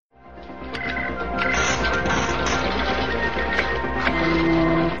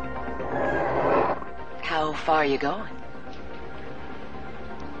far are you going?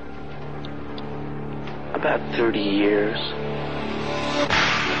 About 30 years.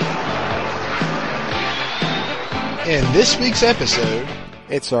 In this week's episode,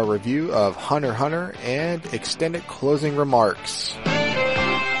 it's our review of Hunter x Hunter and extended closing remarks.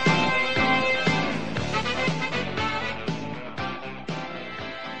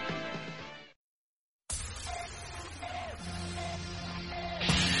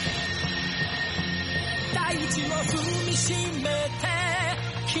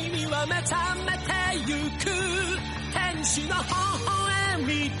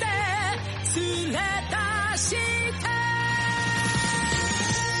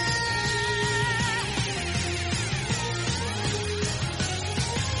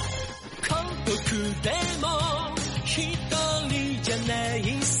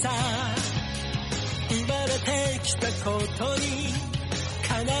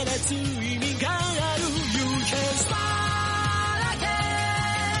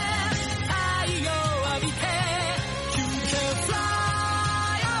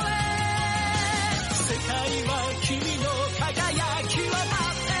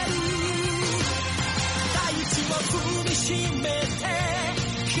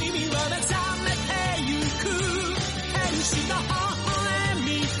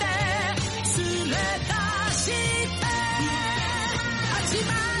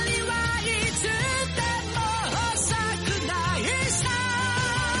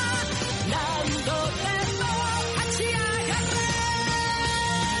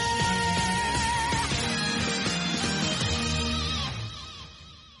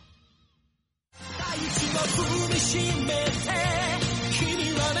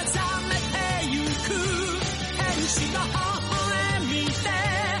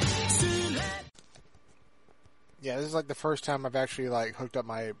 Yeah, this is like the first time I've actually like hooked up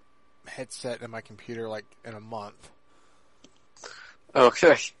my headset and my computer like in a month.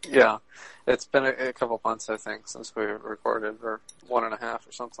 Okay, yeah. It's been a couple months, I think, since we recorded, or 1.5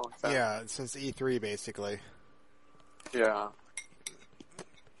 or something like that. Yeah, since E3 basically. Yeah.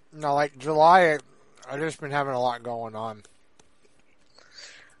 No, like July, I've just been having a lot going on.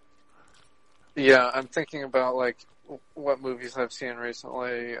 Yeah, I'm thinking about like what movies I've seen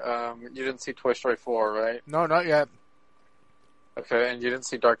recently. You didn't see Toy Story 4, right? No, not yet. Okay, and you didn't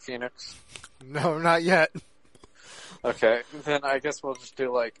see Dark Phoenix? No, not yet. Okay, then I guess we'll just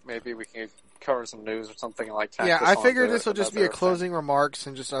do like, maybe we can cover some news or something like that. Yeah, I figured this will just be a closing remarks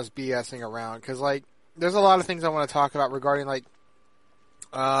and just us BSing around, because like, there's a lot of things I want to talk about regarding like,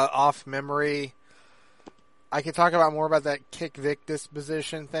 off memory. I can talk about more about that Kick Vic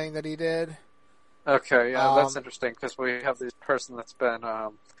disposition thing that he did. Okay, yeah, that's interesting, because we have this person that's been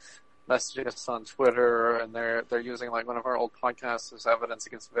messaging us on Twitter, and they're using like one of our old podcasts as evidence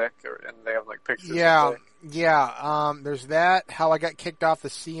against Vic, and they have like pictures of Vic. Yeah, there's that, how I got kicked off the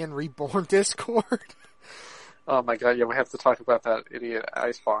CN Reborn Discord. Oh my god, yeah, we have to talk about that idiot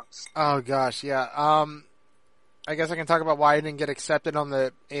Icebox. Oh gosh, yeah. I guess I can talk about why I didn't get accepted on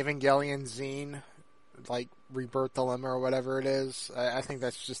the Evangelion zine, like Rebirth Dilemma or whatever it is. I think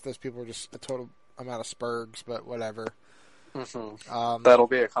that's just, those people are just a total amount of spurgs, but whatever. Mm-hmm. That'll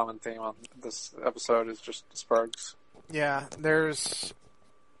be a common theme on this episode, is just spurgs. Yeah,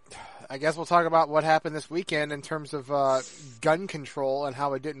 I guess we'll talk about what happened this weekend in terms of gun control and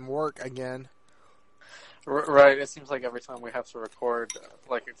how it didn't work again. Right, it seems like every time we have to record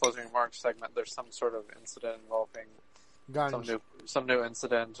like a closing remarks segment, there's some sort of incident involving guns. Some new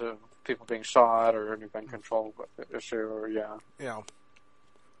incident of people being shot, or a new gun control issue, or yeah.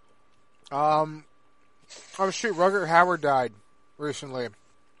 Oh shoot, Rutger Hauer died recently.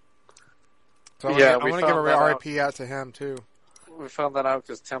 So yeah, I want to give a RIP out to him too. We found that out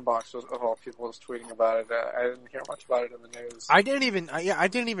because Tim Box of all people was tweeting about it. I didn't hear much about it in the news. I didn't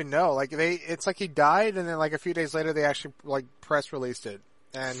even know. Like it's like he died, and then like a few days later they actually like press released it,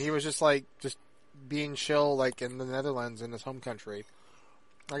 and he was just being chill like in the Netherlands in his home country.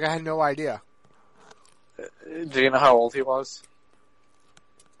 Like I had no idea. Do you know how old he was?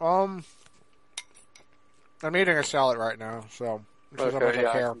 I'm eating a salad right now, so okay, yeah,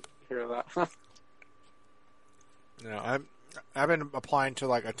 I can hear that. I've been applying to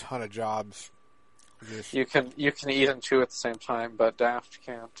like a ton of jobs. You can eat and chew at the same time, but Daft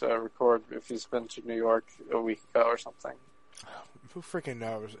can't record if he's been to New York a week ago or something. Who freaking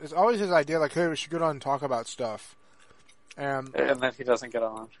knows? It's always his idea, like, hey, we should get on and talk about stuff. And then he doesn't get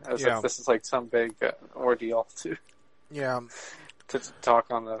on. As if this is like some big ordeal to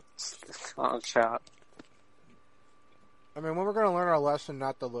talk on the chat. I mean, when we're going to learn our lesson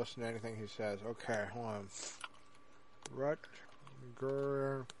not to listen to anything he says. Okay, hold on.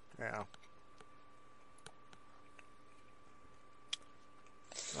 Rutger, yeah.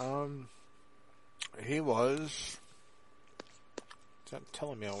 He was. It's not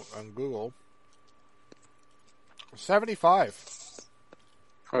telling me on Google. 75.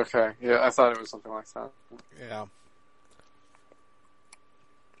 Okay, yeah, I thought it was something like that. Yeah.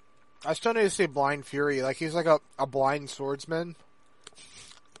 I still need to see Blind Fury. Like, he's like a blind swordsman.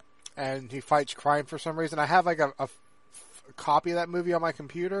 And he fights crime for some reason. I have like a copy of that movie on my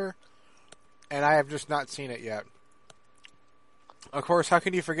computer. And I have just not seen it yet. Of course, how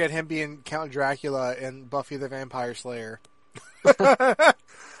can you forget him being Count Dracula in Buffy the Vampire Slayer?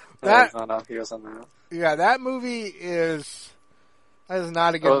 No, he was on that. Yeah, that movie is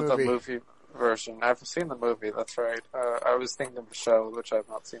not a good movie. The movie version. I've seen the movie, that's right. I was thinking of the show, which I've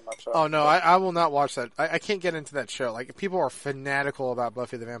not seen much of. Oh, no, I will not watch that. I can't get into that show. Like, people are fanatical about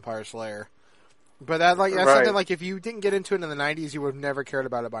Buffy the Vampire Slayer. But that's right. Something like, if you didn't get into it in the 90s, you would have never cared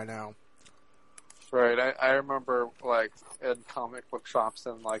about it by now. Right, I remember, like, in comic book shops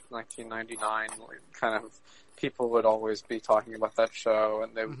in, like, 1999, like, kind of, people would always be talking about that show,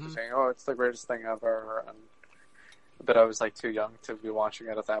 and they would be saying, oh, it's the greatest thing ever, but I was, like, too young to be watching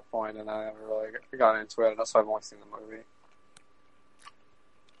it at that point, and I never really got into it, so I've only seen the movie.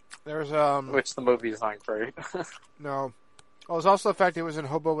 Which the movie is not great. No. Well, it's also the fact it was in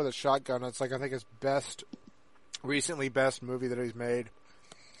Hobo with a Shotgun. It's, like, I think his recently best movie that he's made.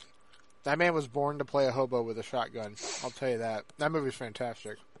 That man was born to play a hobo with a shotgun. I'll tell you that. That movie's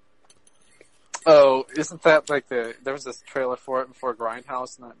fantastic. Oh, isn't that like there was this trailer for it before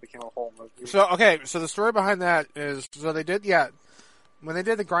Grindhouse, and that became a whole movie? So the story behind that is, when they did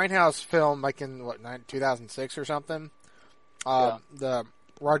the Grindhouse film, like in 2006 or something, the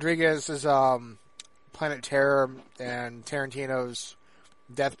Rodriguez's Planet Terror and Tarantino's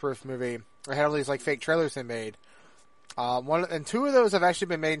Death Proof movie, they had all these like fake trailers they made. Two of those have actually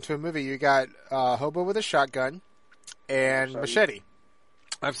been made into a movie. You got Hobo with a Shotgun and Machete.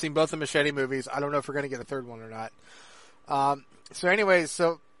 I've seen both the Machete movies. I don't know if we're going to get a third one or not. Hobo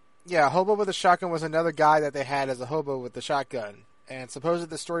with a Shotgun was another guy that they had as a hobo with the shotgun. And supposedly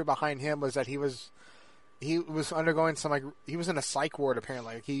the story behind him was that he was undergoing he was in a psych ward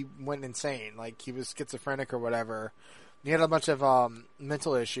apparently. Like, he went insane. Like, he was schizophrenic or whatever. He had a bunch of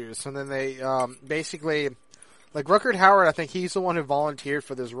mental issues. And then they basically... Like, Rutger Hauer, I think he's the one who volunteered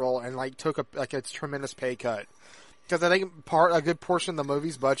for this role and, like, took a tremendous pay cut. Because I think a good portion of the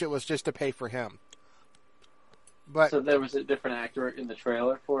movie's budget was just to pay for him. So there was a different actor in the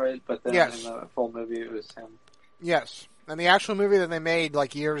trailer for it, but then in the full movie it was him. Yes. And the actual movie that they made,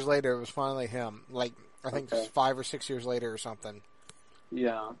 like, years later, was finally him. Like, I think 5 or 6 years later or something.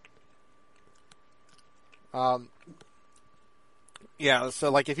 Yeah. Yeah,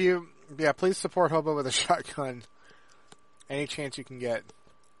 so, like, please support Hobo with a Shotgun. Any chance you can get.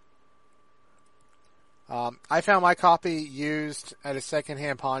 I found my copy used at a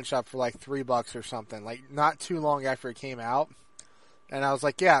secondhand pawn shop for like $3 or something. Like, not too long after it came out. And I was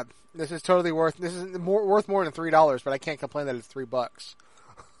like, yeah, this is worth more than $3, but I can't complain that it's $3.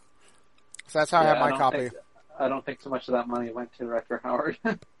 So that's how I have my copy. I don't think so much of that money went to Rutger Hauer.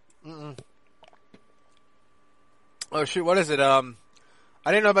 Mm-mm. Oh shoot, what is it? I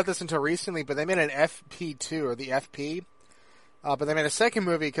didn't know about this until recently, but they made an FP2 or the FP. But they made a second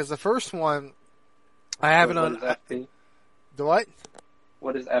movie because the first one I haven't on. What is FP? The what?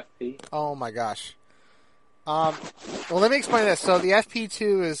 What is FP? Oh my gosh. Well, let me explain this. So the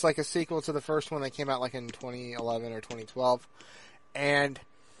FP2 is like a sequel to the first one that came out like in 2011 or 2012, and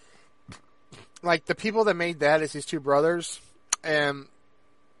like the people that made that is these two brothers, and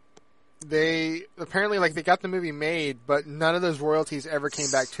they apparently like they got the movie made, but none of those royalties ever came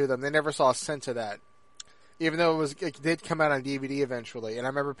back to them. They never saw a cent of that, even though it did come out on DVD eventually. And I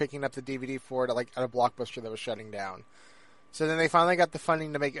remember picking up the DVD for it at a Blockbuster that was shutting down. So then they finally got the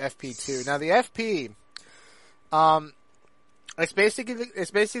funding to make FP2. Now the FP,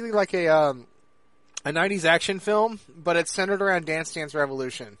 it's basically like a 90s action film, but it's centered around Dance Dance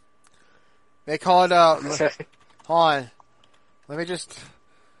Revolution. They call it hold on. Let me just.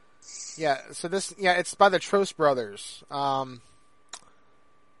 Yeah, so it's by the Trost Brothers. It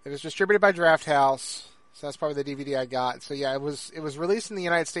was distributed by Draft House, so that's probably the DVD I got. So yeah, it was released in the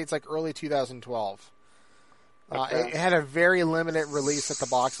United States like early 2012. Okay. It had a very limited release at the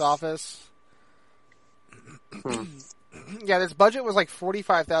box office. Yeah, this budget was like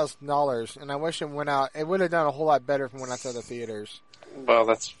 $45,000, and I wish it went out. It would have done a whole lot better if it went out to other theaters. Well,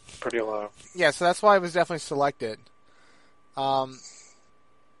 that's pretty low. Yeah, so that's why it was definitely selected.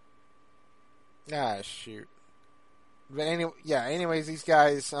 Shoot. But anyways, these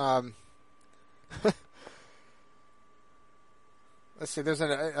guys, let's see, there's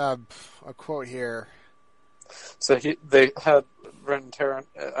a quote here. So they had Quentin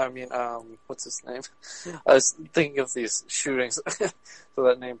Tarantino. What's his name? I was thinking of these shootings, so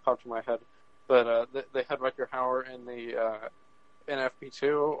that name popped in my head. But they had Rutger Hauer in the in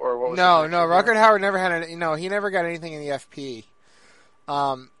FP2, or what was No, Rutger Hauer never had he never got anything in the FP.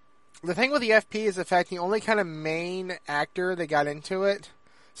 The thing with the FP is the fact the only kind of main actor that got into it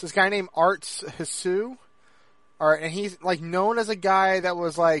is this guy named Arts Hisu. Alright, and he's like known as a guy that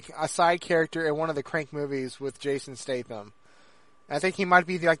was like a side character in one of the Crank movies with Jason Statham. And I think he might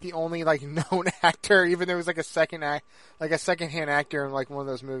be the only like known actor, even though he was like a second-hand actor in like one of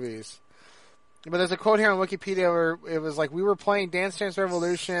those movies. But there's a quote here on Wikipedia where it was like, we were playing Dance Dance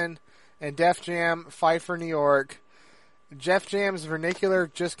Revolution and Def Jam Fight for New York. Def Jam's vernacular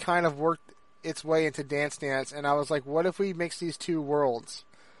just kind of worked its way into Dance Dance, and I was like, what if we mix these two worlds?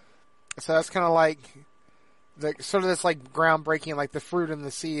 So that's kind of like sort of this like groundbreaking, like the fruit and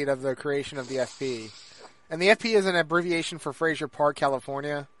the seed of the creation of the FP. And the FP is an abbreviation for Fraser Park,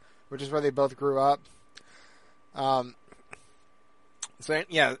 California, which is where they both grew up. So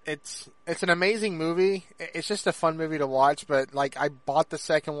yeah, it's an amazing movie. It's just a fun movie to watch, but like I bought the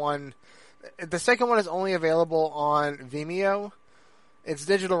second one. The second one is only available on Vimeo. It's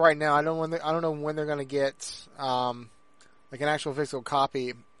digital right now. I don't know when they're going to get like an actual physical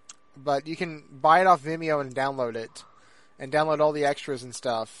copy, but you can buy it off Vimeo and download it, and download all the extras and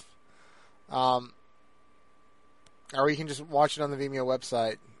stuff. Or you can just watch it on the Vimeo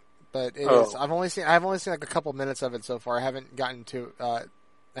website. But it is. I've only seen like a couple minutes of it so far. I haven't gotten through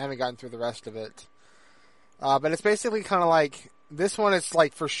the rest of it. But it's basically kind of like this one is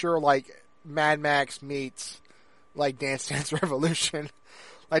like for sure like Mad Max meets like Dance Dance Revolution.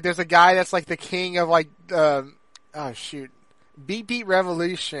 Like there's a guy that's like the king of like Beat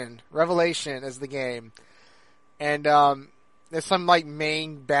Revelation is the game, and there's some like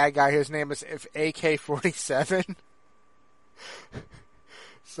main bad guy whose name is AK-47.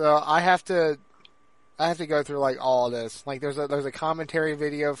 So I have to go through like all of this. Like there's a commentary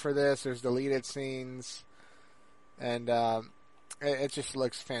video for this. There's deleted scenes, and it just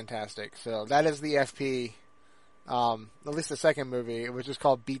looks fantastic. So that is the FP, at least the second movie, which is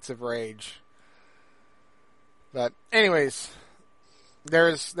called Beats of Rage. But anyways,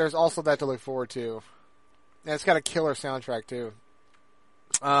 there's also that to look forward to. And it's got a killer soundtrack too.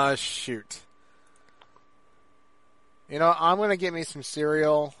 Shoot. You know, I'm going to get me some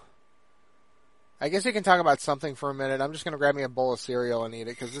cereal. I guess we can talk about something for a minute. I'm just going to grab me a bowl of cereal and eat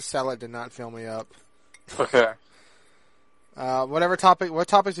it because this salad did not fill me up. Okay. What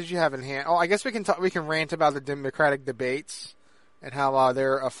topics did you have in hand? Oh, I guess we can rant about the Democratic debates and how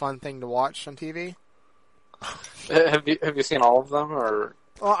they're a fun thing to watch on TV. Have you seen all of them, or?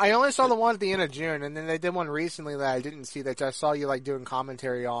 Well, I only saw the one at the end of June, and then they did one recently that I didn't see that I saw you like doing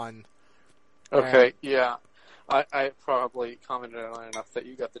commentary on. Okay, yeah. I probably commented on it enough that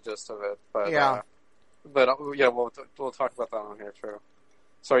you got the gist of it, but yeah, we'll talk about that on here too.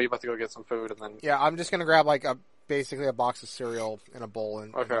 So are you about to go get some food and then? Yeah, I'm just gonna grab like basically a box of cereal in a bowl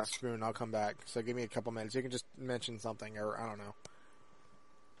and a spoon. I'll come back. So give me a couple minutes. You can just mention something, or I don't know.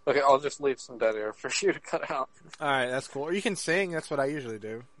 Okay, I'll just leave some dead air for you to cut out. All right, that's cool. Or you can sing. That's what I usually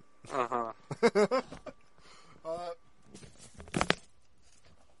do. Uh-huh.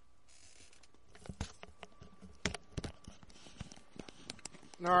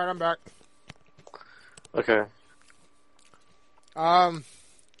 All right, I'm back. Okay. So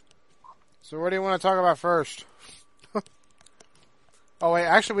what do you want to talk about first? Oh wait,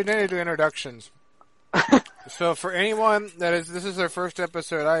 actually we need to do introductions. So for anyone this is their first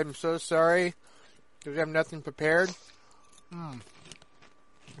episode, I am so sorry because we have nothing prepared. I'm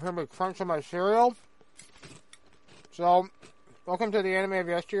gonna crunch on my cereal. So, welcome to the Anime of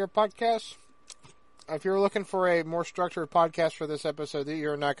Yesteryear podcast. If you're looking for a more structured podcast for this episode,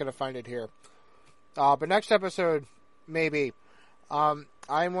 you're not going to find it here. But next episode, maybe. I'm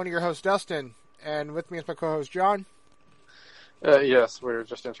one of your hosts, Dustin, and with me is my co-host, John. Yes, we were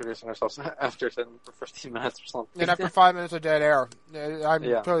just introducing ourselves after 10 or 15 minutes or something. And after 5 minutes of dead air. I'm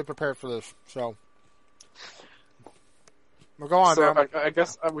totally prepared for this, so. Well, go on, so man. I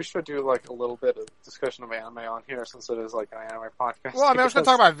guess we should do like a little bit of discussion of anime on here since it is like an anime podcast. Well, I mean, I was going to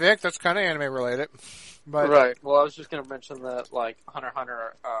talk about Vic. That's kind of anime related. But right. Well, I was just going to mention that like Hunter x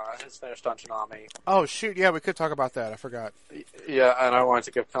Hunter has finished on Toonami. Oh, shoot. Yeah, we could talk about that. I forgot. Yeah, and I wanted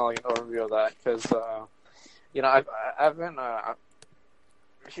to give kind of like an overview of that because, I've been I've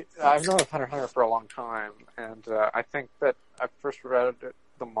known Hunter x Hunter for a long time, and I think that I first read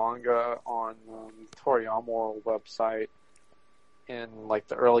the manga on the Toriyama website in like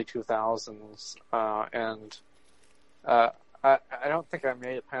the early 2000s, and I don't think I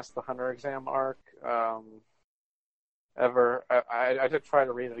made it past the Hunter exam arc. ever. I did try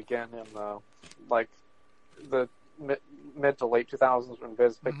to read it again in the mid to late 2000s when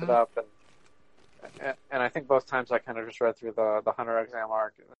Viz picked it up, and I think both times I kind of just read through the Hunter exam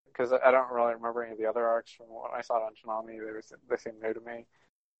arc because I don't really remember any of the other arcs from what I saw on Toonami. They seem new to me.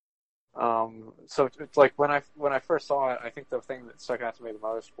 So it's like when I first saw it, I think the thing that stuck out to me the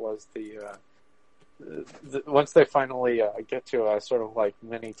most was the once they finally get to a sort of like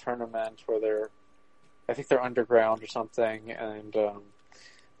mini tournament where I think they're underground or something, and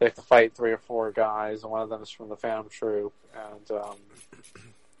they have to fight 3 or 4 guys, and one of them is from the Phantom Troop. And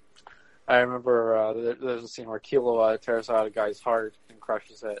I remember there's a scene where Killua tears out a guy's heart and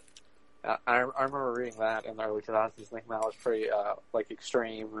crushes it. I remember reading that in the early 2000s, thinking that was pretty like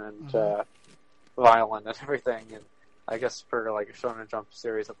extreme and violent and everything. And I guess for like a Shonen Jump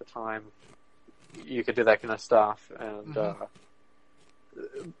series at the time, you could do that kind of stuff. And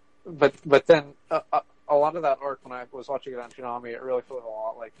but then a lot of that arc, when I was watching it on Toonami, it really felt a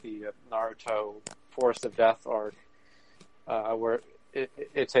lot like the Naruto Forest of Death arc, where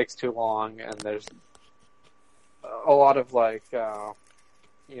it takes too long, and there's a lot of like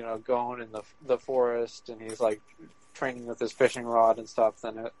going in the forest, and he's like training with his fishing rod and stuff.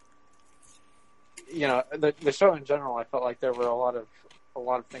 Then the show in general, I felt like there were a lot of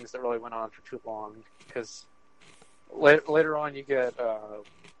things that really went on for too long, because later on you get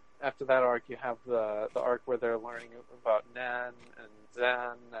after that arc you have the arc where they're learning about Nen and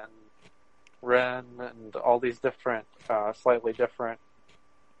Zen and Ren and all these different slightly different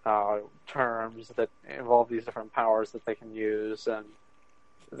terms that involve these different powers that they can use. And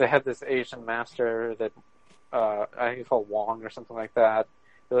they had this Asian master that I think he's called Wong or something like that.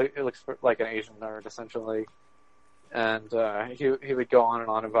 It looks like an Asian nerd essentially, and he would go on and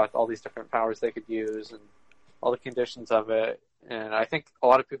on about all these different powers they could use and all the conditions of it. And I think a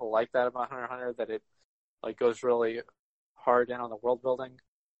lot of people like that about Hunter x Hunter, that it like goes really hard in on the world building.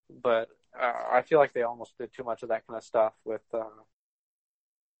 But I feel like they almost did too much of that kind of stuff with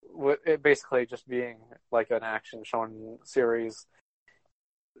it basically just being like an action shonen series.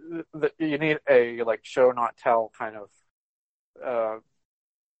 You need a like show not tell kind of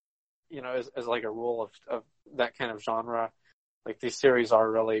as like a rule of that kind of genre. Like these series are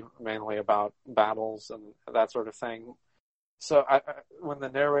really mainly about battles and that sort of thing. So when the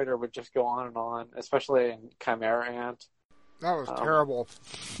narrator would just go on and on, especially in Chimera Ant, that was terrible.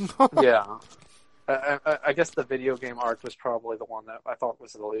 Yeah, I guess the video game arc was probably the one that I thought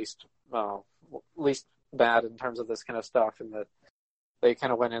was the least bad in terms of this kind of stuff, and that they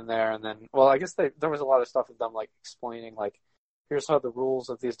kind of went in there and then, well, I guess there was a lot of stuff of them like explaining like, here's how the rules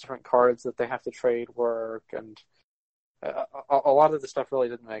of these different cards that they have to trade work, and a lot of the stuff really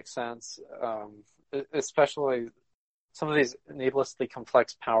didn't make sense, especially some of these needlessly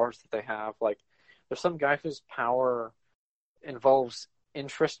complex powers that they have. Like, there's some guy whose power involves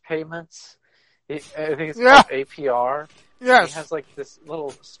interest payments. I think it's called APR. Yes. He has like this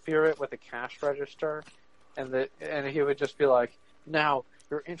little spirit with a cash register, and he would just be like, now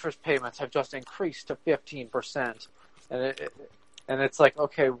your interest payments have just increased to 15%, and it's like,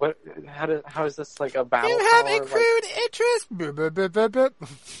 okay, what? How is this like a battle? You have accrued interest.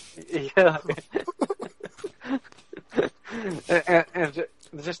 Yeah. and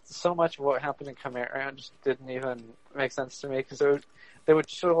just so much of what happened in Chimera just didn't even make sense to me, because they would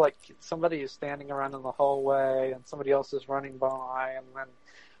show like somebody is standing around in the hallway and somebody else is running by, and then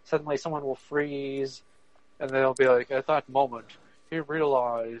suddenly someone will freeze, and they'll be like, at that moment he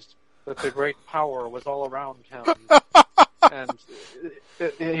realized that the great power was all around him. And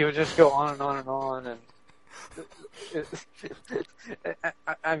he would just go on and on and on, and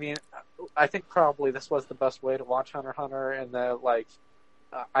I mean, I think probably this was the best way to watch Hunter x Hunter, and that like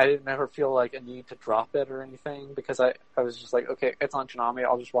I didn't ever feel like a need to drop it or anything, because I was just like, okay, it's on Toonami,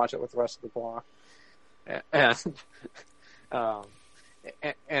 I'll just watch it with the rest of the block,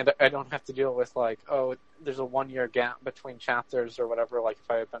 and I don't have to deal with like, oh, there's a 1-year gap between chapters or whatever. Like if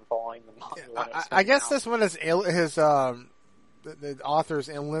I had been following them, I guess this one is his the author's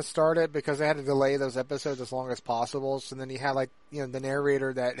illness started, because they had to delay those episodes as long as possible. So then he had like the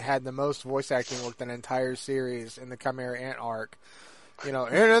narrator that had the most voice acting work in the entire series in the Chimera Ant arc. And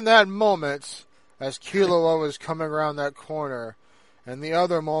in that moment, as Killua was coming around that corner, and the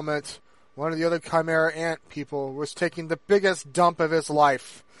other moment, one of the other Chimera Ant people was taking the biggest dump of his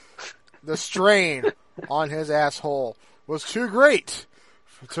life. The strain on his asshole was too great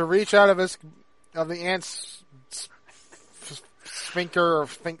to reach out of the ant's sphincter,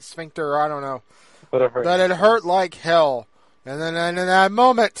 I don't know. Whatever. That it hurt like hell. And then in that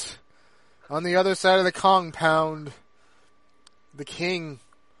moment, on the other side of the compound, the king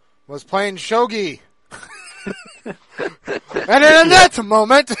was playing shogi. And in that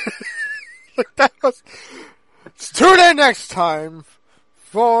moment, that was. Tune in next time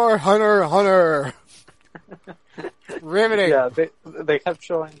for Hunter x Hunter. Riveting. Yeah, they kept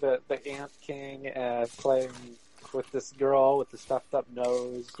showing the Ant King playing with this girl with the stuffed up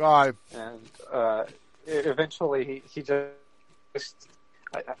nose. God. And eventually he just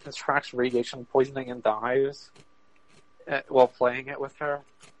contracts radiation poisoning and dies while playing it with her.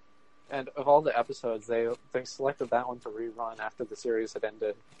 And of all the episodes, they selected that one to rerun after the series had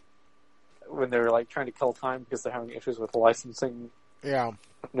ended, when they were like trying to kill time because they're having issues with licensing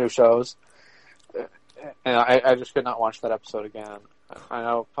new shows. And I just could not watch that episode again. I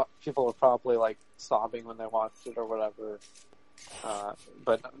know people were probably like sobbing when they watched it or whatever,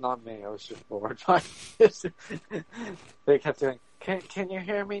 but not me. I was just bored by it. They kept doing, "Can you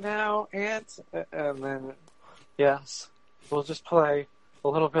hear me now, Ant?" And then, "Yes, we'll just play a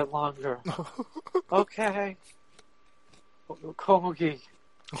little bit longer." "Okay, Kogi,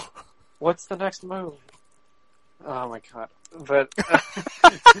 what's the next move?" Oh my god! But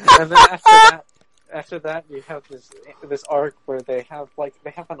and then after that, you have this arc where they have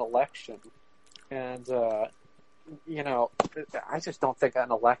an election, and I just don't think an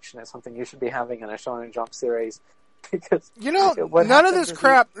election is something you should be having in a Shonen Jump series, because none of this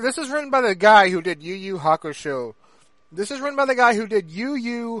crap. This is written by the guy who did Yu Yu Hakusho. This is written by the guy who did Yu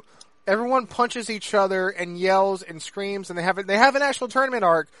Yu. Everyone punches each other and yells and screams, and they have an actual tournament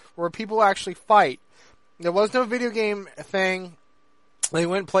arc where people actually fight. There was no video game thing. They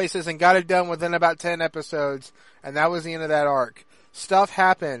went places and got it done within about 10 episodes, and that was the end of that arc. Stuff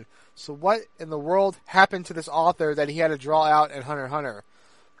happened. So what in the world happened to this author that he had to draw out in Hunter x Hunter?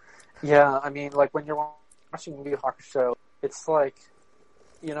 Yeah, I mean, like, when you're watching Yu Yu Hakusho, it's like,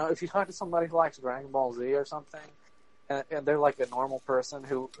 if you talk to somebody who likes Dragon Ball Z or something, and they're like a normal person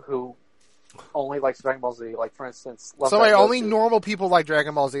who only likes Dragon Ball Z, like, for instance... only normal people like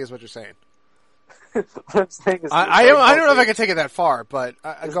Dragon Ball Z is what you're saying. What I'm saying is, I don't know if I can take it that far, but go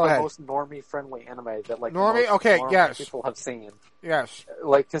ahead. It's the most normie-friendly anime that people have seen. Yes.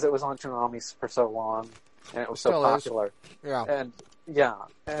 Like, because it was on Toonami for so long, and it was so popular. Is. Yeah.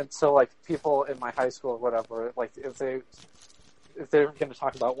 And so, like, people in my high school or whatever, like, if they were going to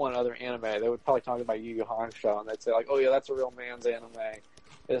talk about one other anime, they would probably talk about Yu Yu Hakusho, and they'd say, like, "Oh yeah, that's a real man's anime.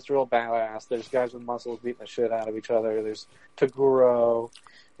 It's real badass. There's guys with muscles beating the shit out of each other. There's Taguro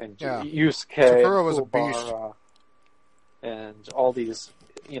and Yusuke, Taguro was a beast, and all these,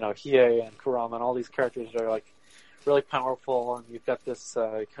 Hiei and Kurama, and all these characters are like really powerful, and you've got this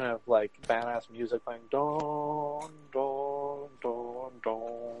kind of like badass music playing, don don don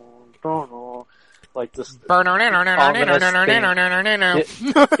don don, like this.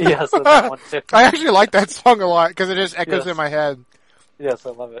 Yes, that one. I actually like that song a lot because it just echoes in my head. Yes,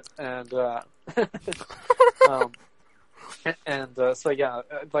 I love it, and so yeah,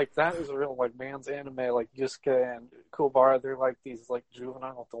 like that is a real like man's anime. Like Yusuke and Kuwabara, they're like these like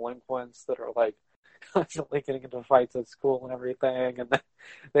juvenile delinquents that are like constantly getting into fights at school and everything, and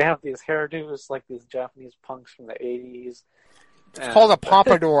they have these hairdos like these Japanese punks from the 80s. It's called a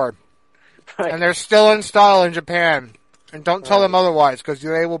pompadour, right. And they're still in style in Japan. And don't tell them otherwise, because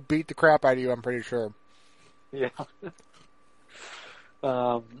they will beat the crap out of you. I'm pretty sure. Yeah.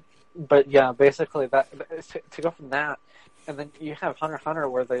 But yeah, basically that to go from that, and then you have Hunter x Hunter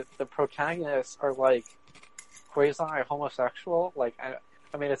where the protagonists are like quasi homosexual. Like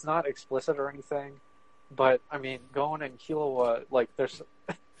I mean, it's not explicit or anything, but I mean, Gon and Killua, like there's,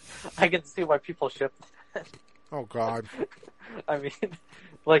 I can see why people ship that. Oh God. I mean,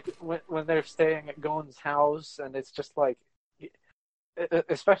 like when they're staying at Gon's house, and it's just like,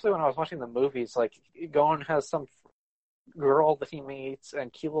 especially when I was watching the movies, like Gon has some girl that he meets,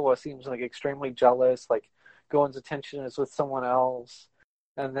 and Killua seems like extremely jealous. Like Gon's attention is with someone else,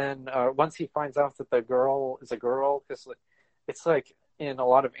 and then once he finds out that the girl is a girl, because it's like in a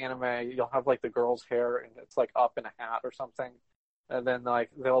lot of anime, you'll have like the girl's hair and it's like up in a hat or something, and then like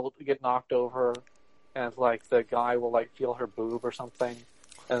they'll get knocked over, and like the guy will like feel her boob or something,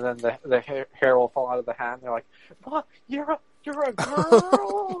 and then the hair will fall out of the hat, and they're like, "What? You're a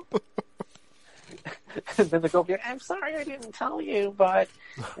girl?" And then the girl will be like, "I'm sorry, I didn't tell you, but..."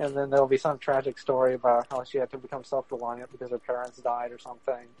 And then there'll be some tragic story about how she had to become self-reliant because her parents died or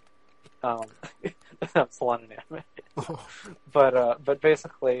something. That's one anime. But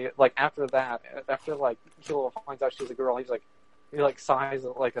basically, like after that, after like Killua finds out she's a girl, he sighs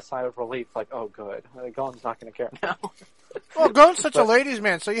like a sigh of relief, like, "Oh, good, Gon's not going to care now." Well, Gon's such a ladies'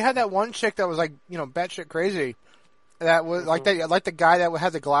 man. So you had that one chick that was like, batshit crazy. That was like the guy that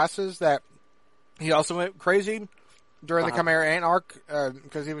had the glasses that. He also went crazy during the Chimera Ant arc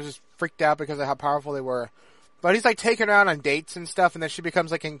because he was just freaked out because of how powerful they were. But he's like taking her out on dates and stuff, and then she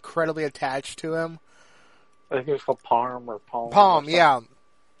becomes like incredibly attached to him. I think it was called Palm or Palm. Palm, yeah.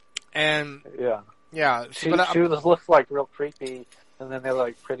 And yeah, she was looked like real creepy, and then they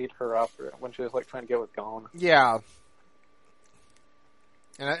like prettied her up when she was like trying to get with Gon. Yeah.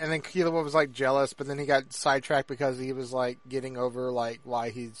 And then Killua was like jealous, but then he got sidetracked because he was like getting over like why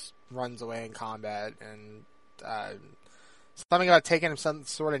he runs away in combat, and something about taking some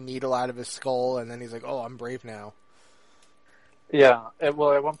sort of needle out of his skull, and then he's like, "Oh, I'm brave now." Yeah,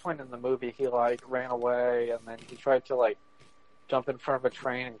 well, at one point in the movie, he like ran away, and then he tried to like jump in front of a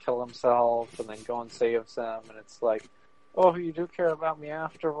train and kill himself, and then Gon saves him, and it's like, "Oh, you do care about me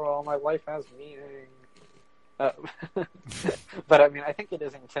after all. My life has meaning." But I mean, I think it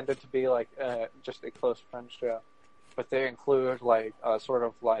is intended to be like just a close friendship, but they include like a sort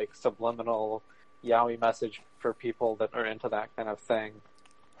of like subliminal yaoi message for people that are into that kind of thing.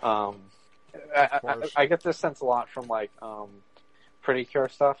 I get this sense a lot from like Pretty Cure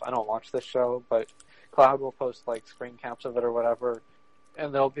stuff. I don't watch this show, but Cloud will post like screen caps of it or whatever,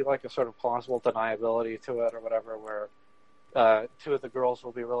 and there'll be like a sort of plausible deniability to it or whatever, where two of the girls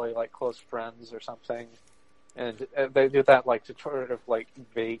will be really like close friends or something. And they do that like to sort of like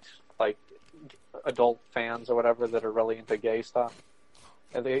bait like adult fans or whatever that are really into gay stuff.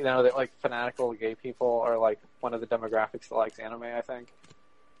 And they know that like fanatical gay people are like one of the demographics that likes anime, I think.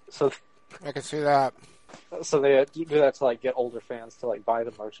 So I can see that. So they do that to like get older fans to like buy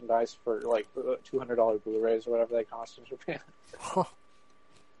the merchandise for like $200 Blu-rays or whatever they cost in Japan.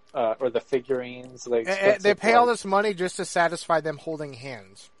 Or the figurines. They pay all this money just to satisfy them holding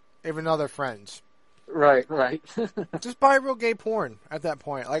hands, even though they're friends. Right. Just buy real gay porn at that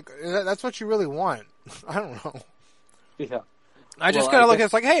point. Like, that's what you really want. I don't know. Yeah. I just kind of look at it,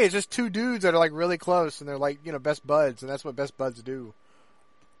 it's like, hey, it's just two dudes that are like really close, and they're like, best buds, and that's what best buds do.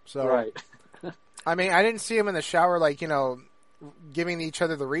 So, right. I mean, I didn't see them in the shower, like, giving each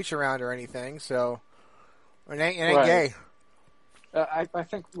other the reach around or anything, so it ain't gay. I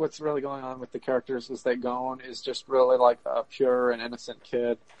think what's really going on with the characters is that Gon is just really like a pure and innocent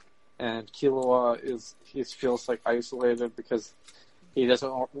kid. And Killua feels like isolated because he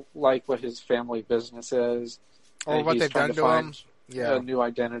doesn't like what his family business is, or what they've done to him. Yeah, a new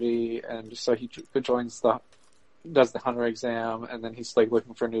identity, and so he does the hunter exam, and then he's like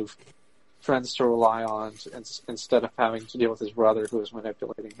looking for new friends to rely on instead of having to deal with his brother who is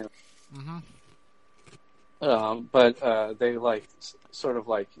manipulating him. Mm-hmm. But they like sort of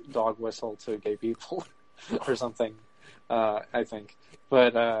like dog whistle to gay people or something. I think.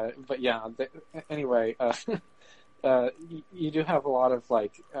 But yeah. Anyway, you do have a lot of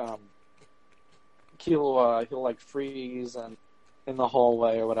like Killua. He'll like freeze and in the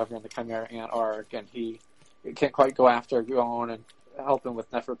hallway or whatever in the Chimera Ant arc, and he can't quite go after Gon and help him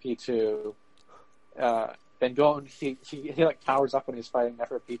with Neferpitou. And Gon, he like powers up when he's fighting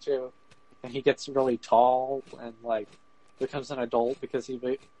Neferpitou, and he gets really tall and like becomes an adult because he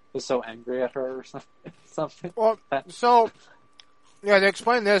was so angry at her or something. Well, so. Yeah, they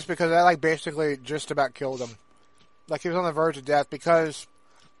explained this because I like basically just about killed him. Like he was on the verge of death because,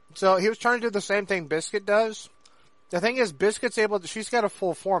 so he was trying to do the same thing Biscuit does. The thing is, Biscuit's she's got a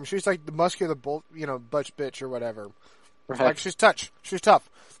full form. She's like the muscular, butch bitch or whatever. Right. Like she's tough.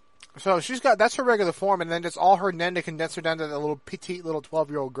 So that's her regular form, and then it's all her then to condense her down to the little petite little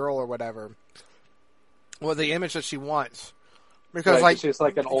 12-year-old girl or whatever. Well, the image that she wants. Because right, like she's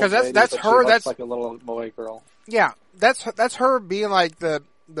like an old lady, that's her. That's like a little boy girl. Yeah, that's her being like the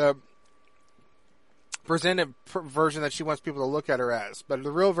presented version that she wants people to look at her as. But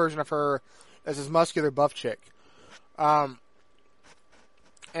the real version of her is this muscular buff chick. And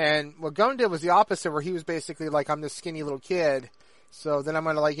what Gon did was the opposite, where he was basically like, I'm this skinny little kid, so then I'm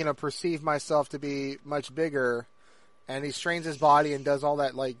going to perceive myself to be much bigger. And he strains his body and does all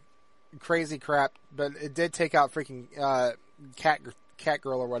that like crazy crap. But it did take out freaking cat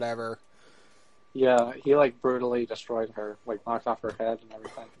girl or whatever. Yeah, he like brutally destroyed her, like knocked off her head and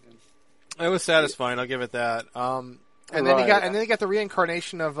everything. It was satisfying. I'll give it that. And then he got the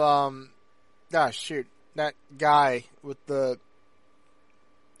reincarnation of that guy with the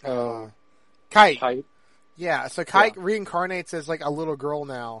Kite. Yeah, so Kite reincarnates as like a little girl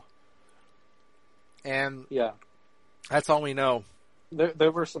now, and that's all we know.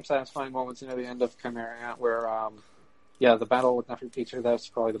 There were some satisfying moments near the end of Chimera Ant where the battle with Neferpitou, that's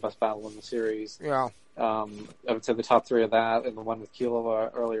probably the best battle in the series. Yeah. I would say the top three of that, and the one with Killua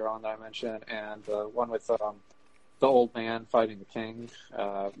earlier on that I mentioned, and the one with the old man fighting the king.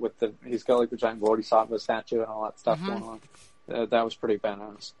 He's got like the giant Bodhisattva statue and all that stuff going on. That was pretty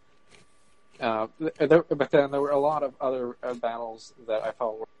badass. But then there were a lot of other battles that I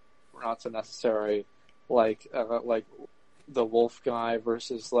felt were not so necessary. like the wolf guy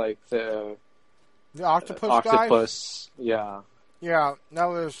versus like the octopus guy. Yeah. Yeah, that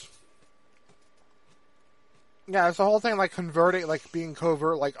was. Yeah, it's the whole thing, like, converting, like, being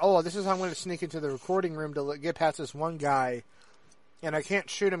covert, like, oh, this is how I'm going to sneak into the recording room to get past this one guy, and I can't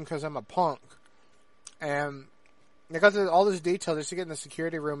shoot him because I'm a punk. And because of all this detail, just to get in the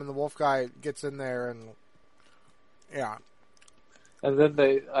security room, and the wolf guy gets in there, and, yeah. And then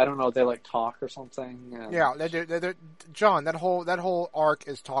they like, talk or something. And... Yeah, they do. John, that whole arc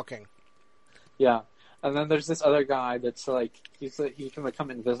is talking. Yeah, and then there's this other guy that's, like, he can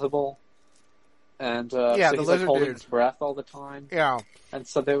become invisible. And so he's like holding his breath all the time. Yeah. And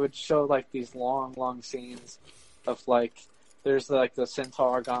so they would show like these long scenes of like there's like the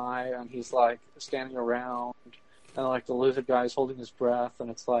centaur guy and he's like standing around and like the lizard guy is holding his breath and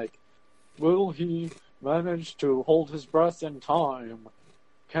it's like, will he manage to hold his breath in time?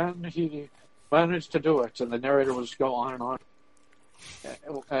 Can he manage to do it? And the narrator will just go on and on.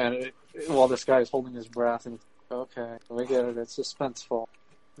 And while this guy is holding his breath and okay, we get it. It's suspenseful.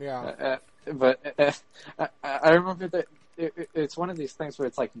 Yeah. But I remember that it's one of these things where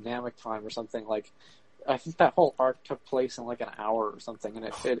it's like Namek time or something. Like, I think that whole arc took place in like an hour or something,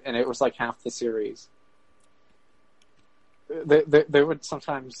 and it was like half the series. They would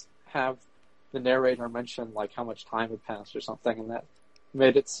sometimes have the narrator mention like how much time had passed or something, and that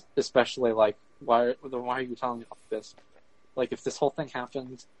made it especially like why are you telling me all this? Like, if this whole thing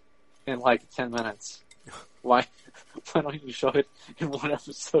happened in like 10 minutes, why don't you show it in one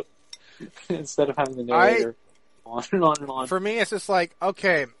episode? Instead of having the narrator on and on and on. For me, it's just like,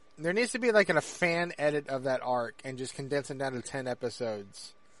 okay, there needs to be like a fan edit of that arc and just condense it down to 10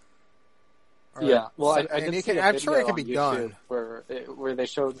 episodes. Yeah, well, I'm sure it can be done. Where they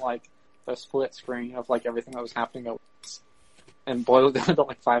showed like a split screen of like everything that was happening at once and boiled it down to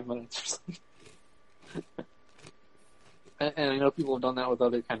like 5 minutes or something. And I know people have done that with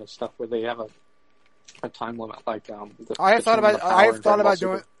other kind of stuff where they have a time limit, like I have thought about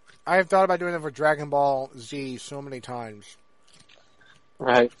doing it for Dragon Ball Z so many times.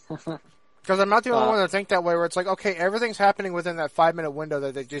 Right. Because I'm not the only one to think that way, where it's like, okay, everything's happening within that 5-minute window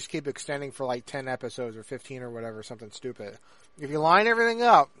that they just keep extending for like 10 episodes or 15 or whatever, something stupid. If you line everything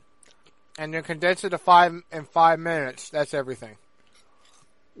up and you condense it to 5 minutes, that's everything.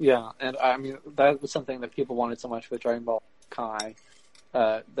 Yeah, and I mean, that was something that people wanted so much with Dragon Ball Kai.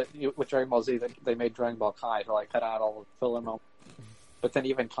 With Dragon Ball Z, they made Dragon Ball Kai to like cut out all the filler moments. But then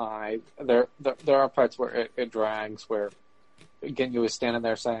even Kai, there are parts where it drags, where Ginyu is standing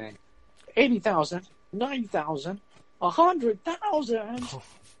there saying, 80,000, 90,000, 100,000,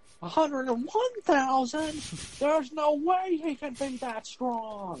 101,000. There's no way he can be that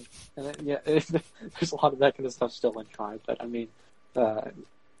strong. And then, there's a lot of that kind of stuff still in Kai. But I mean,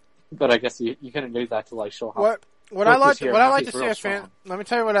 but I guess you kind of need that to like show how. What I like to see a fan. Let me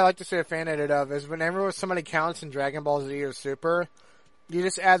tell you what I like to see a fan edit of is whenever somebody counts in Dragon Ball Z or Super. You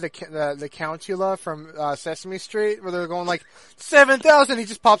just add the countula from Sesame Street, where they're going like 7,000. He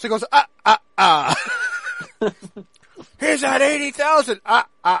just pops and goes Here's at 80,000.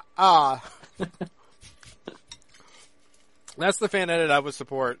 That's the fan edit I would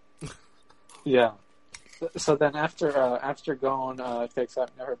support. Yeah. So then after Gon takes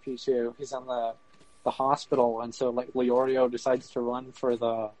out Nefer Pichu, he's in the hospital, and so like Leorio decides to run for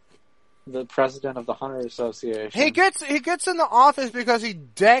the president of the Hunter Association. He gets in the office because he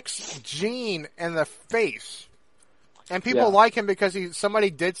decks Gene in the face. And people like him because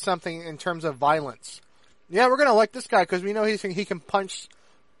somebody did something in terms of violence. Yeah, we're going to like this guy because we know he can punch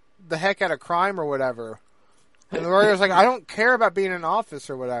the heck out of crime or whatever. And the lawyer's like, I don't care about being in office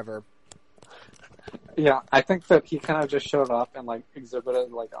or whatever. Yeah, I think that he kind of just showed up and like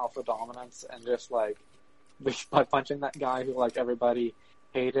exhibited like alpha dominance and just like by punching that guy who like everybody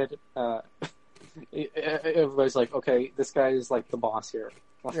hated. Everybody's like, okay, this guy is like the boss here.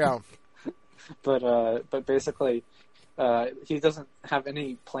 Yeah. But basically, he doesn't have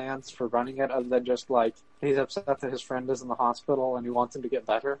any plans for running it other than just like he's upset that his friend is in the hospital and he wants him to get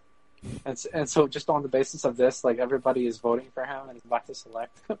better. And so just on the basis of this, like everybody is voting for him and he's about to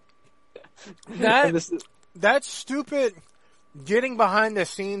select him. That's stupid. Getting behind the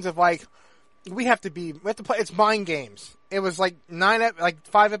scenes of like we have to play. It's mind games. It was like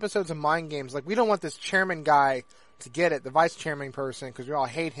 5 episodes of mind games. Like we don't want this chairman guy to get it, the vice chairman person, because we all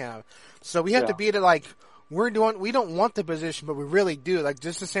hate him. So we have to beat it like we don't want the position, but we really do. Like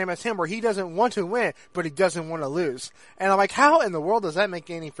just the same as him, where he doesn't want to win, but he doesn't want to lose. And I'm like, how in the world does that make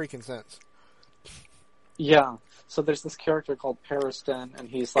any freaking sense? Yeah. So there's this character called Periston, and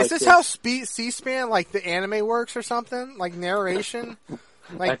he's like... Is this how C-SPAN, like the anime works or something? Like narration?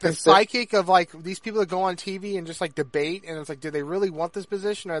 Like the psychic of like these people that go on TV and just like debate, and it's like, do they really want this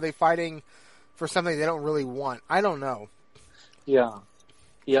position, or are they fighting for something they don't really want? I don't know. Yeah.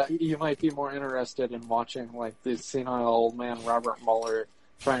 Yeah, you might be more interested in watching like the senile old man Robert Mueller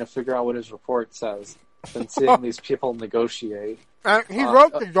trying to figure out what his report says than seeing these people negotiate. He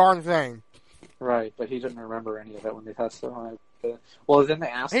wrote the darn thing. Right, but he didn't remember any of it when they testified. Well, then they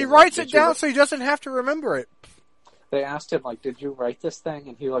asked him... He writes it down so he doesn't have to remember it. They asked him, like, did you write this thing?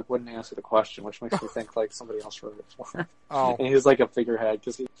 And he, like, wouldn't answer the question, which makes me think, like, somebody else wrote it for him. Oh. And he was, like, a figurehead,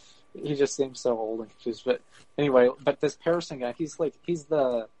 because he just seems so old and confused. But anyway, this Patterson guy, he's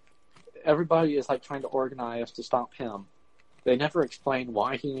the... Everybody is, like, trying to organize to stop him. They never explain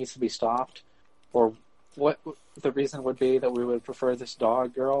why he needs to be stopped, or what the reason would be that we would prefer this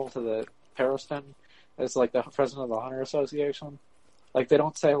dog girl to the Patterson as, like, the president of the Hunter Association. Like, they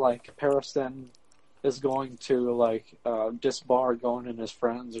don't say, like, Patterson is going to, like, disbar Gon and his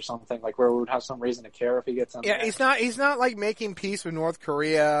friends or something, like, where we would have some reason to care if he gets in there. He's not, like, making peace with North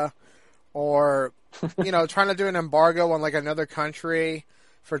Korea or, you know, trying to do an embargo on, like, another country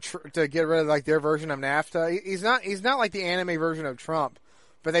to get rid of, like, their version of NAFTA. He's not like the anime version of Trump,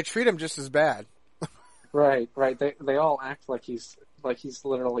 but they treat him just as bad. Right. They all act like he's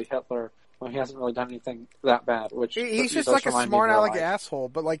literally Hitler when he hasn't really done anything that bad. Which he's just like a smart aleck asshole,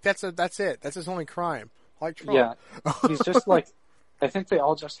 but like that's it. That's his only crime. Like Trump. Yeah, he's just like, I think they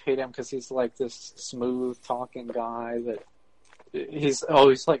all just hate him because he's like this smooth talking guy that he's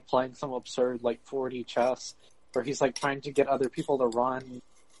always like playing some absurd like 4D chess where he's like trying to get other people to run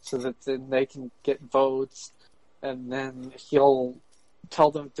so that then they can get votes, and then he'll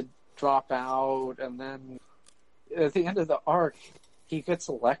tell them to drop out, and then at the end of the arc he gets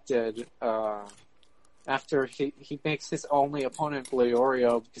elected after he makes his only opponent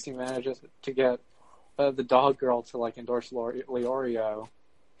Leorio because he manages to get the dog girl to like endorse Leorio,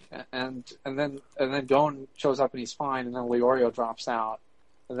 and then Gon shows up and he's fine, and then Leorio drops out,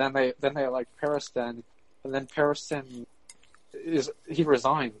 and then they like Patterson, and then Patterson he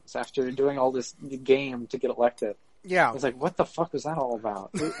resigns after doing all this game to get elected. Yeah, it's like, what the fuck was that all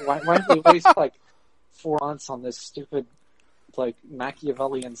about? Why did they waste like 4 months on this stupid like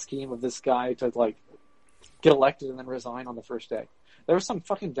Machiavellian scheme of this guy to like get elected and then resign on the first day? There was some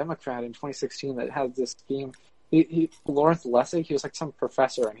fucking Democrat in 2016 that had this scheme. Lawrence Lessig, he was like some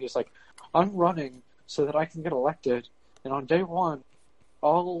professor, and he was like, I'm running so that I can get elected, and on day one,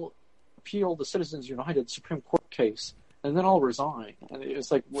 I'll appeal the Citizens United Supreme Court case, and then I'll resign. And it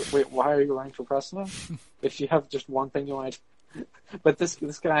was like, wait, why are you running for president? If you have just one thing you want to... But this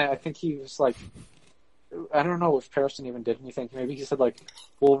guy, I think he was like, I don't know if Patterson even did anything. Maybe he said like,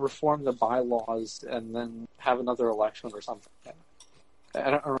 we'll reform the bylaws and then have another election or something. I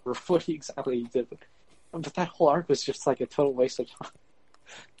don't remember what exactly he did. But that whole arc was just like a total waste of time.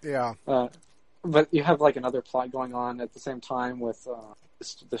 Yeah. But you have like another plot going on at the same time with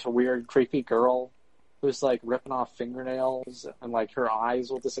this weird, creepy girl who's like ripping off fingernails, and like her eyes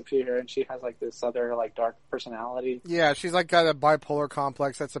will disappear, and she has like this other like dark personality. Yeah, she's like got a bipolar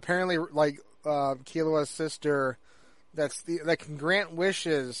complex that's apparently like Killua's sister that can grant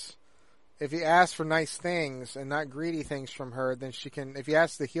wishes if you ask for nice things and not greedy things from her. Then she can, if you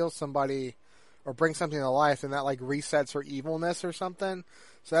ask to heal somebody or bring something to life, then that like resets her evilness or something.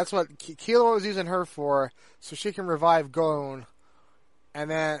 So that's what Killua was using her for, so she can revive Gon. And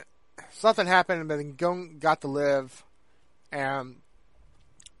then something happened, and then Gon got to live. And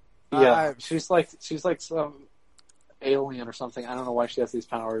she's like some alien or something. I don't know why she has these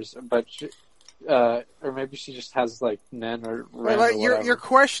powers, but or maybe she just has like Nen or Ren. Like, or you're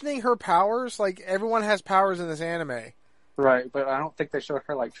questioning her powers. Like everyone has powers in this anime, right? But I don't think they showed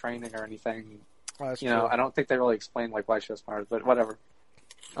her like training or anything. Oh, that's you true. know, I don't think they really explained like why she has powers, but whatever.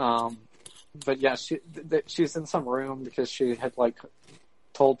 But yeah, she's in some room because she had like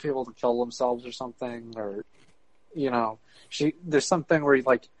told people to kill themselves or something, or you know, there's something where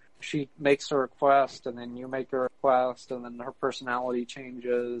like she makes a request and then you make a request and then her personality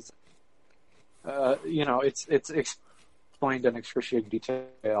changes. You know, it's explained in excruciating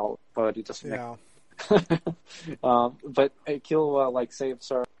detail, but it doesn't. Yeah. But Killua like saves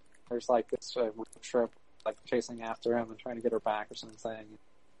her. There's like this trip like chasing after him and trying to get her back or something.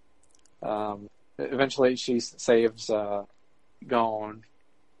 Eventually she saves Gon,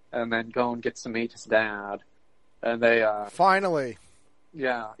 and then Gon gets to meet his dad, and they finally.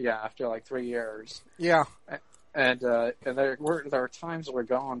 Yeah, after like 3 years. Yeah. And there are times where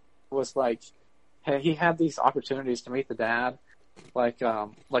Gon was like, hey, he had these opportunities to meet the dad, like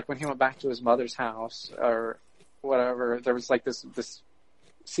when he went back to his mother's house or whatever. There was like this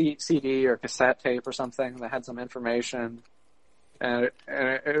CD or cassette tape or something that had some information, and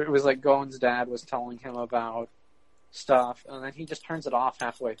it was like Goen's dad was telling him about stuff, and then he just turns it off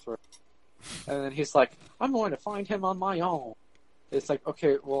halfway through, and then he's like, "I'm going to find him on my own." It's like,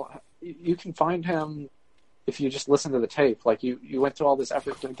 okay, well, you can find him if you just listen to the tape. Like, you went through all this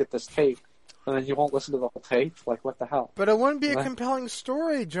effort to get this tape, and then you won't listen to the whole tape? Like, what the hell? But it wouldn't be a compelling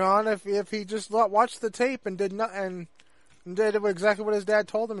story, John, if he just watched the tape and did exactly what his dad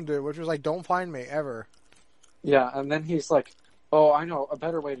told him to do, which was like, don't find me, ever. Yeah, and then he's like, oh, I know a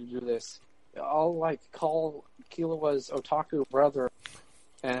better way to do this. I'll, like, call Killua's otaku brother,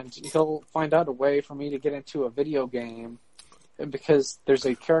 and he'll find out a way for me to get into a video game, because there's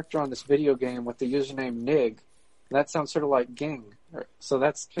a character on this video game with the username Nig. That sounds sort of like Ging. So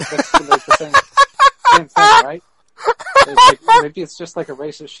that's like the same thing, right? It's like, maybe it's just like a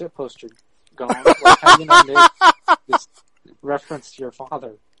racist shit poster going on. Like, how do you know Nig is reference to your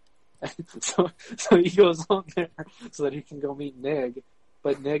father? so he goes on there so that he can go meet Nig,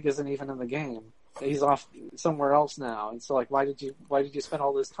 but Nig isn't even in the game. He's off somewhere else now. And so, like, why did you spend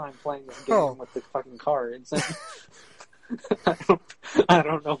all this time playing this game with the fucking cards? I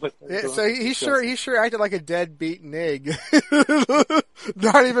don't know what they're doing. So he sure acted like a deadbeat Nig.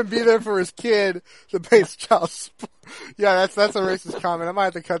 Not even be there for his kid to pay his child support. Yeah, that's a racist comment. I might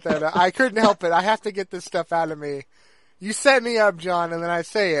have to cut that out. I couldn't help it. I have to get this stuff out of me. You set me up, John, and then I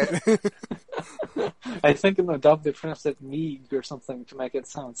say it. I think in the dub they pronounced it Nig or something to make it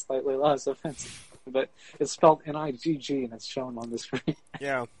sound slightly less offensive. But it's spelled N-I-G-G and it's shown on the screen.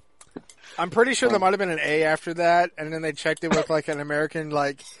 Yeah. I'm pretty sure there might have been an A after that, and then they checked it with like an American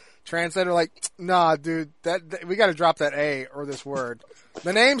like translator. Like, nah, dude, that we got to drop that A or this word.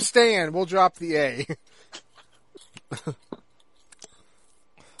 The name's staying. We'll drop the A.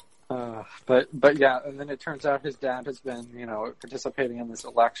 But yeah, and then it turns out his dad has been participating in this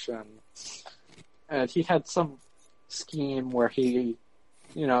election, and he had some scheme where he,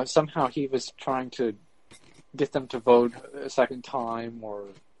 somehow he was trying to get them to vote a second time, or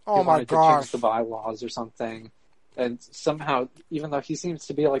oh my gosh, to change the bylaws or something. And somehow, even though he seems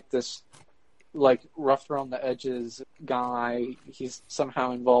to be like this, like rough around the edges guy, he's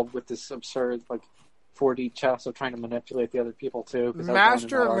somehow involved with this absurd like 4D chess of trying to manipulate the other people too.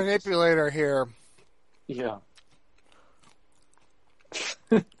 Master manipulator here. Yeah.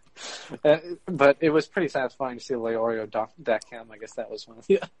 But it was pretty satisfying to see Leorio deck him. I guess that was one of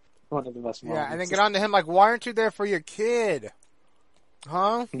the best moments. Yeah, and then get on to him like, why aren't you there for your kid?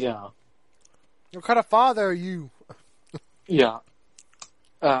 Huh? Yeah. What kind of father are you? Yeah.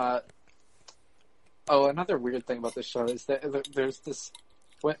 Another weird thing about this show is that there's this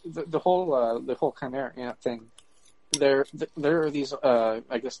the whole Chimera Ant thing. There are these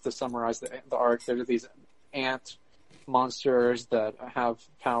I guess to summarize the arc, there are these ant monsters that have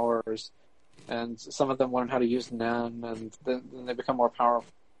powers, and some of them learn how to use Nen, and then they become more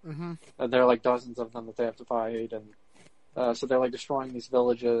powerful. Mm-hmm. And there are like dozens of them that they have to fight, and so they're like destroying these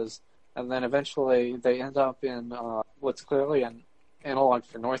villages, and then eventually they end up in what's clearly an analog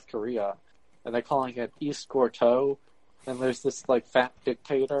for North Korea, and they're calling it East Gorto, and there's this like fat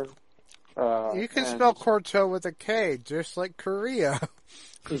dictator. You can spell Gorto with a K, just like Korea.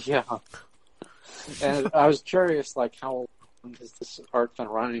 Yeah. And I was curious, like, how long has this arc been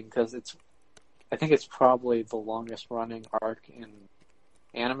running? Because I think it's probably the longest running arc in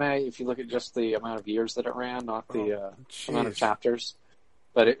anime, if you look at just the amount of years that it ran, not the amount of chapters.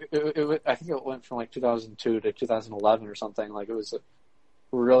 But I think it went from like 2002 to 2011 or something. Like, it was a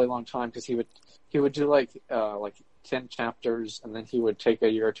really long time, because he would do like 10 chapters, and then he would take a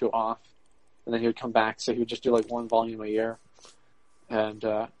year or two off, and then he would come back. So he would just do like one volume a year, and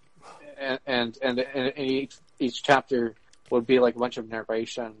each chapter would be like a bunch of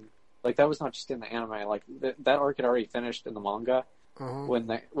narration. Like, that was not just in the anime. Like, that arc had already finished in the manga when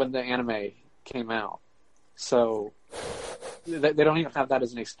the anime came out. So they don't even have that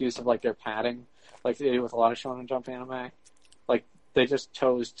as an excuse of like their padding, like they do with a lot of Shonen Jump anime. Like, they just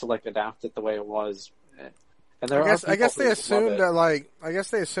chose to like adapt it the way it was. And I guess they assumed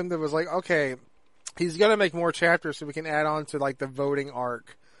it was like, okay, he's gonna make more chapters so we can add on to like the voting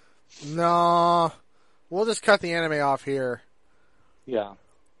arc. No, we'll just cut the anime off here. Yeah.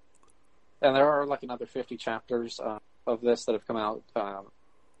 And there are like another 50 chapters of this that have come out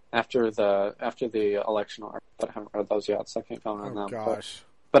after the election arc, but I haven't read those yet, so I can't comment on them. Gosh.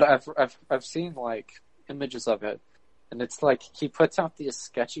 But I've seen like images of it, and it's like he puts out these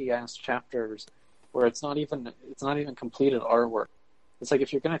sketchy ass chapters where it's not even completed artwork. It's like,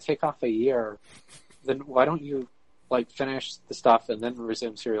 if you're gonna take off a year, then why don't you like finish the stuff and then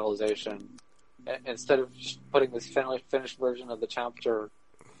resume serialization, instead of just putting this finished version of the chapter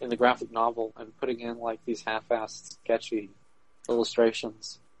in the graphic novel and putting in like these half-assed sketchy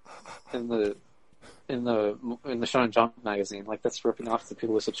illustrations in the Shonen Jump magazine. Like, that's ripping off the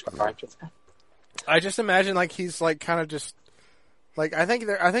people who subscribe to that. I just imagine like he's like kind of just like I think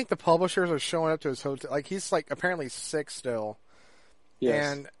the publishers are showing up to his hotel. Like he's like apparently sick still.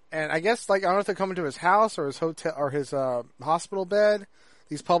 Yes. And I guess like I don't know if they're coming to his house or his hotel or his hospital bed.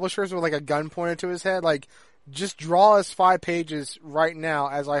 These publishers with like a gun pointed to his head, like just draw us 5 pages right now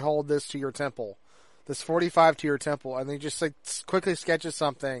as I hold this to your temple, this 45 to your temple, and he just like quickly sketches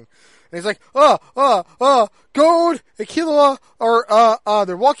something, and he's like, gold, Aquila, or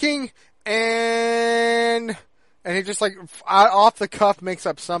they're walking, and he just like off the cuff makes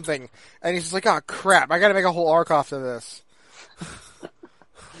up something, and he's just like, oh crap, I got to make a whole arc off of this.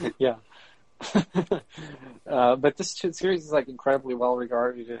 Yeah. But this series is like incredibly well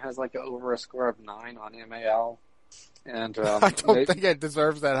regarded. It has like over a score of 9 on MAL, and I don't think it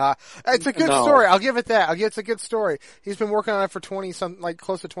deserves that high. It's a good story. I'll give it that. It's a good story. He's been working on it for 20 like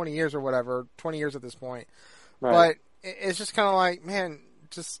close to 20 years or whatever, 20 years at this point. Right. But it's just kind of like, man,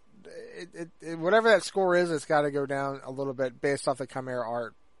 just whatever that score is, it's got to go down a little bit based off the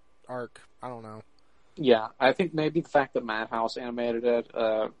Chimera arc. I don't know. Yeah, I think maybe the fact that Madhouse animated it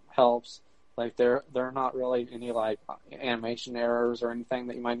helps. Like there are not really any like animation errors or anything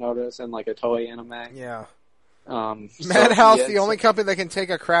that you might notice in like a Toei anime. Yeah. Madhouse, the only company that can take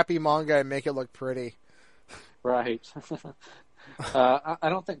a crappy manga and make it look pretty. Right. I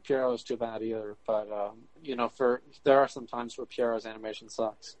don't think Pierrot is too bad either, but there are some times where Pierrot's animation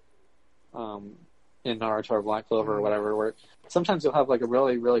sucks. In Naruto or Black Clover or whatever, where sometimes you'll have like a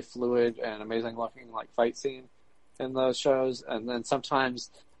really, really fluid and amazing looking like fight scene in those shows, and then sometimes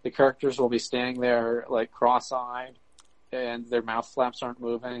the characters will be standing there like cross-eyed and their mouth flaps aren't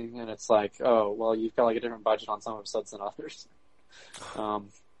moving, and it's like, oh, well, you've got like a different budget on some episodes than others.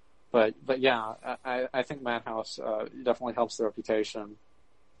 But yeah, I think Madhouse definitely helps the reputation,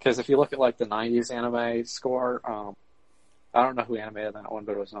 because if you look at like the 90s anime score, I don't know who animated that one,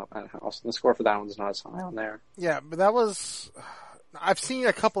 but it was not Madhouse. And the score for that one's not as high on there. Yeah, but that was... I've seen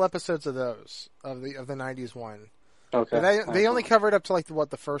a couple episodes of those, of the 90s one. Okay. They only covered up to like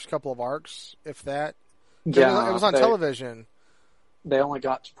the first couple of arcs, if that. Yeah. It was on television. They only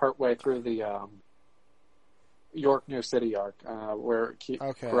got to part way through the York New City arc, where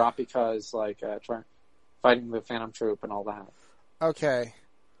Kurapika is like fighting the Phantom Troop and all that. Okay.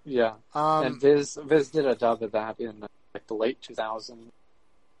 Yeah. And Viz did a dub of that in like the late 2000s,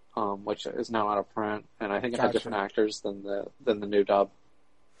 which is now out of print, and I think it had different actors than the new dub.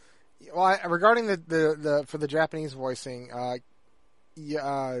 Well, regarding the for the Japanese voicing,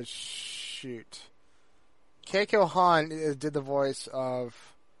 Keiko Han did the voice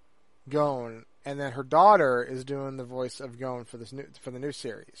of Gon, and then her daughter is doing the voice of Gon for the new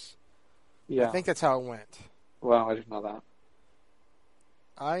series. Yeah, I think that's how it went. Well, I didn't know that.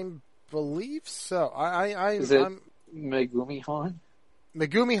 I believe so. Is it Megumi Han?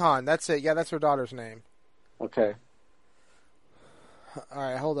 Megumi Han, that's it. Yeah, that's her daughter's name. Okay. All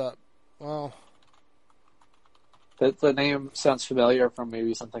right, hold up. Well, the name sounds familiar from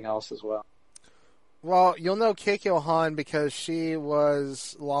maybe something else as well. Well, you'll know Keiko Han because she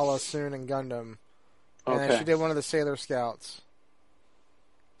was Lala Soon in Gundam, and she did one of the Sailor Scouts.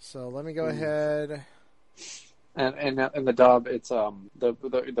 So let me go ahead. And in the dub, it's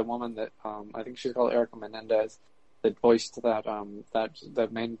the woman that I think she's called Erica Menendez that voiced that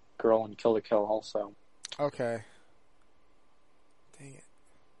main girl in Kill la Kill also. Okay. Dang it.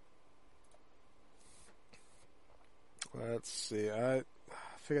 Let's see. I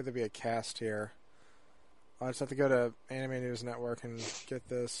figured there'd be a cast here. I just have to go to Anime News Network and get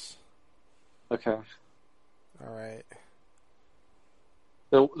this. Okay. All right.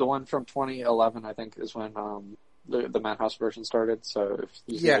 The one from 2011, I think, is when the Madhouse version started. So if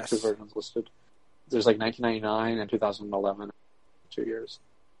you see like 2 versions listed, there's like 1999 and 2011, 2 years.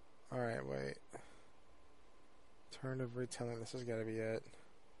 All right, wait. Alternative retelling. This has got to be it.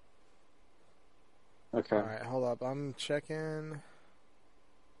 Okay. All right, hold up. I'm checking.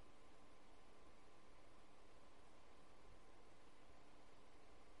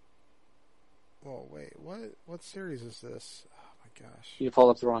 Whoa, wait. What series is this? Oh my gosh. You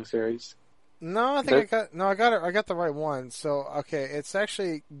pulled up the wrong series. No, I think I got the right one. So, okay, it's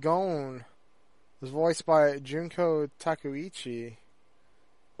actually Gon. It was voiced by Junko Takeuchi.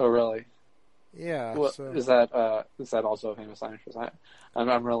 Oh, really? Yeah. Well, so, is that also a famous actress?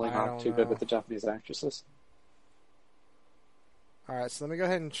 I'm really not too good with the Japanese actresses. All right, so let me go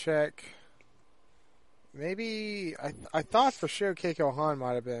ahead and check. Maybe I thought for sure Keiko Han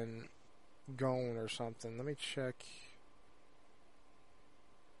might have been Gon or something. Let me check.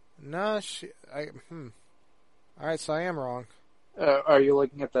 No, All right, so I am wrong. Are you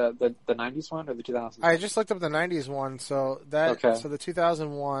looking at the 90s one or the 2000s? I just looked up the 90s one, so the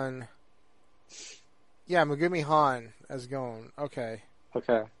 2001. Yeah, Megumi Han as Gon. Okay.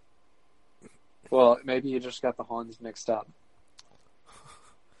 Okay. Well, maybe you just got the Hans mixed up.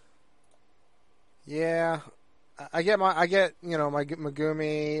 Yeah, I get my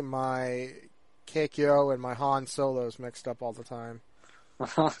Megumi, my Keikyo, and my Han Solos mixed up all the time.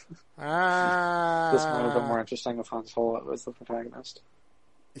 This might have been more interesting if Han Solo was the protagonist.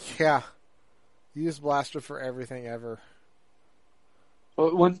 Yeah. Use Blaster for everything ever.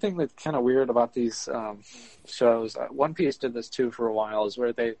 Well, one thing that's kind of weird about these shows, One Piece did this too for a while, is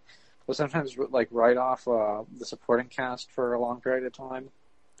where they will sometimes like write off the supporting cast for a long period of time.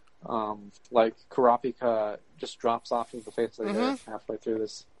 Like Kurapika just drops off of the face of the earth halfway through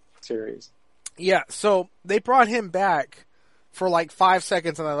this series. Yeah, so they brought him back for like 5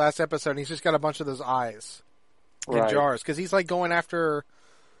 seconds in the last episode, and he's just got a bunch of those eyes in jars. Because he's like going after,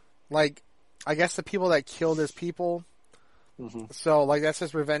 like, I guess the people that killed his people. Mm-hmm. So, like, that's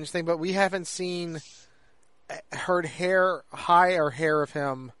his revenge thing. But we haven't heard hair of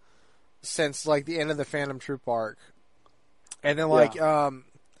him since, like, the end of the Phantom Troop arc. And then, like,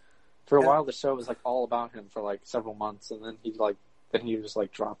 for a while, the show was, like, all about him for, like, several months. And then he just,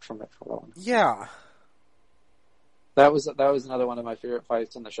 like, dropped from it for a while. Yeah. That was another one of my favorite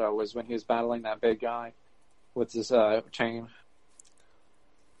fights in the show, was when he was battling that big guy with his chain.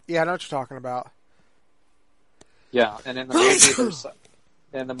 Yeah, I know what you're talking about. Yeah, and in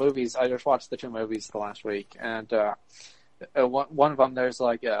the movies, I just watched the 2 movies the last week, and one of them there's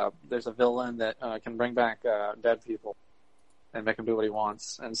a villain that can bring back dead people and make him do what he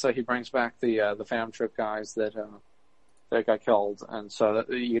wants, and so he brings back the Phantom Troop guys that got killed, and so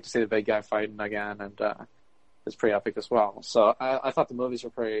you get to see the big guy fighting again, and it's pretty epic as well. So I thought the movies were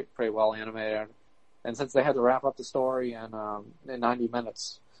pretty well animated, and since they had to wrap up the story in 90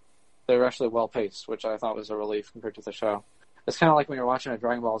 minutes, they were actually well paced, which I thought was a relief compared to the show. It's kind of like when you're watching a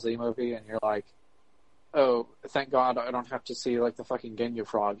Dragon Ball Z movie and you're like, oh, thank God I don't have to see like the fucking Ginyu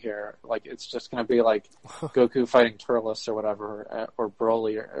frog here. Like it's just going to be like Goku fighting Turles or whatever, or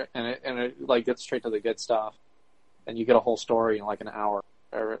Broly, and it like gets straight to the good stuff, and you get a whole story in like an hour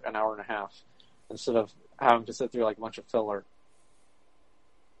or an hour and a half, instead of having to sit through like a bunch of filler.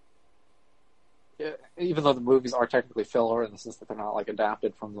 Even though the movies are technically filler in the sense that they're not like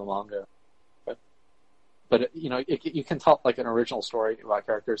adapted from the manga, but you know you can tell like an original story about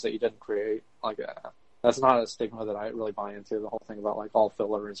characters that you didn't create. Like that's not a stigma that I really buy into. The whole thing about like all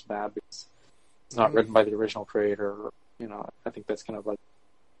filler is bad because it's not written by the original creator. Or, you know, I think that's kind of like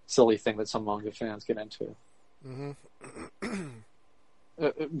a silly thing that some manga fans get into. Mm-hmm.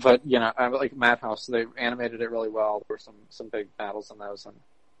 But you know, like Madhouse, they animated it really well. There were some big battles in those, and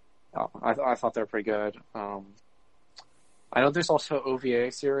I thought they were pretty good. I know there's also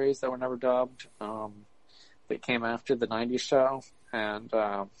OVA series that were never dubbed. That came after the 90s show, and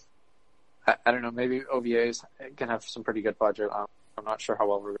I don't know, maybe OVAs can have some pretty good budget. I'm not sure how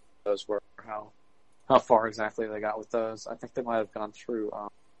well those were, or how far exactly they got with those. I think they might have gone through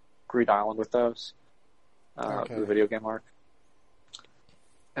Greed Island with those, the video game arc.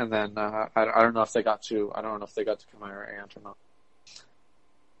 And then I don't know if they got to Chimera Ant or not.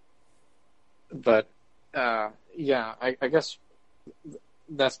 But yeah, I guess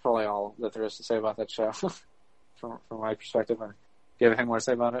that's probably all that there is to say about that show from my perspective. Do you have anything more to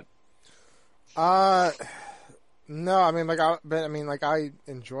say about it? No, I mean, I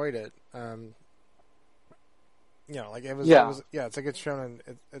enjoyed it. You know, like it was, it's a good shonen.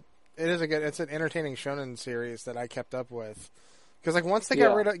 It's an entertaining shonen series that I kept up with. Because like once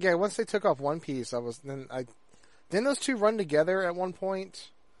they once they took off One Piece, didn't those two run together at one point?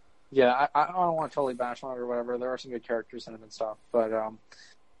 Yeah, I don't want to totally bash on it or whatever. There are some good characters in it and stuff, but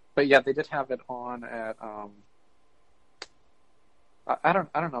yeah, they did have it on at I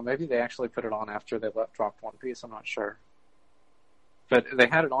don't know. Maybe they actually put it on after they dropped One Piece. I'm not sure, but they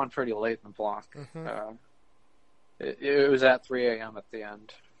had it on pretty late in the block. Mm-hmm. It was at 3 a.m. at the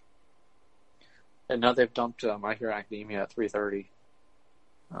end, and now they've dumped My Hero Academia at 3:30.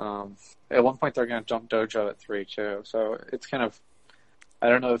 At one point, they're going to dump Dojo at 3 too. So it's kind of, I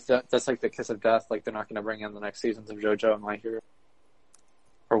don't know if that's like the kiss of death. Like they're not going to bring in the next seasons of JoJo and My Hero,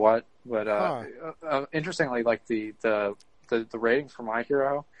 or what? But interestingly, like the ratings for My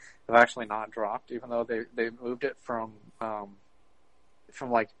Hero have actually not dropped, even though they moved it from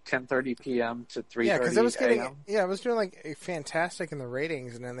like 10:30 p.m. to 3:30 Yeah, because it was a.m. it was doing like fantastic in the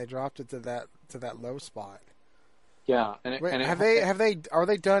ratings, and then they dropped it to that low spot. Yeah, are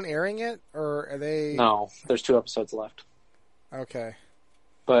they done airing it, or are they? No, there's 2 episodes left. Okay,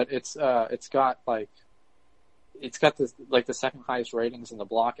 but it's got like it's got this like the second highest ratings in the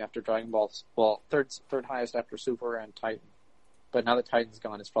block after Dragon Ball's. Well, third highest after Super and Titan. But now that Titan's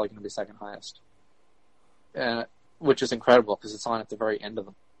gone, it's probably going to be second highest, which is incredible because it's on at the very end of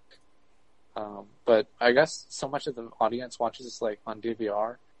the book. But I guess so much of the audience watches this like on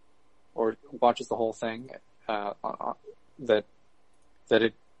DVR or watches the whole thing that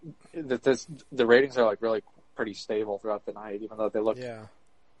the ratings are like really pretty stable throughout the night, even though they look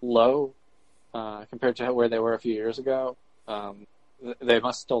low compared to where they were a few years ago. They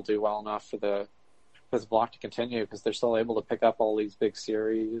must still do well enough for the block to continue because they're still able to pick up all these big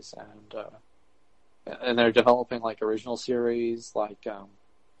series and they're developing like original series like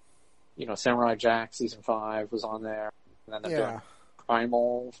Samurai Jack season 5 was on there, and then they're doing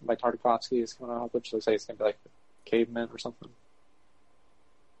Primal by Tartakovsky is coming up, which looks like it's gonna be like Caveman or something.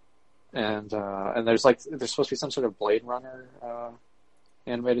 And there's supposed to be some sort of Blade Runner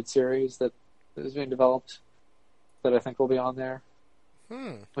animated series that is being developed that I think will be on there.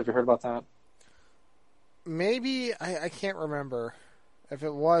 Have you heard about that? Maybe I can't remember. If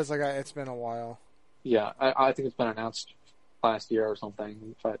it was, it's been a while. Yeah, I think it's been announced last year or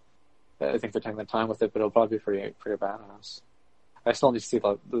something, but I think they're taking the time with it, but it'll probably be pretty badass. I still need to see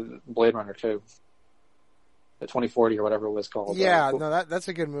the Blade Runner too. The 2040 or whatever it was called. Yeah, no, that's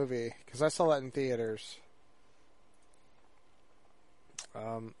a good movie, because I saw that in theaters.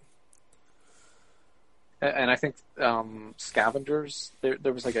 And I think Scavengers,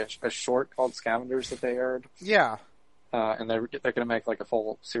 there was like a short called Scavengers that they aired. Yeah. And they're going to make like a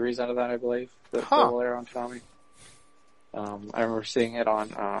full series out of that, I believe, that will air on Toonami. I remember seeing it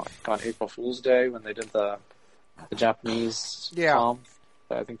on April Fool's Day when they did the Japanese film.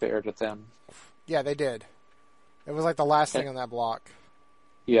 I think they aired it then. Yeah, they did. It was like the last thing on that block.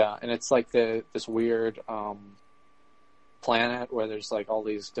 Yeah, and it's like this weird planet where there's like all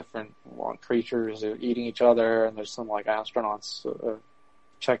these different creatures eating each other, and there's some like astronauts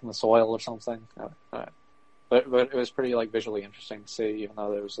checking the soil or something. But it was pretty like visually interesting to see, even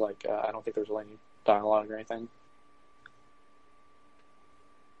though there was like I don't think there was really any dialogue or anything.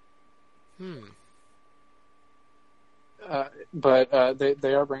 But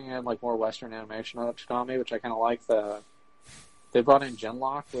they are bringing in like more Western animation on Toonami, which I kind of like. They brought in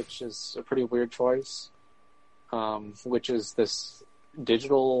Genlock, which is a pretty weird choice, which is this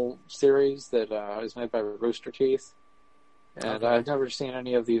digital series that is made by Rooster Teeth, and I've never seen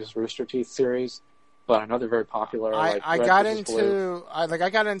any of these Rooster Teeth series, but I know they're very popular. I got into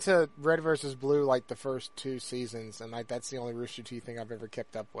Red vs. Blue like the first 2 seasons, and that's the only Rooster Teeth thing I've ever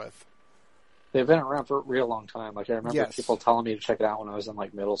kept up with. They've been around for a real long time. Like I remember people telling me to check it out when I was in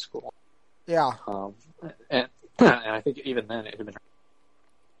like middle school. Yeah. And I think even then it had been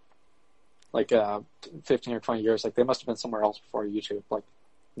like 15 or 20 years. Like they must have been somewhere else before YouTube, like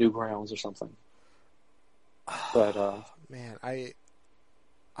Newgrounds or something. But man, I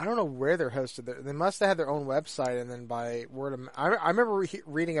don't know where they're hosted. They must have had their own website, and then by word of I remember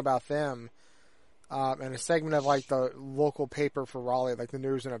reading about them. And a segment of like the local paper for Raleigh, like the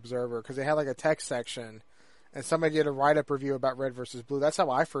News and Observer, because they had like a text section, and somebody did a write-up review about Red vs. Blue. That's how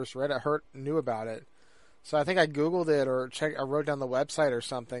I first read it, knew about it. So I think I Googled it or I wrote down the website or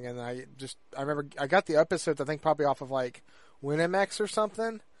something, and I remember I got the episodes, I think probably off of like Winamx or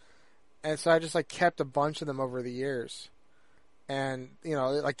something, and so I just like kept a bunch of them over the years. And,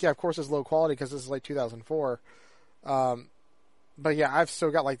 of course it's low quality because this is like 2004. But yeah, I've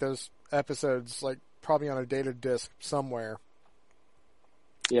still got like those episodes like probably on a data disc somewhere.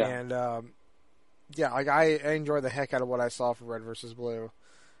 Yeah. And I enjoy the heck out of what I saw for Red vs. Blue.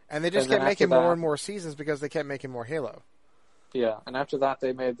 And they just kept making more and more seasons because they kept making more Halo. Yeah, and after that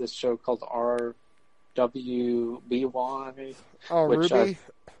they made this show called RWB1. Oh, Ruby?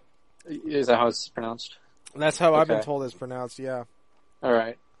 Is that how it's pronounced? That's how I've been told it's pronounced, yeah. All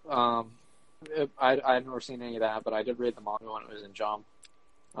right. I'd never seen any of that, but I did read the manga when it was in Jump.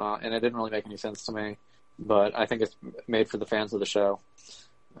 And it didn't really make any sense to me, but I think it's made for the fans of the show.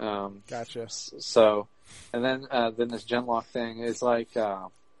 Gotcha. So, and then this Genlock thing is like, I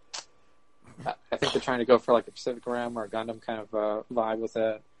think they're trying to go for like a Pacific Rim or a Gundam kind of vibe with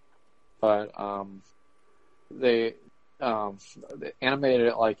it, but they animated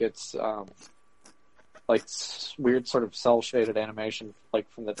it like it's like weird sort of cell shaded animation, like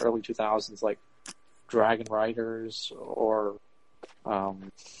from the early 2000s, like Dragon Riders or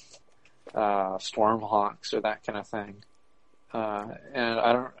Stormhawks or that kind of thing. And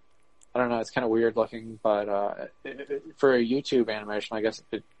I don't know, it's kind of weird looking, but for a YouTube animation, I guess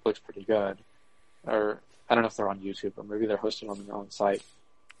it looks pretty good. Or I don't know if they're on YouTube, or maybe they're hosted on their own site.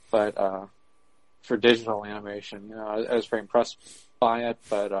 But for digital animation, I was very impressed by it,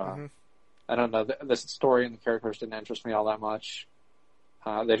 but I I don't know. The story and the characters didn't interest me all that much.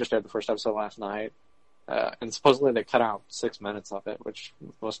 They just aired the first episode last night. And supposedly they cut out 6 minutes of it, which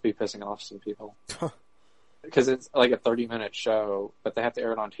must be pissing off some people. Because it's like a 30-minute show, but they have to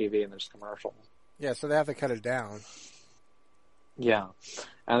air it on TV and there's commercials. Yeah, so they have to cut it down. Yeah.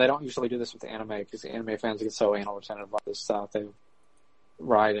 And they don't usually do this with anime, because the anime fans get so anal retentive about this stuff. They're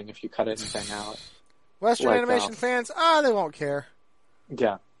rioting if you cut anything out. Western animation fans, they won't care.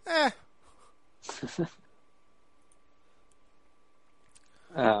 Yeah.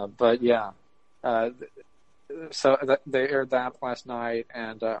 But yeah. So they aired that last night,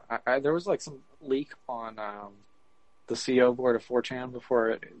 and there was like some leak on the CO board of 4chan before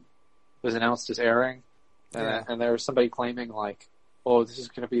it was announced as airing, and there was somebody claiming like, "Oh, this is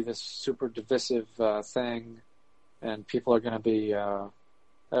going to be this super divisive thing, and people are going to be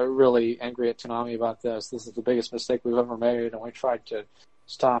really angry at Toonami about this. This is the biggest mistake we've ever made, and we tried to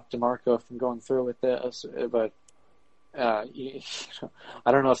stop DeMarco from going through with this, but." I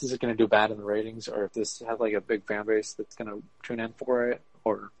don't know if this is going to do bad in the ratings, or if this has like a big fan base that's going to tune in for it,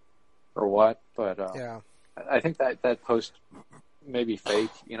 or what. But I think that post may be fake.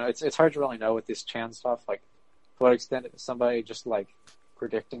 It's hard to really know with this Chan stuff. Like, to what extent is somebody just like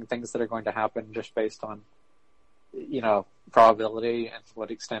predicting things that are going to happen just based on probability, and to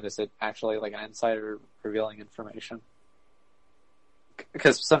what extent is it actually like an insider revealing information?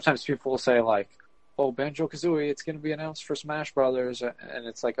 Because sometimes people will say like, "Oh, Banjo-Kazooie, it's going to be announced for Smash Brothers," and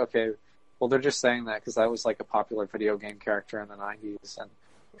it's like, okay, well, they're just saying that because that was like a popular video game character in the 90s, and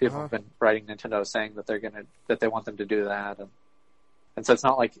people have been writing Nintendo saying that that they want them to do that, and so it's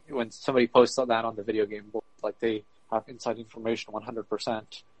not like when somebody posts that on the video game board, like they have inside information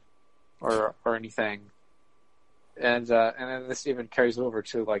 100% or anything, and then this even carries over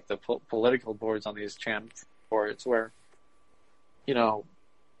to like the political boards on these Chan boards where,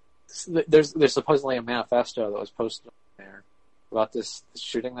 there's supposedly a manifesto that was posted there about this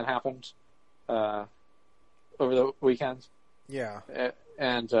shooting that happened over the weekend. Yeah,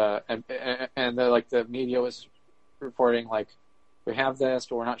 and like the media was reporting like, we have this,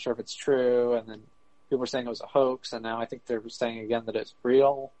 but we're not sure if it's true. And then people were saying it was a hoax, and now I think they're saying again that it's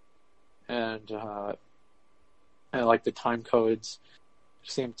real. And like the time codes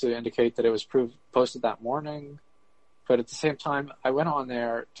seem to indicate that it was posted that morning. But at the same time, I went on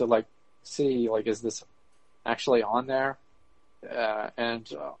there to like see like, is this actually on there? And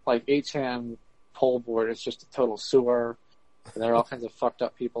like 8chan poll board is just a total sewer. And there are all kinds of fucked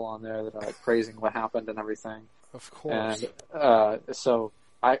up people on there that are like praising what happened and everything. Of course. And so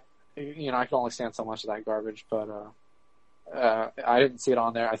I can only stand so much of that garbage, but I didn't see it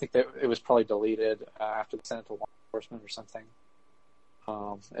on there. I think that it was probably deleted after they sent it to law enforcement or something.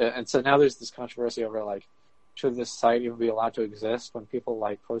 And so now there's this controversy over like, should this site even be allowed to exist when people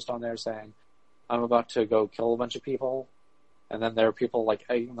like post on there saying, "I'm about to go kill a bunch of people," and then there are people like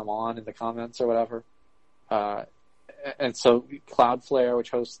egging them on in the comments or whatever. And so Cloudflare, which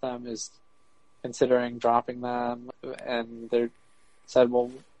hosts them, is considering dropping them, and they said, "Well,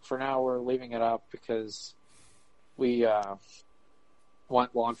 for now we're leaving it up because we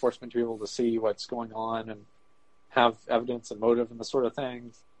want law enforcement to be able to see what's going on and have evidence and motive and this sort of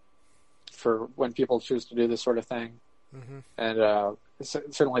thing for when people choose to do this sort of thing." Mm-hmm. And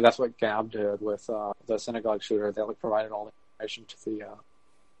certainly that's what Gab did with the synagogue shooter. They like provided all the information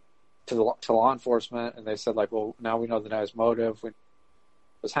to law enforcement, and they said like, "Well, now we know the guy's motive, what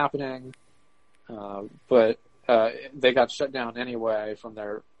was happening," but they got shut down anyway from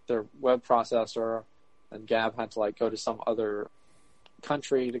their web processor, and Gab had to like go to some other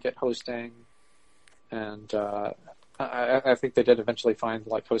country to get hosting, and I think they did eventually find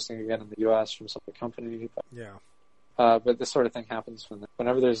like hosting again in the U.S. from some other company. But this sort of thing happens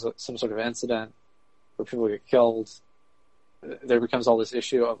whenever there's some sort of incident where people get killed. There becomes all this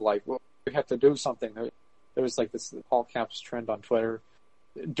issue of like, well, we have to do something. There was like this all caps trend on Twitter,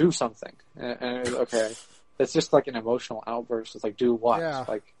 do something, and okay, it's just like an emotional outburst. It's like, do what? Yeah.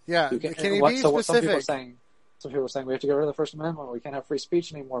 Like, can you be specific? Some people are saying we have to get rid of the First Amendment. We can't have free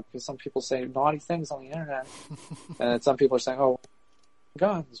speech anymore because some people say naughty things on the internet, and some people are saying, "Oh,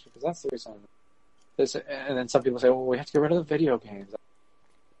 guns," because that's the reason. And then some people say, "Well, we have to get rid of the video games."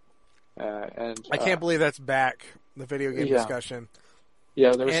 And I can't believe that's back, the video game discussion.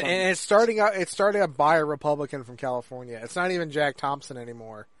 Yeah, and it's starting out by a Republican from California. It's not even Jack Thompson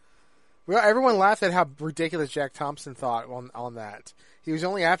anymore. Everyone laughed at how ridiculous Jack Thompson thought on that. He was the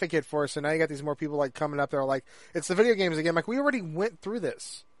only advocate for us, so now you got these more people like coming up there like, it's the video games again. Like, we already went through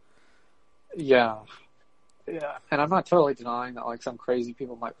this. Yeah. And I'm not totally denying that like some crazy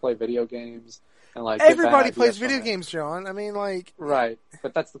people might play video games and like everybody plays video games, John. I mean, like, right.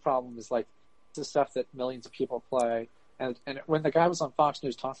 But that's the problem is like is stuff that millions of people play. And when the guy was on Fox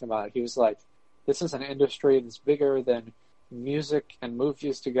News talking about it, he was like, this is an industry that's bigger than music and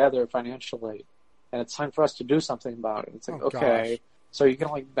movies together financially. And it's time for us to do something about it. It's like, okay, so you're going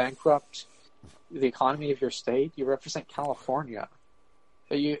to like bankrupt the economy of your state? You represent California.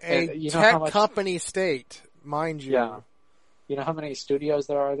 You know tech how much, company state, mind you. Yeah. You know how many studios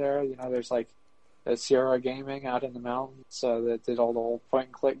there are there? You know, there's like Sierra Gaming out in the mountains that did all the old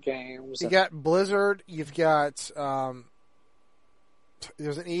point-and-click games. You got Blizzard. You've got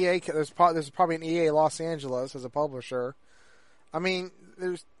there's an EA. There's probably an EA Los Angeles as a publisher. I mean,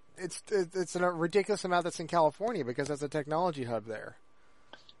 it's a ridiculous amount that's in California because that's a technology hub there.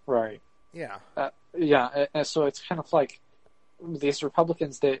 Right. Yeah. And so it's kind of like these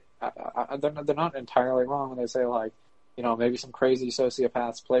Republicans. They're not entirely wrong when they say like, you know, maybe some crazy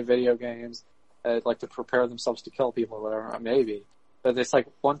sociopaths play video games, like to prepare themselves to kill people or whatever. Maybe, but it's like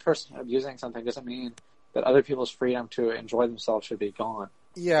one person abusing something doesn't mean that other people's freedom to enjoy themselves should be gone.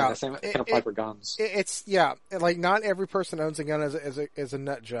 Yeah, and the same can apply for guns. Like not every person owns a gun as a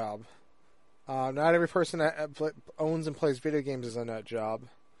nut job. Not every person that owns and plays video games is a nut job.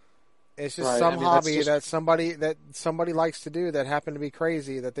 It's just some hobby that somebody likes to do that happen to be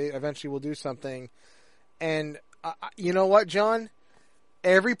crazy that they eventually will do something. And you know what, John?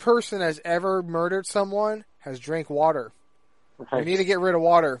 Every person that's ever murdered someone has drank water. Right. We need to get rid of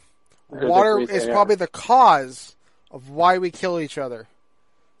water. Water is probably the cause of why we kill each other.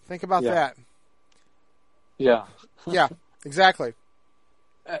 Think about that. Yeah. Yeah, exactly.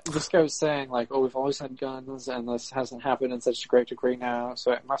 This guy was saying, like, oh, we've always had guns, and this hasn't happened in such a great degree now,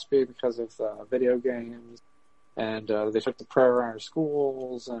 so it must be because of video games, and they took the prayer around our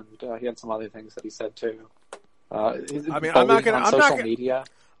schools, and he had some other things that he said, too. I mean, I'm not gonna media.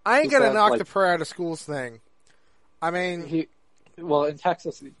 I ain't gonna knock the prayer out of schools thing. I mean, in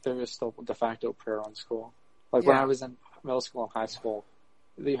Texas, there is still de facto prayer on school. Like when I was in middle school and high school,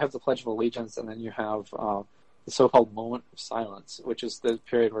 you have the Pledge of Allegiance, and then you have the so-called moment of silence, which is the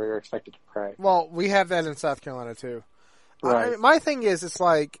period where you're expected to pray. Well, we have that in South Carolina too. Right. My thing is, it's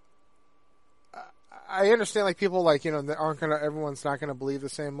like I understand, like people, like everyone's not gonna believe the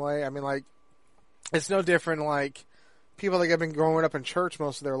same way. I mean, like. It's no different like people that have been growing up in church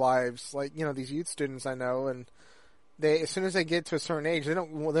most of their lives, like, you know, these youth students I know, and they, as soon as they get to a certain age, they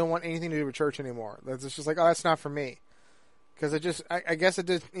don't want anything to do with church anymore. It's just like, oh, that's not for me. Because I guess it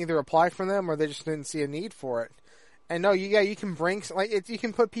didn't either apply for them or they just didn't see a need for it. And no, you can bring, like, you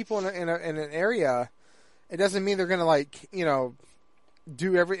can put people in an area. It doesn't mean they're going to, like, you know,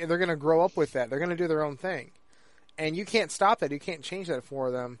 they're going to grow up with that. They're going to do their own thing. And you can't stop that. You can't change that for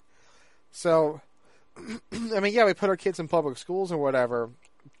them. So, I mean, we put our kids in public schools or whatever,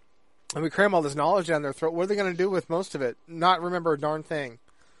 and we cram all this knowledge down their throat. What are they going to do with most of it? Not remember a darn thing.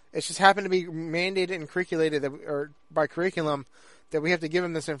 It's just happened to be mandated and curriculated by curriculum that we have to give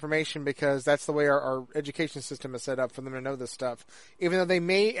them this information because that's the way our education system is set up for them to know this stuff. Even though they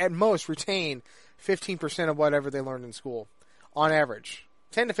may, at most, retain 15% of whatever they learned in school, on average.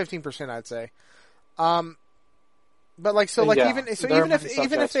 10 to 15%, I'd say. But like, so like, even if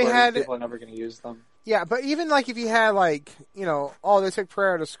they had, people are never going to use them. Yeah, but even like if you had like, you know, oh, they took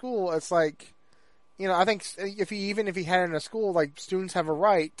prayer out of school, it's like, you know, I think if you had it in a school, like students have a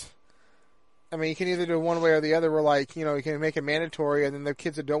right. I mean, you can either do one way or the other. Where like, you know, you can make it mandatory, and then the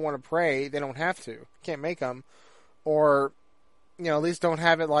kids that don't want to pray, they don't have to. Can't make them, or, you know, at least don't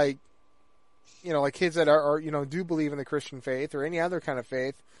have it like, you know, like kids that are you know, do believe in the Christian faith or any other kind of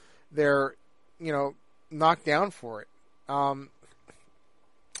faith, they're, you know, knocked down for it.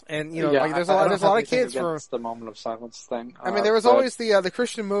 And you know, like there's a lot of kids for the moment of silence thing. I mean, there was always the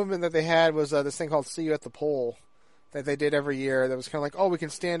Christian movement that they had was this thing called "See You at the Pole" that they did every year. That was kind of like, oh, we can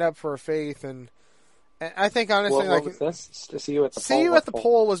stand up for a faith, and I think honestly, what was this? See You at the Pole. See You at the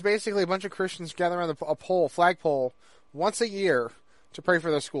Pole was basically a bunch of Christians gather around a pole, flagpole, once a year to pray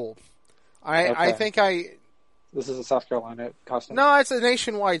for their school. I think This is a South Carolina custom? No, it's a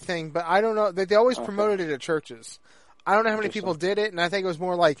nationwide thing, but I don't know. They always promoted it at churches. I don't know how many people did it, and I think it was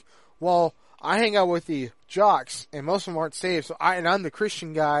more like, well, I hang out with the jocks, and most of them aren't saved, and I'm the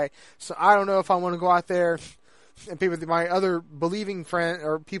Christian guy, so I don't know if I want to go out there and be with my other believing friend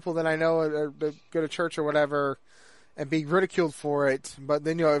or people that I know that go to church or whatever and be ridiculed for it. But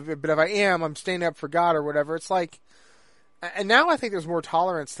then, you know, but if I am, I'm standing up for God or whatever. It's like, and now I think there's more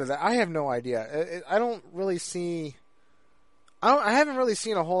tolerance to that. I have no idea. I don't really see. I haven't really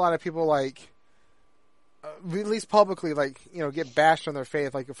seen a whole lot of people like, at least publicly, like, you know, get bashed on their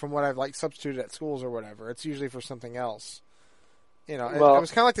faith, like from what I've like substituted at schools or whatever. It's usually for something else. You know, it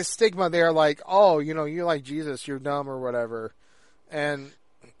was kind of like the stigma there, like, oh, you know, you like Jesus, you're dumb or whatever. And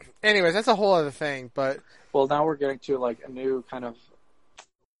anyways, that's a whole other thing. But well, now we're getting to like a new kind of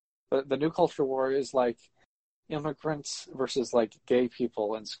the new culture war is like immigrants versus like gay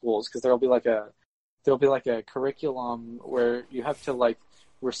people in schools, because there'll be like a curriculum where you have to like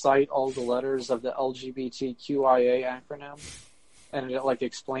recite all the letters of the LGBTQIA acronym, and it like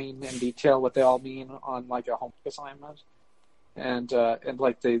explain in detail what they all mean on like a homework assignment. And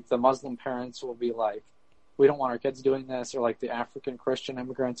like the Muslim parents will be like, we don't want our kids doing this, or like the African Christian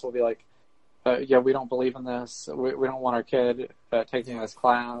immigrants will be like, yeah, we don't believe in this. We don't want our kid taking this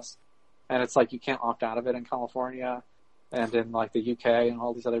class. And it's like you can't opt out of it in California and in like the UK and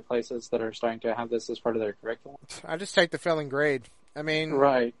all these other places that are starting to have this as part of their curriculum. I just take the failing grade. I mean,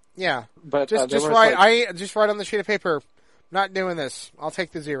 right? Yeah, but just write. Like, I just write on the sheet of paper, not doing this. I'll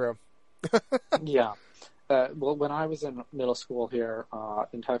take the 0. Yeah. Well, when I was in middle school here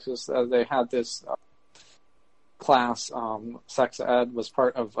in Texas, they had this class. Sex ed was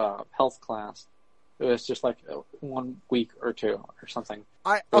part of health class. It was just like 1 week or 2 or something.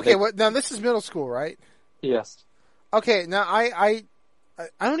 Now this is middle school, right? Yes. Okay, now I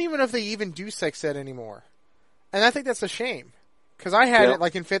don't even know if they even do sex ed anymore, and I think that's a shame because I had it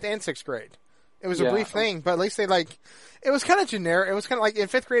like in 5th and 6th grade. It was a brief thing, but at least it was kind of generic. It was kind of like in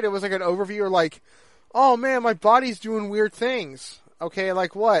 5th grade, it was like an overview or like, oh man, my body's doing weird things. Okay,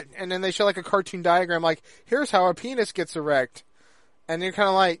 like what? And then they show like a cartoon diagram, like here's how a penis gets erect, and you're kind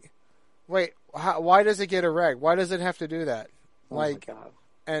of like, wait, why does it get erect? Why does it have to do that? Oh my God.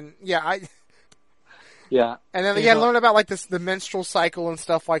 And yeah, yeah. And then you learn about like the menstrual cycle and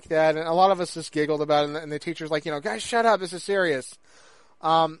stuff like that, and a lot of us just giggled about it, and the teacher's like, guys, shut up, this is serious.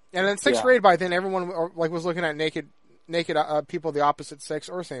 And in 6th grade, by then, everyone like was looking at naked people of the opposite sex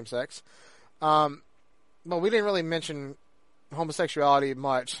or same sex. But we didn't really mention homosexuality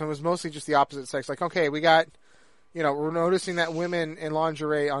much. It was mostly just the opposite sex. Like, okay, we got, we're noticing that women in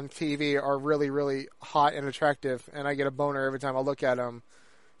lingerie on TV are really, really hot and attractive, and I get a boner every time I look at them.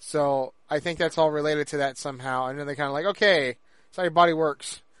 So I think that's all related to that somehow. And then they kind of like, okay, that's how your body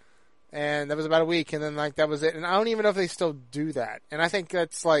works. And that was about a week, and then like that was it. And I don't even know if they still do that. And I think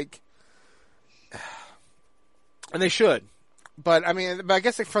that's like, and they should. But I mean, I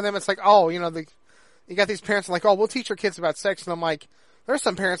guess for them it's like, oh, you got these parents like, oh, we'll teach our kids about sex, and I'm like, there's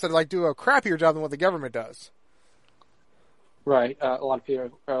some parents that like do a crappier job than what the government does. Right. A lot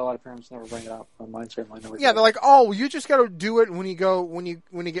of parents never bring it up. Mine certainly never. Yeah, they're like, oh, you just got to do it when you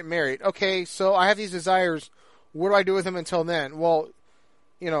get married. Okay, so I have these desires. What do I do with them until then? Well,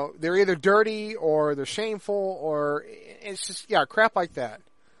 they're either dirty or they're shameful, or it's just crap like that.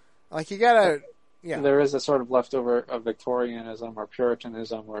 Like you gotta. Yeah. There is a sort of leftover of Victorianism or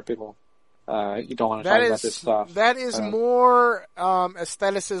Puritanism where people you don't want to talk about this stuff. That is more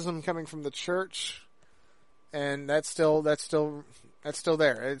aestheticism coming from the church. And that's still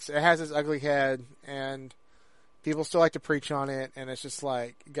there. It has its ugly head, and people still like to preach on it. And it's just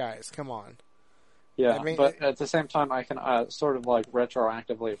like, guys, come on. Yeah, I mean, but at the same time, I can sort of like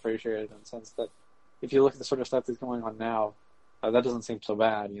retroactively appreciate it in the sense that if you look at the sort of stuff that's going on now, that doesn't seem so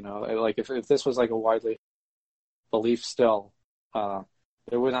bad. Like if this was like a widely belief still,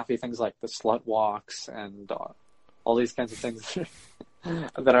 there would not be things like the slut walks and all these kinds of things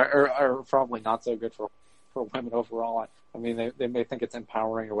that are probably not so good for women overall. I mean, they may think it's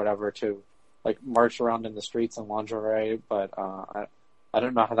empowering or whatever to like march around in the streets in lingerie, but I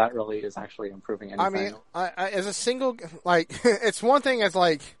don't know how that really is actually improving anything. I mean, I as a single, like, it's one thing as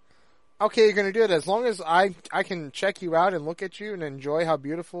like, okay, you're going to do it as long as I can check you out and look at you and enjoy how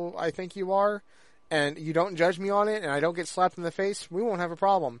beautiful I think you are, and you don't judge me on it, and I don't get slapped in the face, we won't have a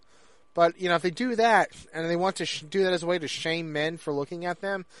problem. But, if they do that, and they want to do that as a way to shame men for looking at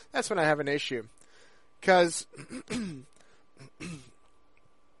them, that's when I have an issue. Because,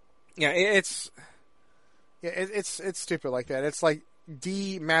 it's stupid like that. It's like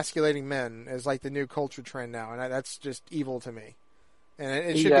demasculating men is like the new culture trend now, and that's just evil to me. And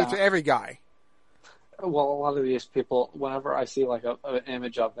it should be to every guy. Well, a lot of these people, whenever I see like an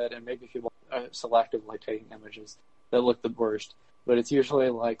image of it, and maybe people are selectively taking images that look the worst, but it's usually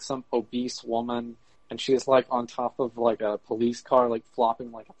like some obese woman, and she's like on top of like a police car, like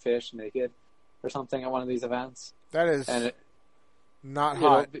flopping like a fish naked or something at one of these events. That is not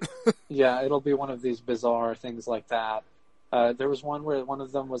hot. It'll be one of these bizarre things like that. There was one where one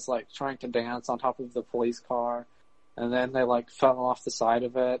of them was like trying to dance on top of the police car, and then they like fell off the side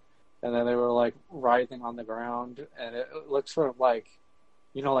of it, and then they were like writhing on the ground, and it looks sort of like,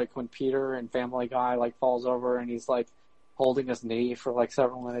 like when Peter in Family Guy like falls over and he's like holding his knee for like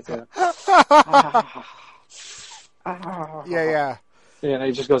several minutes. Yeah, and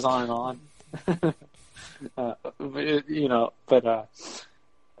he just goes on and on.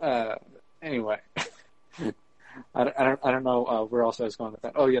 Anyway, I don't know where else I was going with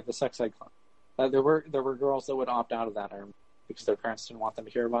that. Oh yeah, the sex ed club. There were girls that would opt out of that because their parents didn't want them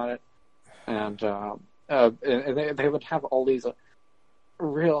to hear about it, and they would have all these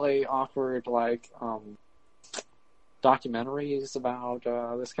really awkward documentaries about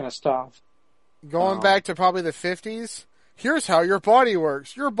this kind of stuff. Going back to probably the 50s, here's how your body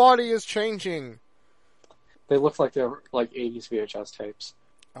works. Your body is changing. They look like they're like 80s VHS tapes.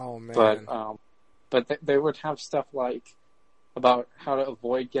 Oh man! But they would have stuff like about how to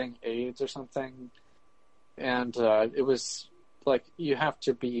avoid getting AIDS or something, and it was like you have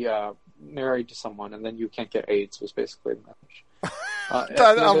to be married to someone and then you can't get AIDS. Was basically the message.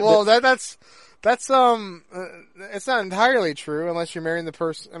 That's it's not entirely true unless you're marrying the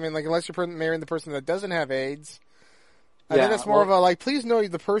person. I mean, like unless you're marrying the person that doesn't have AIDS. I think it's more of a like, please know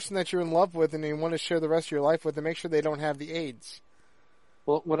the person that you're in love with and you want to share the rest of your life with, and make sure they don't have the AIDS.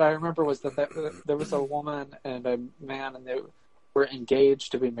 Well, what I remember was that there was a woman and a man, and they were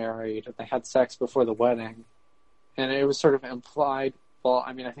engaged to be married, and they had sex before the wedding, and it was sort of implied. Well,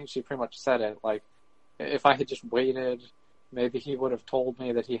 I mean, I think she pretty much said it. Like, if I had just waited, maybe he would have told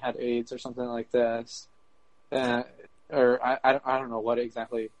me that he had AIDS or something like this, or I don't know what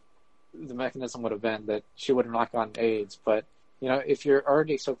exactly the mechanism would have been that she would have not gotten AIDS. But if you're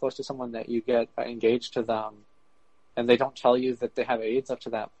already so close to someone that you get engaged to them, and they don't tell you that they have AIDS up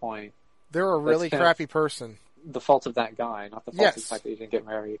to that point, they're a really crappy person. The fault of that guy, not the fault of the fact that you didn't get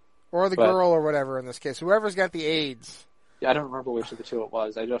married. Or the girl or whatever in this case. Whoever's got the AIDS. Yeah, I don't remember which of the two it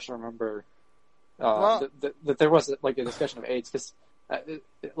was. I just remember that there was like a discussion of AIDS. Because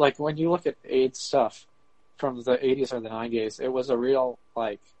like when you look at AIDS stuff from the 80s or the 90s, it was a real,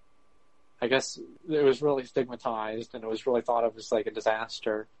 like, I guess it was really stigmatized and it was really thought of as like a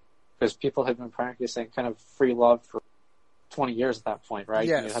disaster. Because people had been practicing kind of free love for 20 years at that point, right?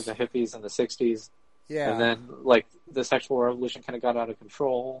 Yes. You had the hippies in the 60s. Yeah. And then, like, the sexual revolution kind of got out of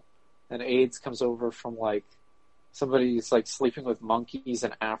control. And AIDS comes over from, like, somebody's, like, sleeping with monkeys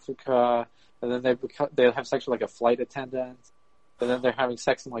in Africa. And then they have sex with, like, a flight attendant. And then they're having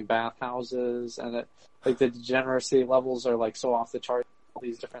sex in, like, bathhouses. And, the degeneracy levels are, like, so off the chart. All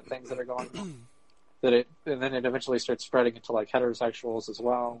these different things that are going on. And then it eventually starts spreading into like heterosexuals as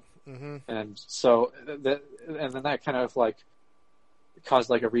well, and so and then that kind of like caused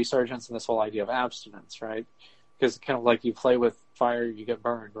like a resurgence in this whole idea of abstinence, right? Because kind of like you play with fire, you get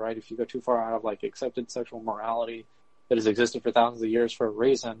burned, right? If you go too far out of like accepted sexual morality that has existed for thousands of years for a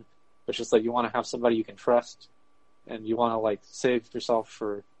reason, which is like you want to have somebody you can trust, and you want to like save yourself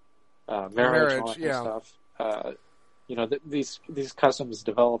for marriage and all that kind of stuff. These customs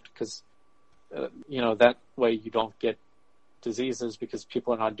developed because. That way you don't get diseases because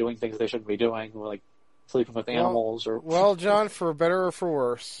people are not doing things they shouldn't be doing, like sleeping with animals Well, John, for better or for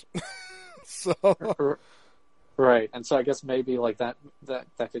worse. So. Right, and so I guess maybe like that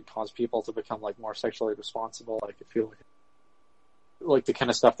could cause people to become like more sexually responsible. Like if you like the kind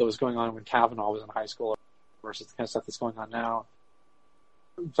of stuff that was going on when Kavanaugh was in high school versus the kind of stuff that's going on now.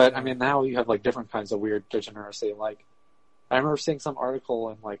 But I mean, now you have like different kinds of weird degeneracy. Like I remember seeing some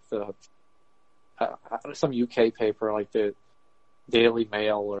article in like some UK paper, like the Daily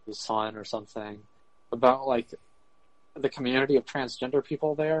Mail or the Sun or something, about like the community of transgender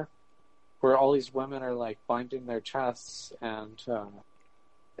people there, where all these women are like binding their chests, and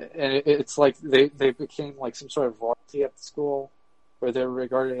it's like they became like some sort of royalty at the school, where they're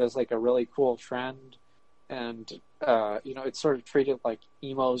regarded as like a really cool trend, and it's sort of treated like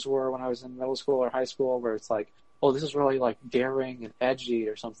emos were when I was in middle school or high school, where it's like, oh, this is really like daring and edgy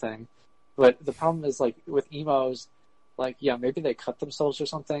or something. But the problem is, like, with emos, like, yeah, maybe they cut themselves or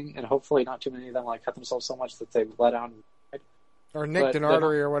something, and hopefully not too many of them, like, cut themselves so much that they bled out and died. Or nicked an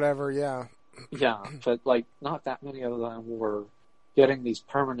artery or whatever, yeah. Yeah, but, like, not that many of them were getting these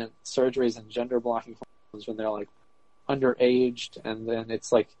permanent surgeries and gender-blocking hormones when they're, like, underaged, and then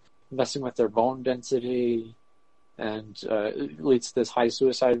it's, like, messing with their bone density, and it leads to this high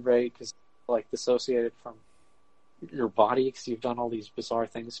suicide rate, because, like, dissociated from your body because you've done all these bizarre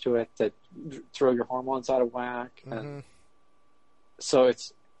things to it that throw your hormones out of whack. And so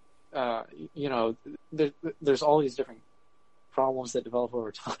it's, there's all these different problems that develop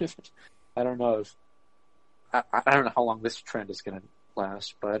over time. I don't know I don't know how long this trend is going to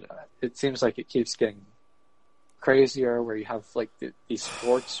last, but it seems like it keeps getting crazier, where you have like these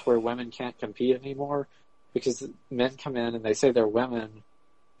sports where women can't compete anymore because men come in and they say they're women,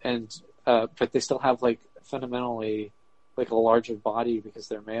 and but they still have like fundamentally like a larger body because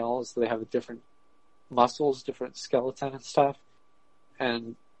they're males. They have different muscles, different skeleton and stuff,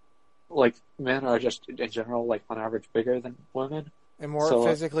 and like men are just in general like on average bigger than women. and more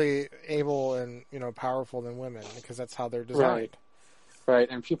physically able and powerful than women because that's how they're designed. Right.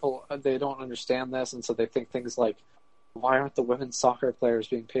 And people, they don't understand this, and so they think things like, why aren't the women's soccer players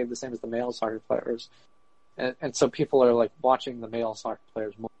being paid the same as the male soccer players? And so people are like watching the male soccer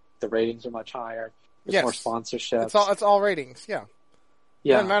players more. The ratings are much higher. There's more sponsorships. It's all ratings. Yeah.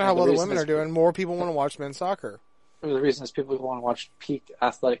 Yeah. Doesn't matter how well the women are doing. More people want to watch men's soccer. The reason is people want to watch peak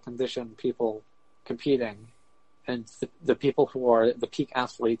athletic condition people competing, and the people who are the peak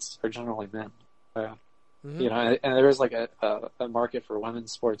athletes are generally men. And there is like a market for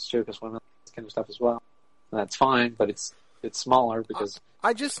women's sports too, because women like this kind of stuff as well. And that's fine, but it's smaller because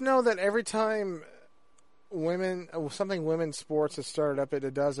I just know that every time women's sports has started up,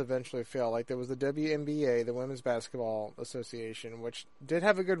 it does eventually fail. Like there was the WNBA, the Women's Basketball Association, which did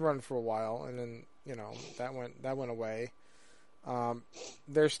have a good run for a while, and then that went away.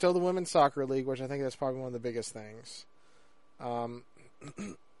 There's still the Women's Soccer League, which I think that's probably one of the biggest things.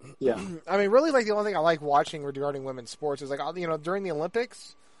 Yeah. I mean, really, like the only thing I like watching regarding women's sports is like during the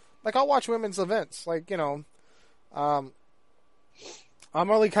Olympics, like I'll watch women's events, like I'm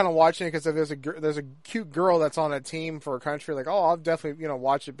only kind of watching it because if there's a cute girl that's on a team for a country, like I'll definitely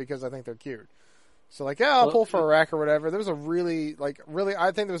watch it because I think they're cute. So like I'll pull for Iraq or whatever. There was a really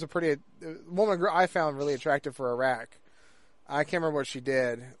I think there was a pretty woman I found really attractive for Iraq. I can't remember what she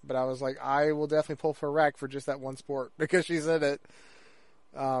did, but I was like I will definitely pull for Iraq for just that one sport because she's in it.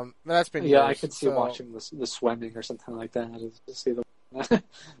 But that's been years, I could see watching the swimming or something like that to see the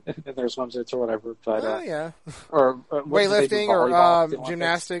in their swimsuits or whatever, but or weightlifting or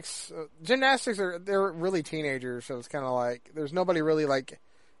gymnastics. Gymnastics they're really teenagers, so it's kind of like there's nobody really like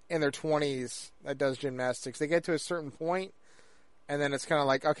in their 20s that does gymnastics. They get to a certain point, and then it's kind of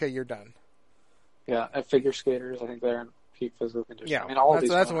like okay, you're done. Yeah, figure skaters, I think they're in peak physical condition. Yeah, I mean, all of these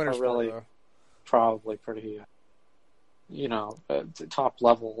that's are really probably pretty, top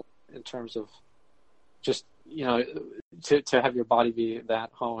level in terms of just to have your body be that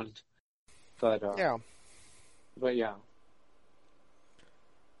honed, but yeah.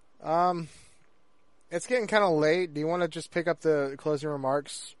 It's getting kind of late. Do you want to just pick up the closing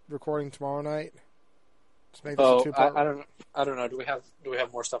remarks recording tomorrow night? Just make this a two-part. I don't know. Do we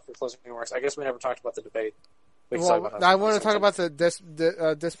have more stuff for closing remarks? I guess we never talked about the debate. I want to talk about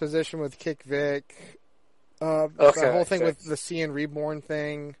the disposition with Kick Vic. The whole thing with the CN Reborn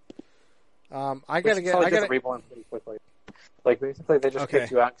thing. I gotta get Reborn pretty quickly. Like basically, they just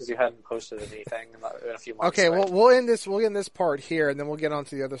kicked you out because you hadn't posted anything in a few months. Okay, well we'll end this part here, and then we'll get on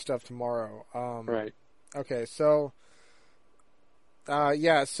to the other stuff tomorrow. Right. Okay, so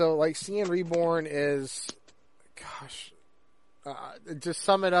so like CN Reborn is, to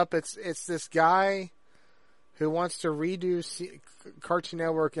sum it up, it's this guy who wants to redo Cartoon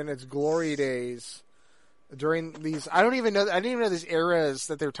Network in its glory days. During these, I didn't even know these eras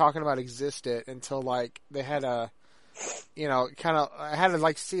that they were talking about existed until like they had I had to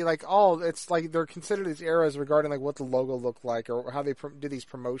like see like, oh, it's like they're considered these eras regarding like what the logo looked like or how they did these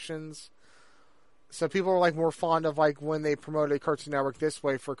promotions. So people were like more fond of like when they promoted Cartoon Network this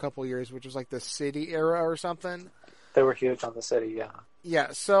way for a couple of years, which was like the City era or something. They were huge on the City, yeah.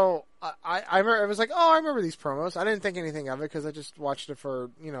 Yeah, so I remember, I was like, oh, I remember these promos. I didn't think anything of it because I just watched it for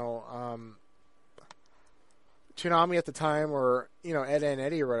Toonami at the time, or Ed and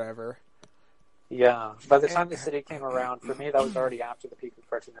Eddie or whatever. Yeah, by the time the City came around, for me that was already after the peak of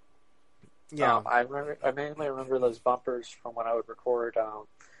Cartoon Network. Yeah, I mainly remember those bumpers from when I would record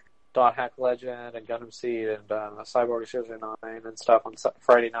Dot Hack Legend and Gundam Seed and Cyborg 009 and stuff on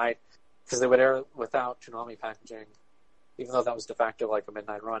Friday night because they would air without Toonami packaging, even though that was de facto like a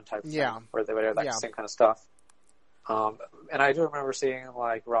midnight run type thing, where they would air that same kind of stuff. And I do remember seeing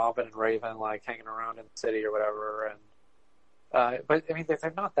like Robin and Raven like hanging around in the city or whatever, and but I mean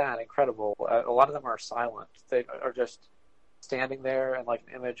they're not that incredible. A lot of them are silent. They are just standing there and like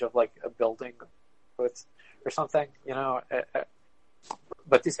an image of like a building with or something,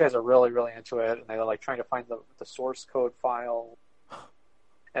 But these guys are really, really into it, and they're like trying to find the source code file.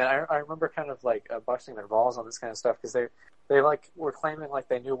 And I remember kind of like busting their balls on this kind of stuff because they like were claiming like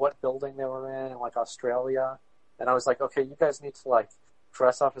they knew what building they were in like Australia. And I was like, okay, you guys need to like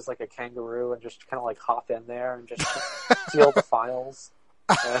dress up as like a kangaroo and just kind of like hop in there and just steal the files.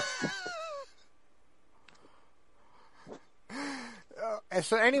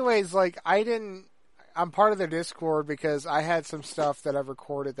 So anyways, like I'm part of their Discord because I had some stuff that I've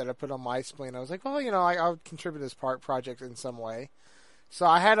recorded that I put on my spleen. I was like, well, I'll contribute to this project in some way. So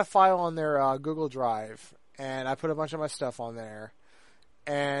I had a file on their Google Drive, and I put a bunch of my stuff on there.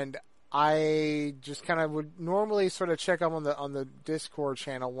 And I just kind of would normally sort of check up on the Discord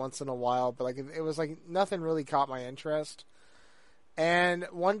channel once in a while, but like it was like nothing really caught my interest. And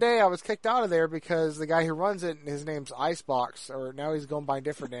one day I was kicked out of there because the guy who runs it, his name's Icebox, or now he's going by a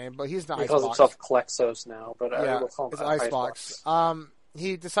different name, but he's not He Icebox. calls himself Klexos now, but yeah, we'll call him it's Icebox.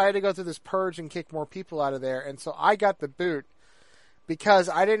 He decided to go through this purge and kick more people out of there, and so I got the boot because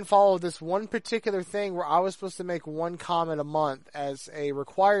I didn't follow this one particular thing where I was supposed to make one comment a month as a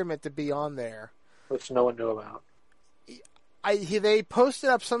requirement to be on there. Which no one knew about. They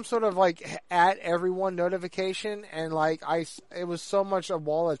posted up some sort of like at everyone notification, and like it was so much a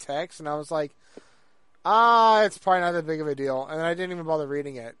wall of text, and I was like, it's probably not that big of a deal, and I didn't even bother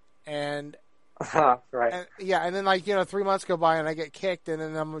reading it. And right, and then 3 months go by and I get kicked, and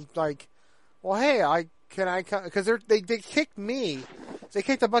then I'm like, well, hey, because they kicked me. They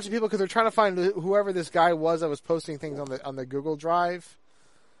kicked a bunch of people because they're trying to find whoever this guy was that was posting things on the Google Drive.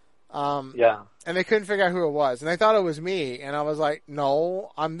 Yeah. And they couldn't figure out who it was. And they thought it was me. And I was like,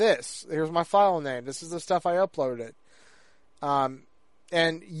 no, I'm this. Here's my file name. This is the stuff I uploaded.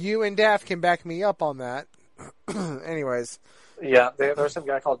 And you and Daft can back me up on that. Anyways. Yeah, there's some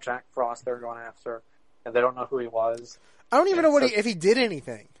guy called Jack Frost they're going after. And they don't know who he was. I don't even know if he did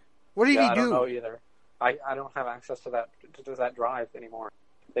anything. What did he do? I don't know either. I don't have access to that drive anymore.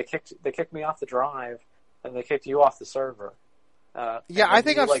 They kicked me off the drive, and they kicked you off the server. I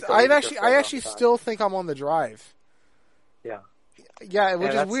think I actually still think I'm on the drive. Yeah. Yeah,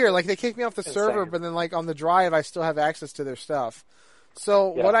 which is weird. Like they kicked me off the server, but then like on the drive, I still have access to their stuff. So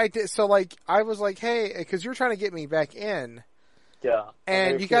what I did, I was like, hey, because you're trying to get me back in. Yeah.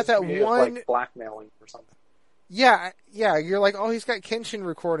 And you got that one like blackmailing or something. Yeah. You're like, oh, he's got Kenshin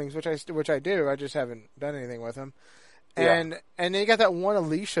recordings, which I do. I just haven't done anything with him. And then you got that one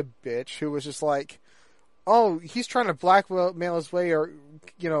Alicia bitch who was just like, oh, he's trying to blackmail his way, or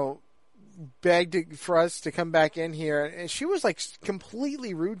beg for us to come back in here, and she was like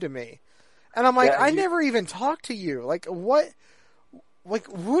completely rude to me. And I'm like, I never even talked to you. Like, what? Like,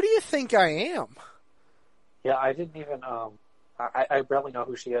 who do you think I am? Yeah, I didn't even. I barely know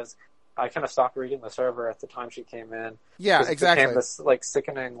who she is. I kind of stopped reading the server at the time she came in. Yeah, exactly. It became this like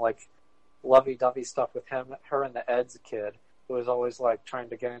sickening, like lovey-dovey stuff with her, and the Eds kid who was always like trying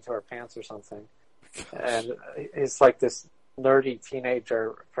to get into her pants or something. And he's like this nerdy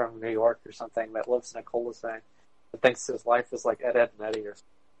teenager from New York or something that lives in a cul-de-sac that thinks his life is like Ed, and Eddie or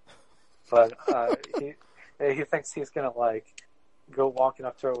something. But he thinks he's gonna like go walking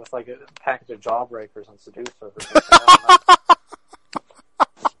up to her with like a package of Jawbreakers and seduce her or something.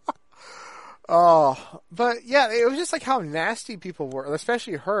 Oh, but yeah, it was just like how nasty people were,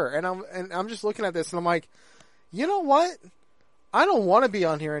 especially her. And I'm just looking at this and I'm like, you know what? I don't want to be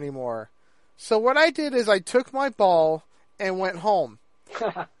on here anymore. So what I did is I took my ball and went home.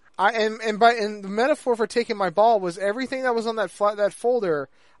 And the metaphor for taking my ball was everything that was on that folder.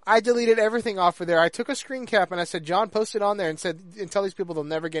 I deleted everything off of there. I took a screen cap and I said, John, post it on there and tell these people they'll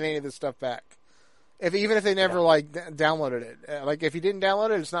never get any of this stuff back. Even if they never downloaded it. Like if you didn't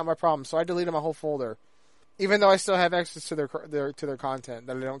download it, it's not my problem. So I deleted my whole folder, even though I still have access to their content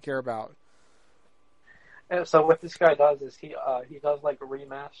that I don't care about. And so what this guy does is he does like a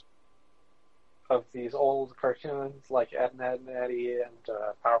rematch of these old cartoons like Ed, and Eddie and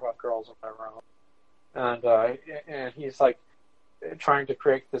Powerpuff Girls and whatever. And he's like trying to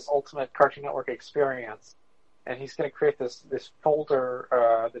create this ultimate Cartoon Network experience. And he's going to create this folder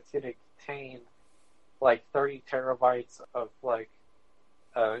that's going to contain like 30 terabytes of like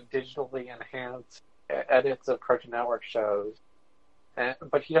digitally enhanced edits of Cartoon Network shows.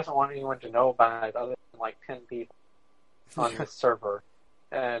 But he doesn't want anyone to know about it other than like 10 people on this server.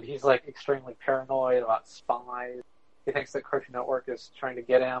 And he's like extremely paranoid about spies. He thinks that Cartoon Network is trying to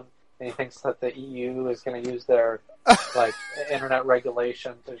get him, and he thinks that the EU is going to use their like internet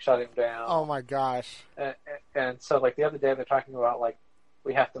regulation to shut him down. Oh my gosh! And so like the other day they're talking about like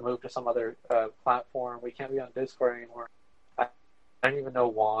we have to move to some other platform. We can't be on Discord anymore. I don't even know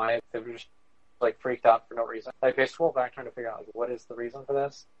why. They were just like freaked out for no reason. Like they scrolled back trying to figure out like what is the reason for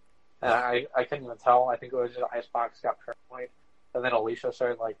this. And I couldn't even tell. I think it was just Icebox got paranoid. And then Alicia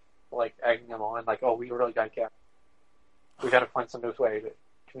started like egging him on, like, "Oh, we really got to get. We got to find some new way to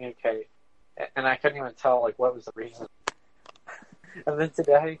communicate." And I couldn't even tell like what was the reason. And then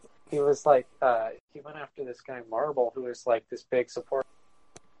today he was like, he went after this guy Marble, who was like this big supporter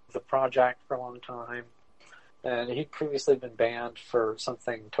of the project for a long time, and he'd previously been banned for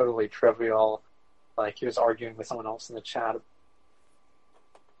something totally trivial, like he was arguing with someone else in the chat.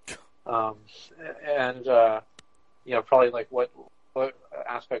 You know, probably like what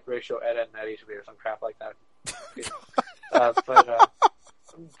aspect ratio Ed, and Eddie should be or some crap like that. But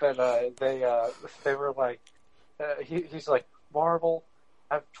they were like, he's like, Marvel,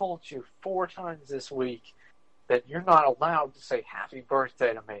 I've told you 4 times this week that you're not allowed to say happy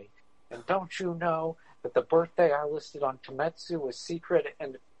birthday to me. And don't you know that the birthday I listed on Kimetsu was secret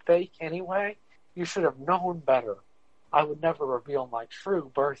and fake anyway? You should have known better. I would never reveal my true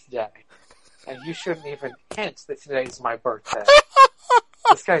birthday. And you shouldn't even hint that today's my birthday.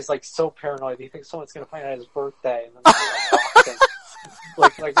 This guy's like so paranoid. He thinks someone's going to find out his birthday and then they're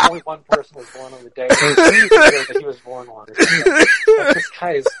like only one person was born on the day that he was born on. Or something. Like, this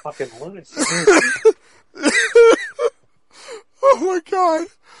guy is fucking lunatic. Oh my god.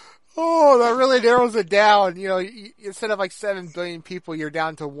 Oh, that really narrows it down. You know, instead of like 7 billion people, you're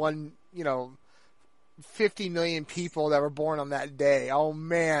down to 50 million people that were born on that day. Oh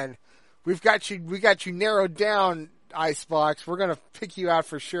man. We got you narrowed down, Icebox. We're gonna pick you out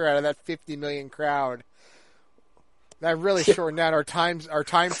for sure out of that 50 million crowd. That really shortened down our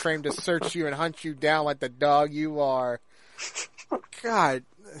time frame to search you and hunt you down like the dog you are. God.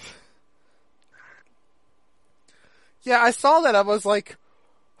 Yeah, I saw that. I was like,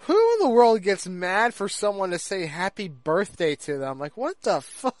 who in the world gets mad for someone to say happy birthday to them? Like, what the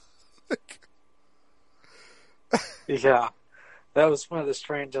fuck? Yeah. That was one of the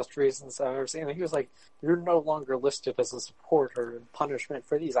strangest reasons I've ever seen. He was like, you're no longer listed as a supporter in punishment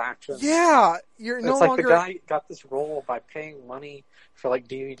for these actions. Yeah, you're no longer... It's like the guy got this role by paying money for like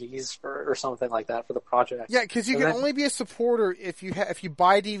DVDs or something like that for the project. Yeah, because you can only be a supporter if you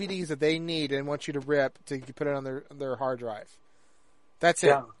buy DVDs that they need and want you to rip to put it on their hard drive. That's it.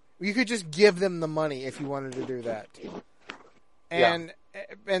 Yeah. You could just give them the money if you wanted to do that. And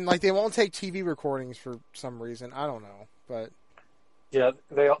like they won't take TV recordings for some reason. I don't know, but... Yeah,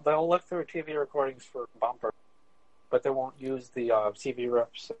 they'll look through TV recordings for bumper, but they won't use the TV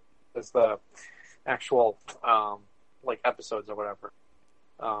rips as the actual like episodes or whatever.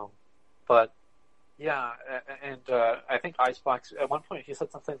 But yeah, and I think Icebox at one point he said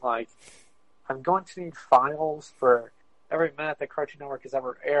something like, "I'm going to need files for every minute that Cartoon Network has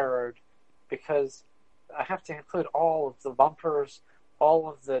ever aired because I have to include all of the bumpers, all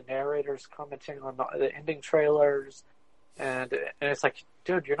of the narrators commenting on the ending trailers." And it's like,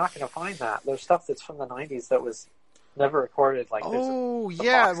 dude, you're not going to find that. There's stuff that's from the 90s that was never recorded. Like,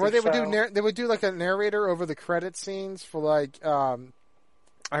 yeah, where they would do like a narrator over the credit scenes for like, I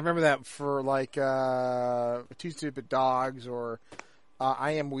remember that for like Two Stupid Dogs or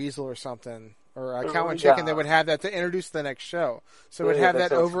I Am Weasel or something, or Cow and Chicken. They would have that to introduce the next show. So they would have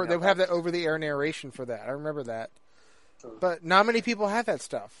that over. They would have that over the air narration for that. I remember that, but not many people have that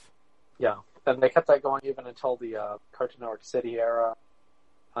stuff. Yeah. And they kept that going even until the Cartoon Network City era,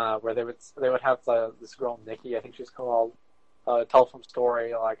 where they would have this girl Nikki, I think she's called, tell some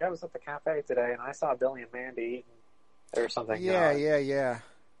story like, I was at the cafe today and I saw Billy and Mandy eating or something. Yeah.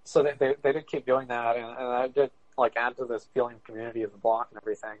 So they did keep doing that, and I did like add to this feeling of community of the block and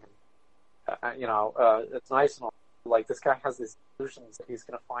everything. And, it's nice and all. Like this guy has these illusions that he's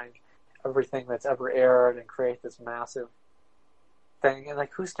going to find everything that's ever aired and create this massive thing, and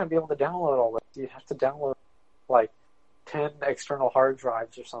like who's going to be able to download all this? You have to download like 10 external hard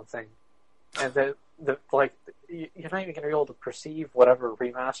drives or something, and you're not even going to be able to perceive whatever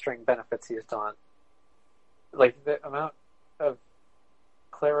remastering benefits he's done. Like the amount of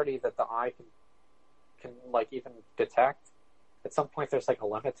clarity that the eye can like even detect. At some point, there's like a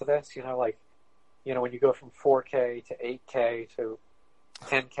limit to this. When you go from 4K to 8K to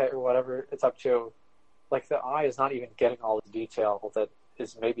 10K or whatever it's up to. Like, the eye is not even getting all the detail that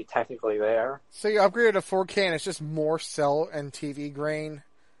is maybe technically there. So you upgrade to 4K and it's just more cell and TV grain.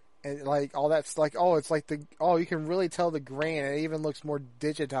 And, like, all that's like, it's like you can really tell the grain and it even looks more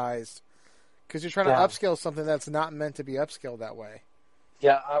digitized. Because you're trying to upscale something that's not meant to be upscaled that way.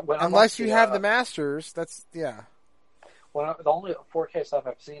 Yeah. Unless you have the masters, the only 4K stuff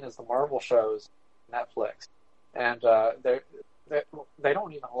I've seen is the Marvel shows on Netflix. And they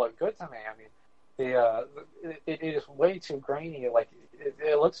don't even look good to me. I mean, it is way too grainy. Like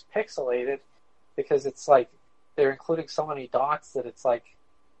it looks pixelated because it's like they're including so many dots that it's like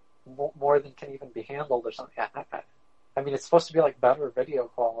more than can even be handled or something. I mean, it's supposed to be like better video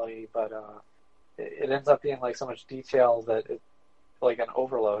quality, but it ends up being like so much detail that it's like an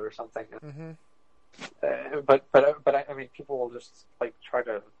overload or something. Mm-hmm. But I mean, people will just like try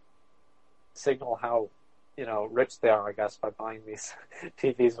to signal how rich they are, I guess, by buying these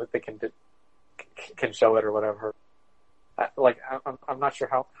TVs with can show it or whatever. I'm not sure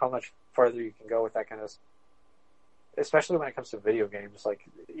how much further you can go with that kind of, especially when it comes to video games. Like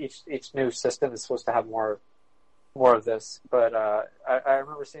each new system is supposed to have more of this. But I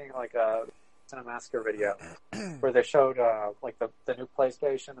remember seeing like a Cinemassacre video where they showed like the new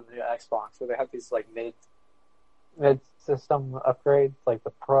PlayStation and the Xbox, where they have these like mid system upgrades, like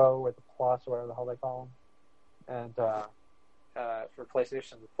the Pro or the Plus or whatever the hell they call them. and for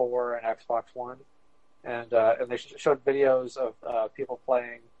PlayStation 4 and Xbox One, and they showed videos of people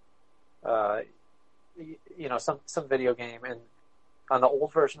playing, some video game and on the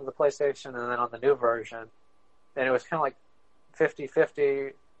old version of the PlayStation and then on the new version, and it was kind of like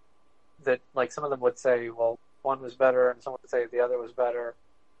 50-50. That like some of them would say, well, one was better, and someone would say the other was better,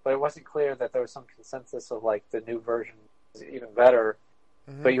 but it wasn't clear that there was some consensus of like the new version is even better.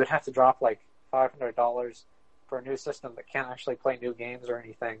 Mm-hmm. But you would have to drop like $500 for a new system that can't actually play new games or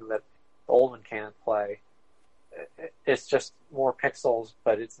anything that the old one can't play. It's just more pixels,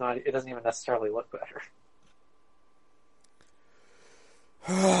 but it's not. It doesn't even necessarily look better.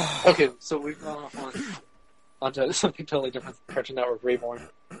 Okay, so we've gone off onto something totally different from Cartoon Network Reborn,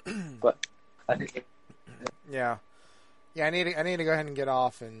 but I think yeah, I need to go ahead and get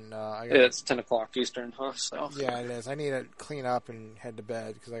off, and it's 10:00 Eastern, huh? So yeah, it is. I need to clean up and head to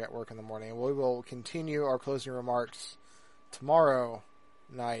bed because I got work in the morning. We will continue our closing remarks tomorrow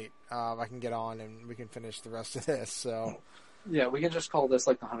night. I can get on and we can finish the rest of this. So yeah, we can just call this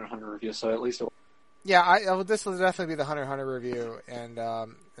like the Hunter x Hunter review. So at least this will definitely be the Hunter x Hunter review, and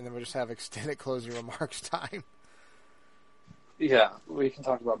then we'll just have extended closing remarks time. Yeah, we can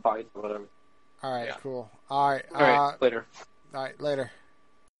talk about Biden or whatever. All right, cool. All right, later. All right, later.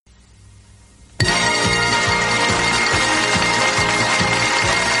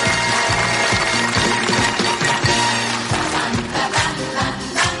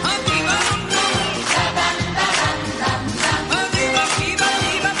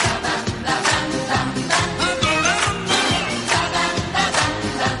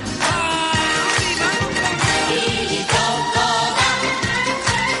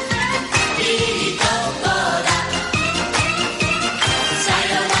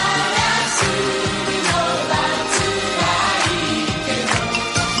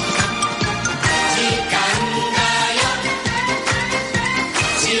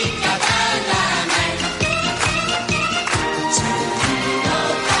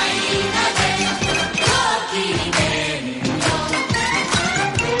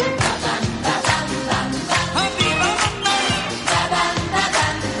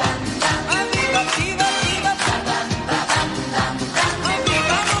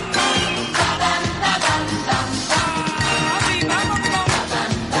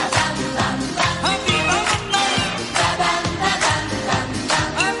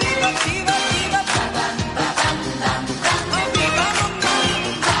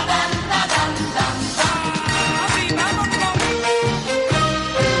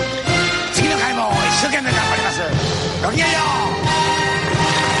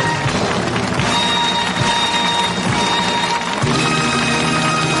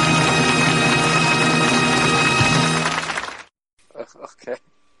 Okay.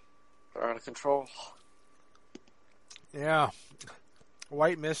 They're out of control. Yeah.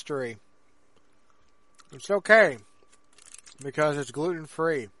 White mystery. It's okay. Because it's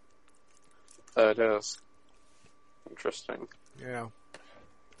gluten-free. It is. Interesting. Yeah.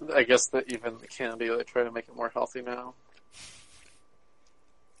 I guess that even the candy, they try to make it more healthy now.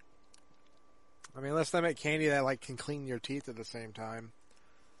 I mean, unless they make candy that like can clean your teeth at the same time.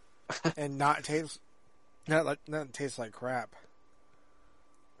 And not taste like crap.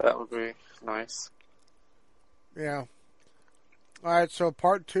 That would be nice. Yeah. All right, so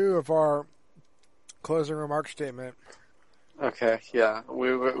part 2 of our closing remark statement. Okay, yeah.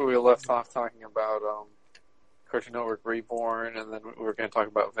 We left off talking about Cartoon Network Reborn, and then we were going to talk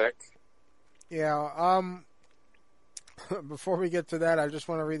about Vic. Yeah, before we get to that, I just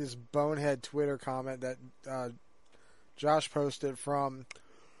want to read this bonehead Twitter comment that Josh posted from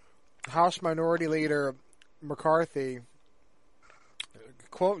House Minority Leader McCarthy.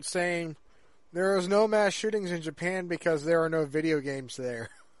 Quote saying, "There is no mass shootings in Japan because there are no video games there."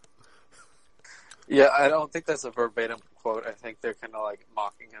 Yeah, I don't think that's a verbatim quote. I think they're kind of like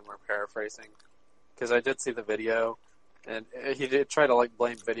mocking him or paraphrasing. Because I did see the video, and he did try to like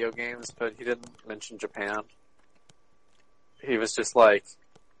blame video games, but he didn't mention Japan. He was just like,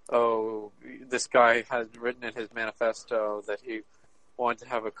 "Oh, this guy had written in his manifesto that he wanted to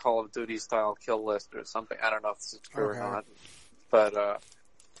have a Call of Duty style kill list or something." I don't know if this is true or not, but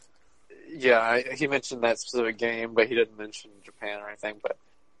yeah, he mentioned that specific game, but he didn't mention Japan or anything.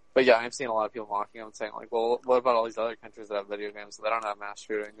 But yeah, I'm seeing a lot of people mocking him and saying like, "Well, what about all these other countries that have video games? They don't have mass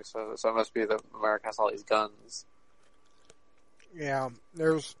shootings, so it must be that America has all these guns." Yeah,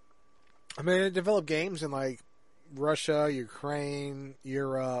 they develop games in like Russia, Ukraine,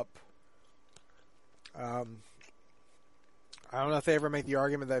 Europe. I don't know if they ever make the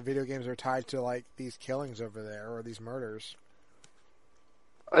argument that video games are tied to like these killings over there or these murders.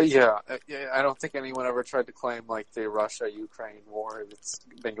 Yeah, I don't think anyone ever tried to claim like the Russia-Ukraine war that's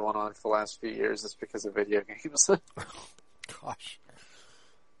been going on for the last few years is because of video games. Gosh.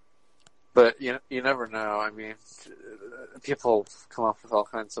 But you never know. I mean, people come up with all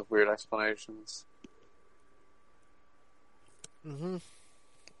kinds of weird explanations. Mm-hmm.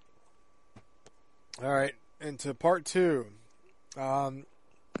 All right, into part 2.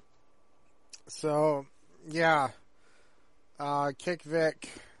 So, yeah. Kick Vic,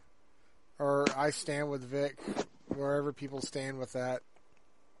 or I stand with Vic, wherever people stand with that.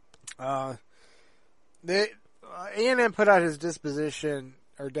 A&M put out his disposition,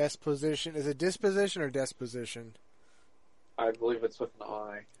 or disposition. Is it disposition or disposition? I believe it's with an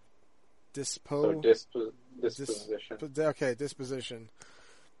I. Disposition. Okay, disposition.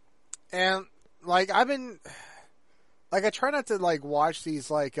 And, like, I try not to, like, watch these,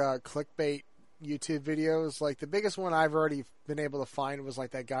 like, clickbait YouTube videos. Like, the biggest one I've already been able to find was,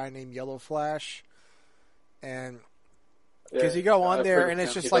 like, that guy named Yellow Flash. And, because you go on there, and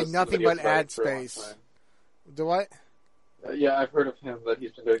it's just, like, nothing but ad space. Do what? Yeah, I've heard of him, that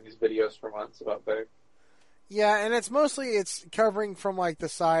he's been doing these videos for months about Big. Yeah, and it's covering from, like, the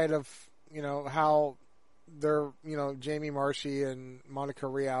side of, you know, how they're, you know, Jamie Marshy and Monica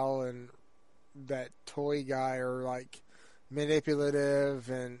Rial and that toy guy are, like, manipulative,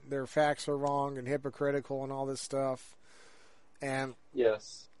 and their facts are wrong and hypocritical and all this stuff. And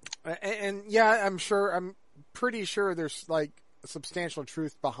yes, and yeah, I'm pretty sure there's, like, substantial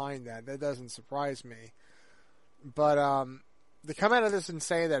truth behind that. That doesn't surprise me. But to come out of this and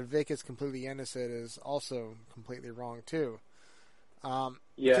say that Vic is completely innocent is also completely wrong too.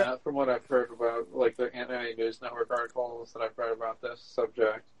 Yeah, from what I've heard about, like, the anti-news network articles that I've read about this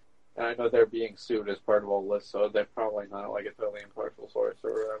subject, and I know they're being sued as part of all this, so they're probably not, like, a totally impartial source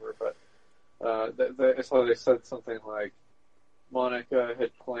or whatever, but so they said something like Monica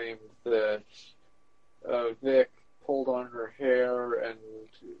had claimed that Vic pulled on her hair and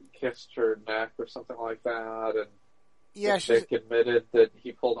kissed her neck or something like that, and yeah, Vic admitted that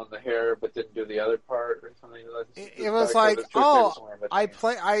he pulled on the hair but didn't do the other part or something. It was like, I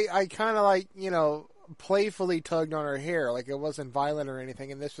kind of, like, you know, playfully tugged on her hair, like it wasn't violent or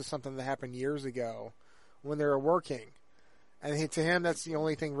anything, and this was something that happened years ago when they were working. And to him, that's the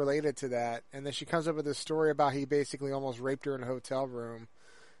only thing related to that. And then she comes up with this story about he basically almost raped her in a hotel room.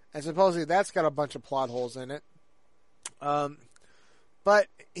 And supposedly that's got a bunch of plot holes in it. But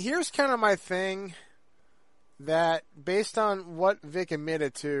here's kind of my thing, that based on what Vic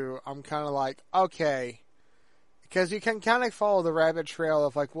admitted to, I'm kind of like, okay. Because you can kind of follow the rabbit trail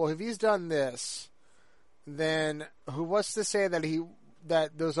of, like, well, if he's done this, then what's to say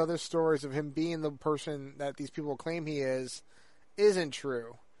that those other stories of him being the person that these people claim he isn't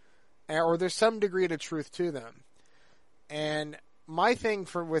true, or there's some degree of truth to them. And my thing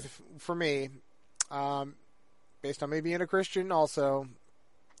for me, based on me being a Christian, also,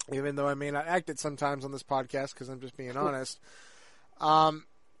 even though I may not act it sometimes on this podcast because I'm just being honest,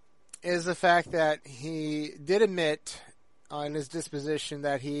 is the fact that he did admit in his disposition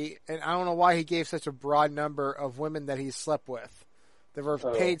that and I don't know why he gave such a broad number of women that he slept with. They were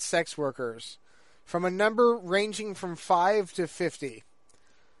paid sex workers, from a number ranging from 5 to 50.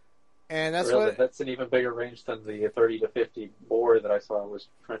 And that's really? That's an even bigger range than the 30 to 50 more that I saw was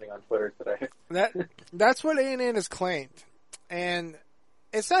trending on Twitter today. That's what A&N has claimed. And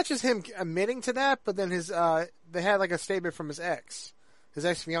it's not just him admitting to that, but then they had, like, a statement from his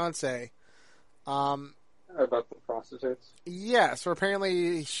ex-fiance. About the prostitutes? Yeah, so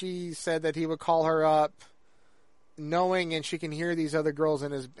apparently she said that he would call her up knowing, and she can hear these other girls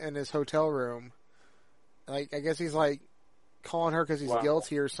in his hotel room. Like, I guess he's, like, calling her because he's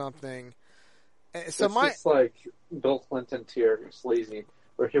guilty or something. So it's just like Bill Clinton tier sleazy,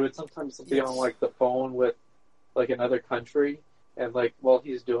 where he would sometimes be on, like, the phone with, like, another country, and, like, while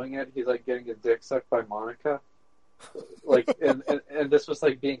he's doing it, he's, like, getting his dick sucked by Monica. Like, and this was,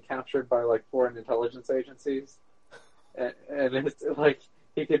 like, being captured by, like, foreign intelligence agencies, and it's like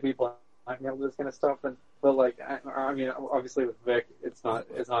he could be blackmailed this kind of stuff. But like, I mean, obviously with Vic, it's not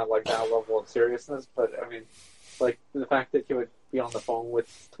like that level of seriousness. But I mean, like, the fact that he would be on the phone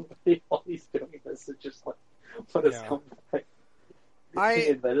with somebody while he's doing this is just like, what a scumbag. He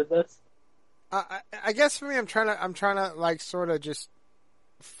admitted this. I guess for me, I'm trying to like sort of just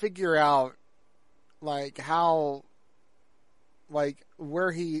figure out, like, how, like,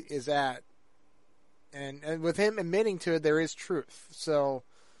 where he is at, and with him admitting to it, there is truth. So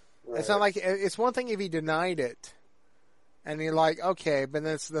it's not like, it's one thing if he denied it, and you're like, okay, but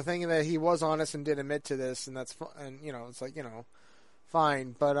that's the thing that he was honest and did admit to this, and that's and you know, it's like, you know,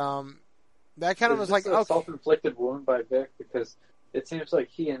 fine. But that kind of was like, a self-inflicted wound by Vic, because it seems like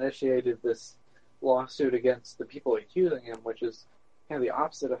he initiated this lawsuit against the people accusing him, which is kind of the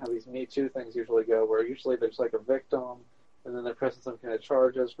opposite of how these Me Too things usually go, where usually there's like a victim, and then they're pressing some kind of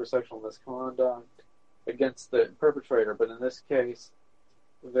charges for sexual misconduct against the perpetrator. But in this case,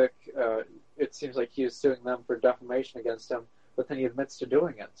 Vic, it seems like he is suing them for defamation against him, but then he admits to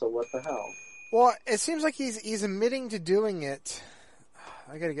doing it. So what the hell? Well, it seems like he's admitting to doing it.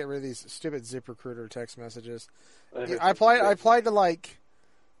 I got to get rid of these stupid ZipRecruiter text messages. I applied to like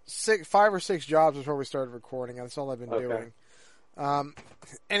 5 or 6 jobs before we started recording. That's all I've been doing.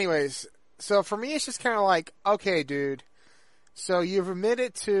 Anyways, so for me, it's just kind of like, okay, dude. So you've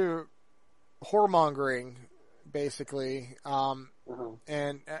admitted to whoremongering, basically,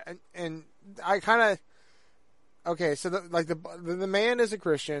 and I kind of okay. So the man is a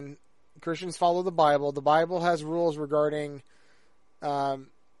Christian. Christians follow the Bible. The Bible has rules regarding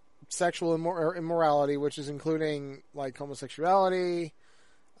sexual immorality, which is including like homosexuality,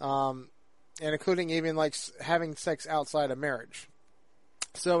 and including even like having sex outside of marriage.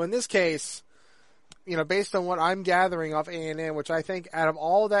 So in this case, you know, based on what I'm gathering off A&N, which I think out of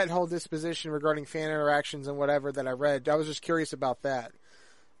all that whole disposition regarding fan interactions and whatever that I read, I was just curious about that.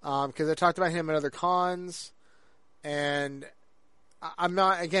 Because I talked about him at other cons, and I'm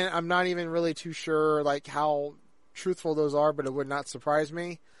not even really too sure like how truthful those are, but it would not surprise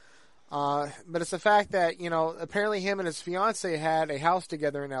me. But it's the fact that, you know, apparently him and his fiance had a house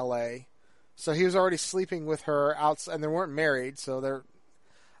together in LA. So he was already sleeping with her outside, and they weren't married, so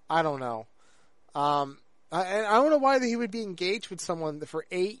I don't know. And I don't know why he would be engaged with someone for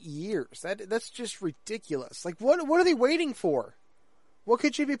 8 years. That's just ridiculous. Like, what are they waiting for? What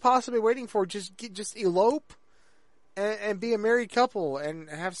could you be possibly waiting for? Just elope and be a married couple and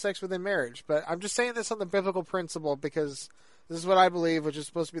have sex within marriage. But I'm just saying this on the biblical principle because this is what I believe, which is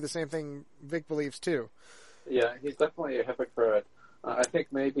supposed to be the same thing Vic believes too. Yeah, he's definitely a hypocrite. I think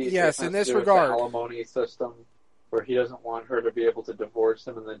maybe yes, in this regard, the alimony system, where he doesn't want her to be able to divorce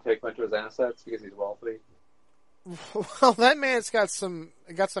him and then take a bunch of his assets because he's wealthy. Well, that man's got some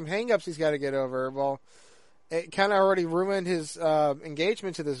hang-ups he's got to get over. Well, it kind of already ruined his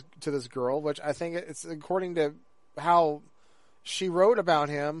engagement to this girl, which I think it's according to how she wrote about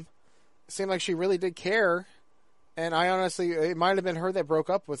him. It seemed like she really did care, and I honestly, it might have been her that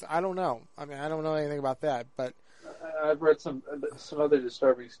broke up with. I don't know. I mean, I don't know anything about that, but I've read some other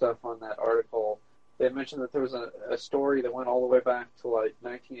disturbing stuff on that article. They mentioned that there was a story that went all the way back to like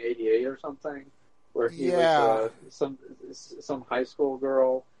 1988 or something, where he was some high school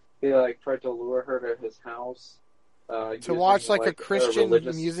girl. He like tried to lure her to his house to watch like a Christian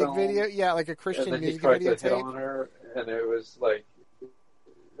music film. Video. Yeah, like a Christian and then music he tried video to hit on her, and it was like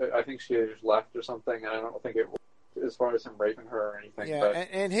I think she just left or something. And I don't think it was as far as him raping her or anything. Yeah, but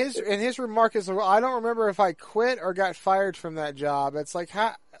and his remark is, well, I don't remember if I quit or got fired from that job. It's like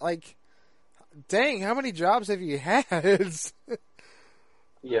dang, how many jobs have you had?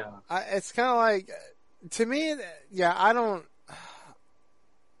 Yeah. It's kind of like, to me, yeah, I don't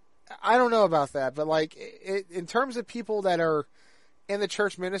know about that, but like, in terms of people that are in the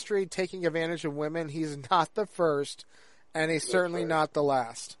church ministry taking advantage of women, he's not the first, and he's certainly not the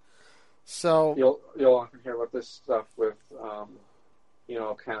last. So you'll often hear about this stuff with,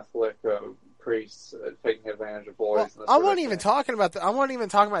 Catholic priests taking advantage of boys. Well, I wasn't even talking about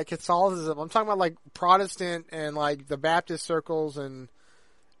Catholicism. I'm talking about like Protestant and like the Baptist circles, and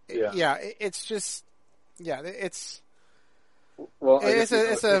it's just it's. Well, it's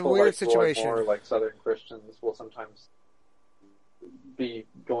a weird like situation. More like Southern Christians will sometimes be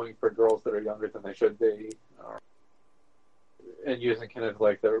going for girls that are younger than they should be, and using kind of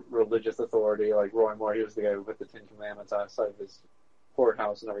like the religious authority. Like Roy Moore, he was the guy who put the Ten Commandments outside of his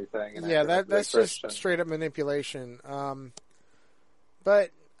courthouse and everything. And yeah, that's just straight up manipulation.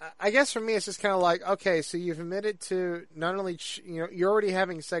 But I guess for me, it's just kind of like, okay, so you've admitted to not only you're already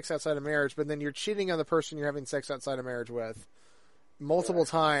having sex outside of marriage, but then you're cheating on the person you're having sex outside of marriage with multiple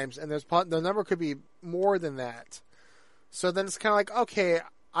times, and the number could be more than that. So then it's kind of like, okay,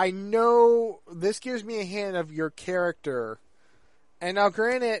 I know this gives me a hint of your character, and now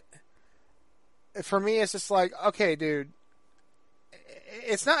granted, for me, it's just like, okay, dude.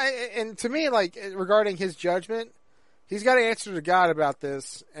 It's not, and to me, like, regarding his judgment, he's got to answer to God about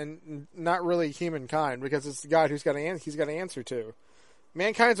this, and not really humankind, because it's God he's got to answer to.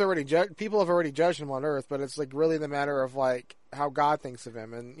 Mankind's already people have already judged him on earth, but it's like really the matter of like how God thinks of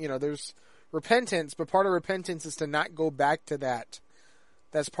him, and there's repentance, but part of repentance is to not go back to that.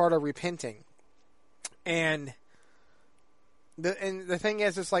 That's part of repenting, and the thing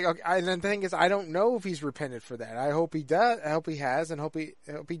is, it's like, okay, and the thing is, I don't know if he's repented for that. I hope he does. I hope he has, and hope he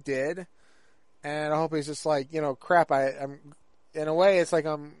did. And I hope he's just like, crap. in a way, it's like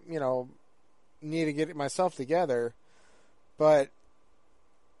I'm, need to get myself together. But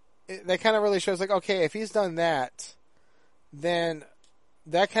that kind of really shows, like, okay, if he's done that, then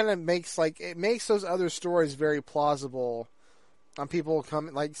that kind of makes, it makes those other stories very plausible on people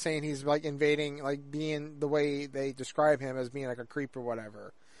saying he's, invading, being the way they describe him as being, a creep or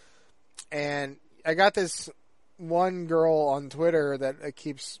whatever. And I got this one girl on Twitter that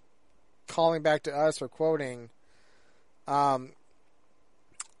keeps calling back to us or quoting,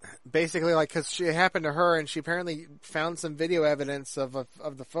 basically, because it happened to her, and she apparently found some video evidence of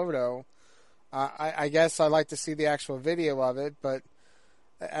the photo. I guess I'd like to see the actual video of it, but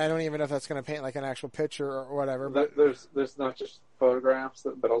I don't even know if that's going to paint an actual picture or whatever. But there's not just photographs,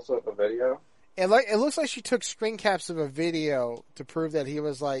 but also a video. It looks like she took screen caps of a video to prove that he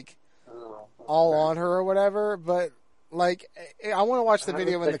was all on her or whatever. But I want to watch the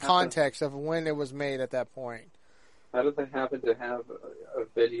video in the context of when it was made at that point. How did they happen to have a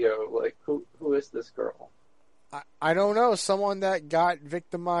video? Who is this girl? I don't know. Someone that got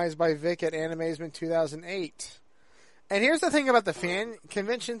victimized by Vic at Animazement 2008. And here's the thing about the fan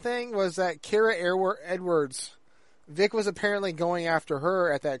convention thing was that Kira Edwards, Vic was apparently going after her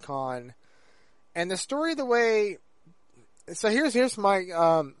at that con. And the story, so here's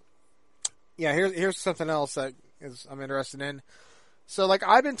my, here's something else that I'm interested in. So,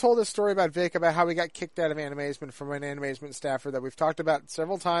 I've been told this story about Vic, about how he got kicked out of Animazement from an Animazement staffer that we've talked about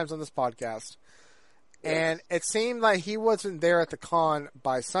several times on this podcast. Yes. And it seemed like he wasn't there at the con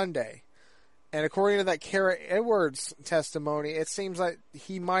by Sunday. And according to that Kara Edwards testimony, it seems like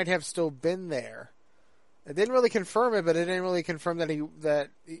he might have still been there. It didn't really confirm it, but it didn't really confirm that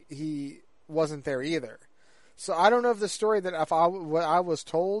he wasn't there either. So I don't know if the story that what I was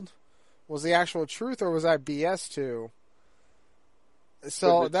told was the actual truth, or was that BS too?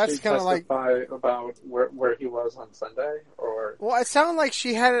 So that's kind of about where he was on Sunday, or well, it sounded like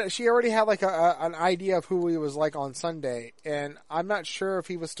she already had an idea of who he was on Sunday, and I'm not sure if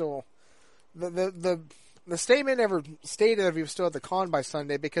he was still the statement never stated if he was still at the con by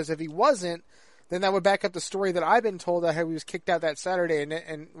Sunday, because if he wasn't, then that would back up the story that I've been told that he was kicked out that Saturday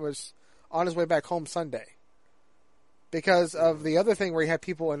and was on his way back home Sunday, because of the other thing where he had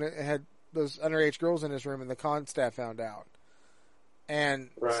people and had those underage girls in his room, and the con staff found out. And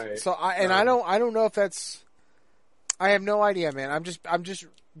right. So I don't know if that's, I have no idea, man. I'm just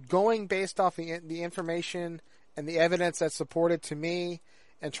going based off the information and the evidence that's supported to me,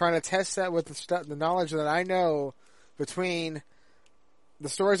 and trying to test that with the knowledge that I know between the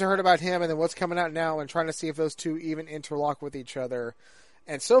stories I heard about him and then what's coming out now, and trying to see if those two even interlock with each other.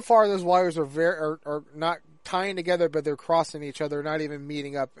 And so far, those wires are not tying together, but they're crossing each other, not even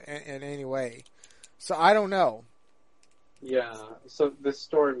meeting up in any way. So I don't know. Yeah, so this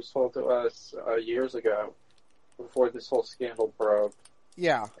story was told to us years ago, before this whole scandal broke.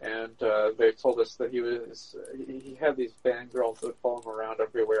 Yeah. And they told us that he had these fangirls that follow him around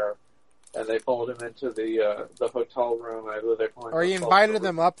everywhere, and they followed him into the hotel room. I believe they're calling. Or he invited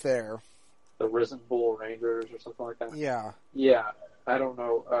them up there. The Risen Bull Rangers or something like that. Yeah. Yeah, I don't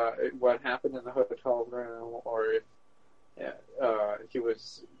know what happened in the hotel room, or if he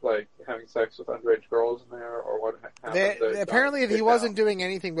was having sex with underage girls in there, or what happened. Apparently, he wasn't doing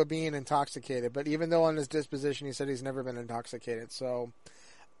anything but being intoxicated. But even though on his disposition he said he's never been intoxicated, so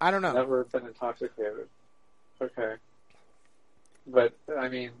I don't know. Never been intoxicated. Okay, but I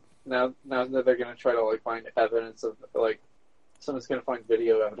mean, now that they're going to try to find evidence of someone's going to find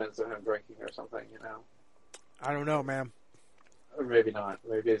video evidence of him drinking or something, I don't know, man. Or maybe not.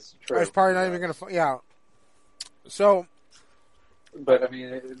 Maybe it's true. It's probably not even going to. Yeah. So. But I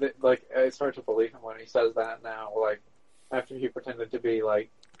mean, it's hard to believe him when he says that now. After he pretended to be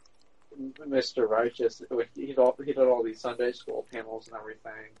Mr. Righteous, he did all these Sunday school panels and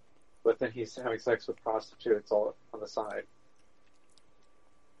everything, but then he's having sex with prostitutes all on the side.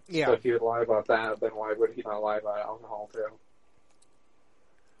 Yeah. So if he would lie about that, then why would he not lie about alcohol too?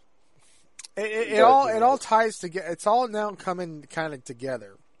 It all ties together. It's all now coming kind of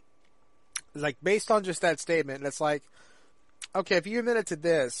together. Based on just that statement, it's okay, if you admitted to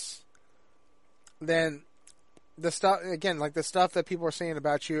this, then the stuff, again, the stuff that people are saying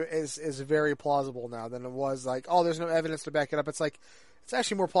about you is very plausible now than it was there's no evidence to back it up. It's it's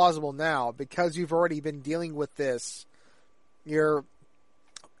actually more plausible now because you've already been dealing with this, your,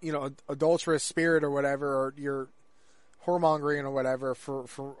 adulterous spirit or whatever, or your whoremongering or whatever for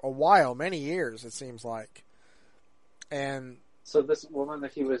a while, many years, it seems like. And so this woman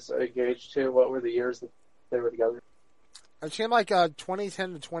that he was engaged to, what were the years that they were together? It seemed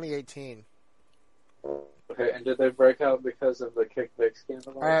 2010 to 2018. Okay, and did they break up because of the Kick Vic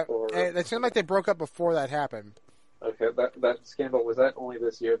scandal? It seemed like they broke up before that happened. Okay, that scandal, was that only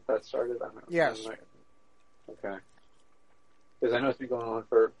this year that started? Yes. Okay. Because I know it's been going on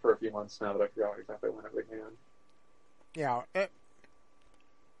for a few months now, but I forgot exactly when it began. Yeah.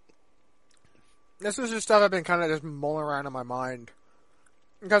 This is just stuff I've been kind of just mulling around in my mind.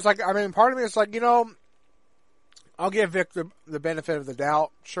 Because, like, I mean, part of me is like, I'll give Vic the benefit of the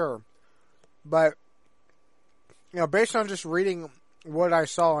doubt, sure. But, based on just reading what I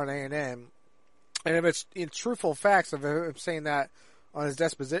saw on A&M, and if it's in truthful facts of him saying that on his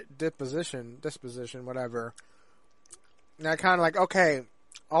disposition, whatever, and I kind of like, okay,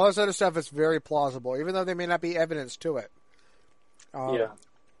 all this other stuff is very plausible, even though there may not be evidence to it. Yeah.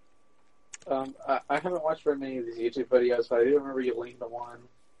 I haven't watched very many of these YouTube videos, but I do remember you linked to one.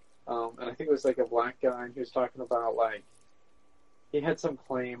 And I think it was like a black guy, and he was talking about, like, he had some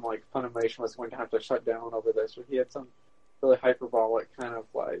claim, like, Funimation was going to have to shut down over this, or he had some really hyperbolic kind of,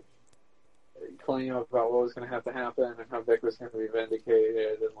 like, claim about what was going to have to happen and how Vic was going to be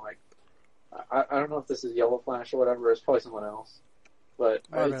vindicated, and, like, I don't know if this is Yellow Flash or whatever, it's probably someone else. But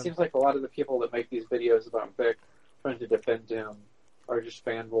it seems like a lot of the people that make these videos about Vic trying to defend him are just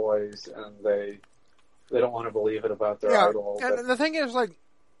fanboys, and they don't want to believe it about their idol. And but the thing is, like,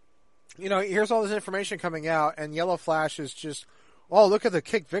 here's all this information coming out, and Yellow Flash is just, oh, look at the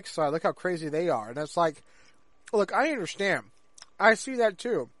Kick Vic side, look how crazy they are. And it's like, look, I understand. I see that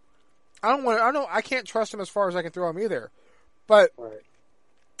too. I can't trust him as far as I can throw him either. But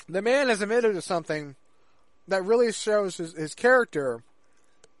the man has admitted to something that really shows his character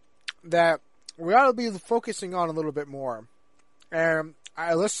that we ought to be focusing on a little bit more. And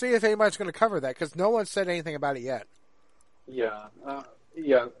let's see if anybody's going to cover that, because no one said anything about it yet. Yeah.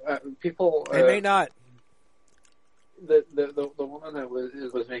 People. They may not. The woman that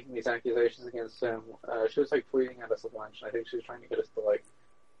was making these accusations against him, she was like tweeting at us a bunch. I think she was trying to get us to like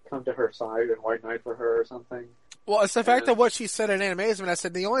come to her side and white knight for her or something. Well, it's the fact that what she said in Animism, and I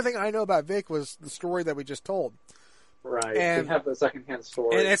said the only thing I know about Vic was the story that we just told. Right. And we have the secondhand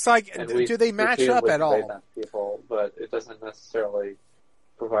story, and it's like, do they match up at all? That to people, but it doesn't necessarily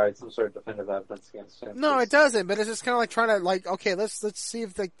provide some sort of definitive evidence against him. No, it doesn't. But it's just kind of like trying to like, okay, let's see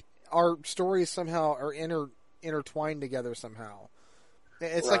if our stories somehow are intertwined together somehow.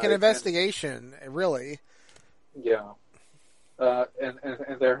 It's like an investigation, really. Yeah. And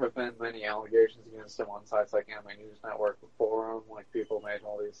there have been many allegations against him on sites like Anime News Network before him. Like people made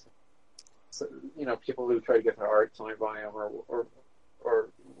all these, people who try to get their art signed by him or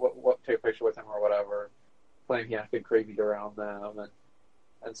what take a picture with him or whatever, claim he acted creepy around them,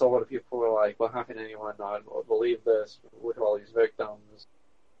 and so a lot of people were like, well, how can anyone not believe this with all these victims?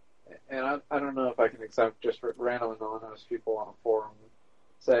 And I don't know if I can accept just random anonymous people on a forum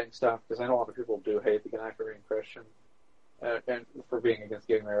saying stuff, because I know a lot of people do hate the guy for being Christian and for being against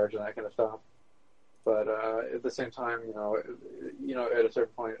gay marriage and that kind of stuff. But at the same time, at a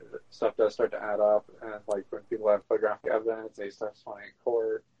certain point, stuff does start to add up, and like when people have photographic evidence, they start spying in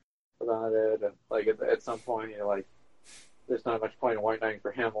court about it, and like at some point, like there's not much point in white knighting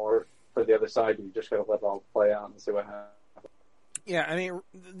for him or for the other side. You just got to let it all play out and see what happens. Yeah, I mean,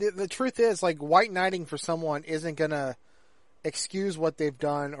 the truth is, like, white knighting for someone isn't gonna excuse what they've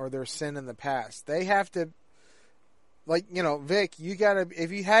done or their sin in the past. They have to, like, Vic, you gotta,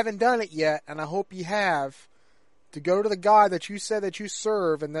 if you haven't done it yet, and I hope you have, to go to the God that you said that you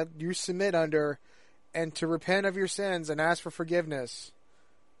serve and that you submit under, and to repent of your sins and ask for forgiveness,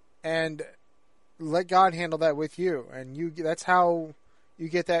 and let God handle that with you. And that's how you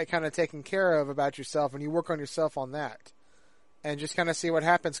get that kind of taken care of about yourself, and you work on yourself on that. And just kind of see what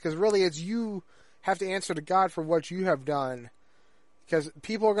happens. Because really, it's you have to answer to God for what you have done. Because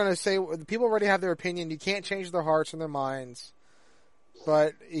people are going to say, people already have their opinion. You can't change their hearts and their minds.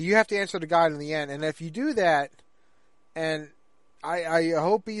 But you have to answer to God in the end. And if you do that, and I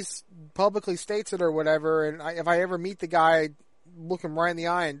hope he publicly states it or whatever, and if I ever meet the guy, look him right in the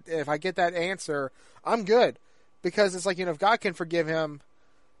eye, and if I get that answer, I'm good. Because it's like, if God can forgive him,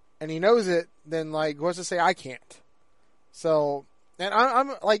 and he knows it, then, like, what's to say I can't? So, and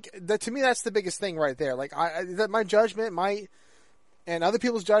I'm like, to me, that's the biggest thing right there. Like, that my judgment, and other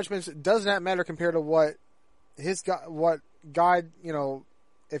people's judgments does not matter compared to what God,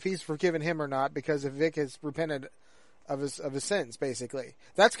 if he's forgiven him or not, because if Vic has repented of his sins, basically.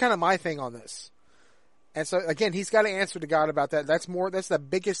 That's kind of my thing on this. And so, again, he's got to answer to God about that. That's the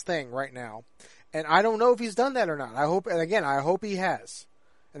biggest thing right now. And I don't know if he's done that or not. I hope he has.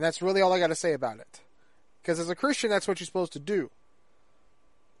 And that's really all I got to say about it. Because as a Christian, that's what you're supposed to do.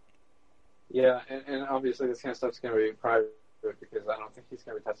 Yeah, and obviously this kind of stuff's going to be private, because I don't think he's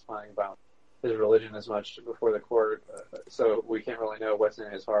going to be testifying about his religion as much before the court, so we can't really know what's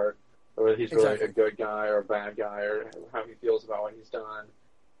in his heart. or whether he's really a good guy or a bad guy, or how he feels about what he's done,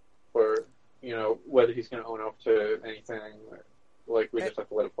 or whether he's going to own up to anything. Like, we just have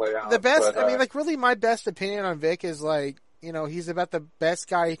to let it play out. The best, really my best opinion on Vic is, he's about the best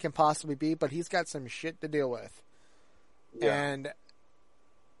guy he can possibly be, but he's got some shit to deal with. Yeah. And,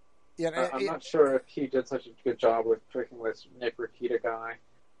 I'm not sure if he did such a good job with picking this Nick Rakita guy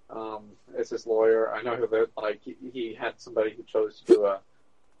as his lawyer. I know that, he had somebody who chose to do a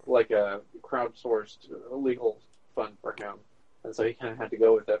crowdsourced legal fund for him, and so he kind of had to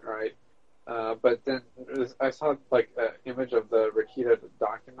go with it, right? But then I saw an image of the Rakita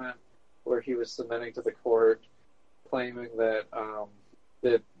document where he was submitting to the court, claiming that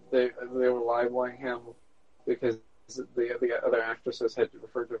that they were libeling him because the other actresses had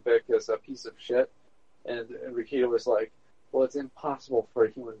referred to Vic as a piece of shit, and Rakita was like, "Well, it's impossible for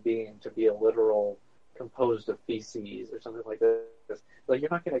a human being to be a literal composed of feces or something like this. Like, you're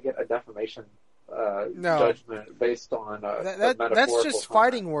not going to get a defamation." Judgment based on that's just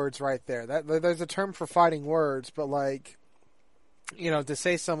fighting words right there. There's a term for fighting words, but to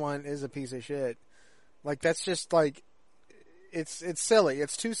say someone is a piece of shit, that's just it's silly.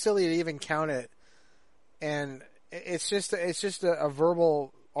 It's too silly to even count it, and it's just a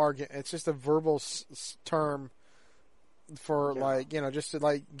verbal argument. It's just a verbal term for just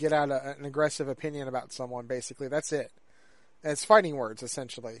to get out an aggressive opinion about someone. Basically, that's it. And it's fighting words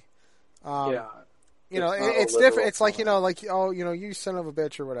essentially. It's different. It's you son of a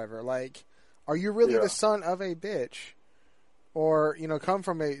bitch or whatever. Are you really the son of a bitch? Or, come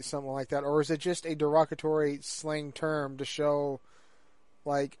from someone like that? Or is it just a derogatory slang term to show,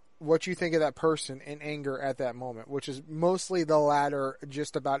 what you think of that person in anger at that moment? Which is mostly the latter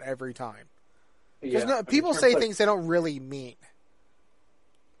just about every time. Because people say things they don't really mean.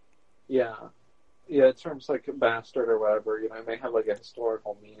 Yeah. Yeah, terms like bastard or whatever, it may have a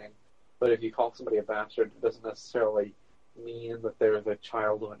historical meaning. But if you call somebody a bastard, it doesn't necessarily mean that they're the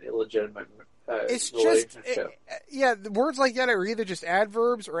child of an illegitimate relationship. Words like that are either just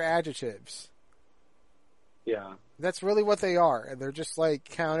adverbs or adjectives. Yeah. That's really what they are. And they're just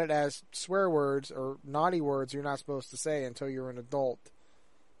counted as swear words or naughty words you're not supposed to say until you're an adult.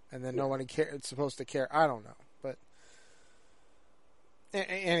 And then no one is supposed to care. I don't know. But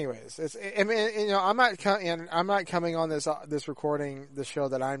anyways, I'm not coming on this recording the show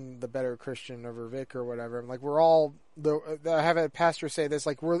that I'm the better Christian over Vic or whatever. We're all I have a pastor say this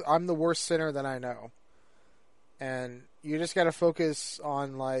I'm the worst sinner that I know, and you just got to focus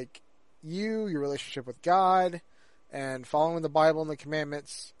on your relationship with God and following the Bible and the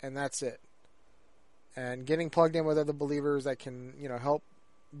commandments, and that's it. And getting plugged in with other believers that can help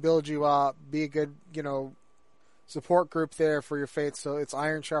build you up, be a good support group there for your faith. So it's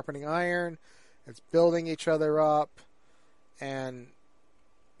iron sharpening iron. It's building each other up. And,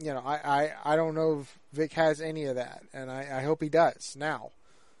 I don't know if Vic has any of that. And I hope he does now.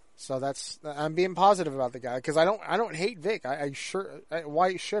 So I'm being positive about the guy because I don't hate Vic.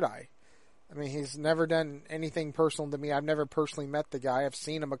 Why should I? I mean, he's never done anything personal to me. I've never personally met the guy. I've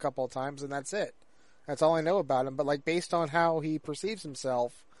seen him a couple of times and that's it. That's all I know about him. But based on how he perceives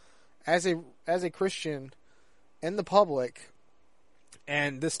himself as a Christian in the public,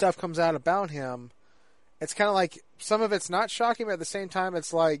 and this stuff comes out about him, it's kind of some of it's not shocking, but at the same time,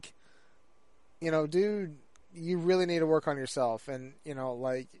 it's dude, you really need to work on yourself, and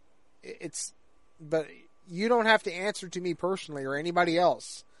but you don't have to answer to me personally or anybody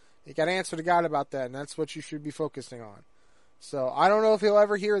else. You got to answer to God about that, and that's what you should be focusing on. So I don't know if he'll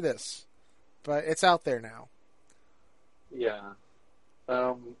ever hear this, but it's out there now. Yeah.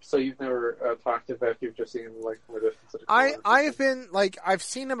 So you've never talked to Vic, you've just seen him from a distance? I've been I've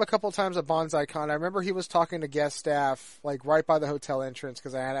seen him a couple of times at Bonsai Con. I remember he was talking to guest staff right by the hotel entrance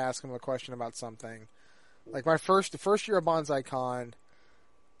because I had to ask him a question about something. The first year of Bonsai Con,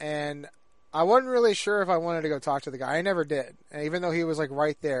 and I wasn't really sure if I wanted to go talk to the guy. I never did, even though he was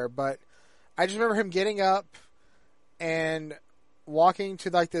right there. But I just remember him getting up and walking to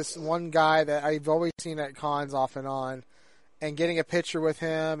this one guy that I've always seen at cons off and on, and getting a picture with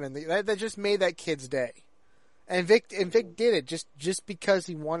him, and that just made that kid's day. And Vic did it just because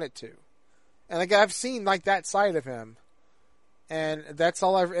he wanted to. And I've seen that side of him, and that's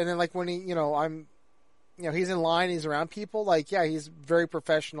all I've. And then when he, he's in line, he's around people. He's very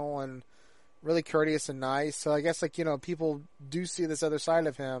professional and really courteous and nice. So I guess people do see this other side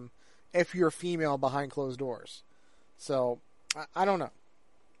of him if you're female behind closed doors. So I don't know.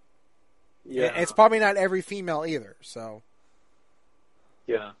 Yeah, it's probably not every female either. So.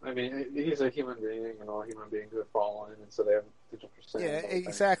 Yeah, I mean, he's a human being, and all human beings have fallen, and so they have different percentages. Yeah,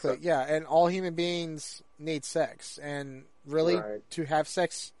 exactly. So. Yeah, and all human beings need sex, and really, to have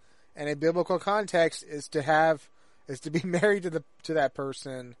sex and a biblical context is to be married to that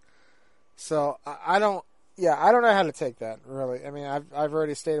person. So I don't know how to take that, really. I mean, I've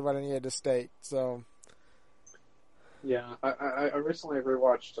already stated what I needed to state, so. Yeah, I recently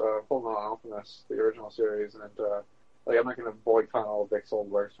rewatched Full Metal Alchemist, the original series, and I'm not going to boycott all of Vic's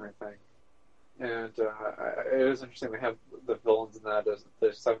old works or anything. And it is interesting. They have the villains in that as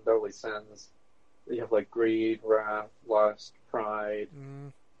the 7 deadly sins. You have like greed, wrath, lust, pride,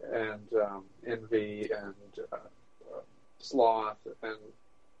 and envy, and sloth, and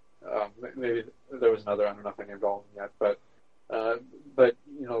maybe there was another. I don't know if I named all of them yet, but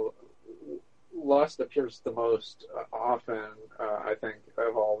lust appears the most often, I think,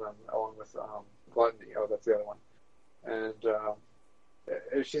 of all of them, along with gluttony. Oh, that's the other one. And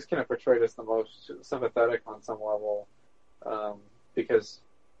she's kind of portrayed as the most sympathetic on some level, because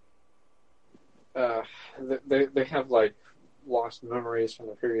they have like lost memories from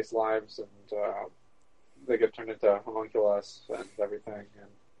their previous lives, and they get turned into homunculus and everything.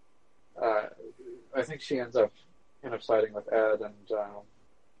 And I think she ends up kind of siding with Ed, and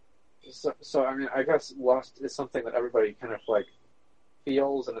so I mean, I guess lust is something that everybody kind of like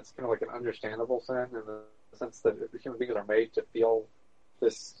feels, and it's kind of like an understandable sin in the sense that human beings are made to feel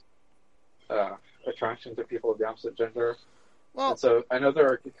this attraction to people of the opposite gender. Well, and so I know there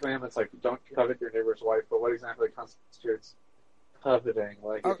are commandments like don't covet your neighbor's wife, but what exactly constitutes coveting?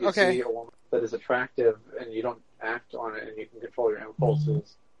 Like if you see a woman that is attractive and you don't act on it and you can control your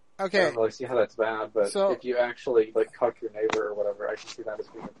impulses, I don't really see how that's bad. But if you actually like cuck your neighbor or whatever, I can see that as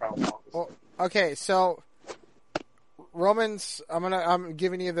being a problem. Well, okay, so Romans, I'm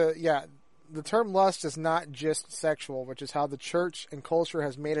giving you the term lust is not just sexual, which is how the church and culture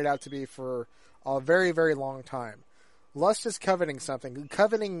has made it out to be for a very, very long time. Lust is coveting something.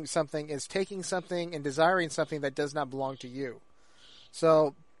 Coveting something is taking something and desiring something that does not belong to you.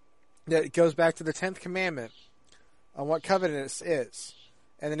 So it goes back to the 10th commandment on what covetousness is.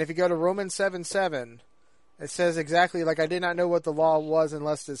 And then if you go to Romans 7:7, it says exactly like I did not know what the law was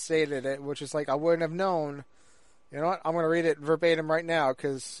unless it stated it, which is like I wouldn't have known. You know what? I'm going to read it verbatim right now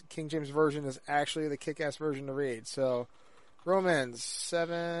because King James Version is actually the kick-ass version to read. So Romans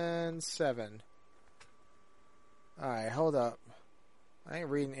 7:7. Alright, hold up. I ain't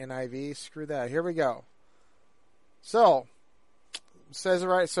reading NIV. Screw that. Here we go. So, says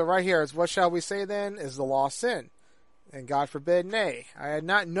right here is, what shall we say then? Is the law sin? And God forbid, nay. I had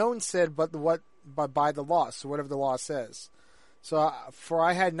not known sin but by the law. So whatever the law says. So, for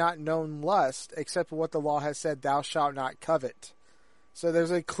I had not known lust except what the law has said, thou shalt not covet. So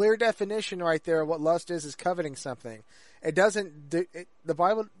there's a clear definition right there of what lust is coveting something. It doesn't, the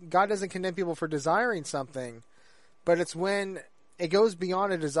Bible, God doesn't condemn people for desiring something. But it's when it goes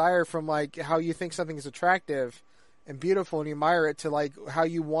beyond a desire from like how you think something is attractive and beautiful and you admire it to like how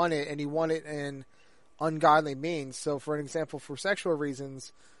you want it, and you want it in ungodly means. So for an example, for sexual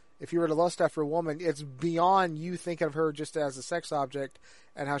reasons, if you were to lust after a woman, it's beyond you thinking of her just as a sex object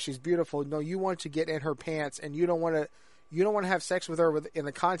and how she's beautiful. No, you want to get in her pants, and you don't want to have sex with her in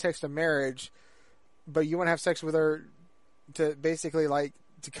the context of marriage, but you want to have sex with her to basically like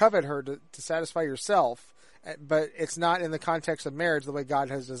to covet her to satisfy yourself. But it's not in the context of marriage the way God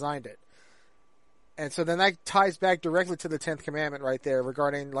has designed it. And so then that ties back directly to the 10th commandment right there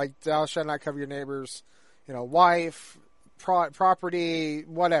regarding, like, thou shalt not covet your neighbor's, wife, property,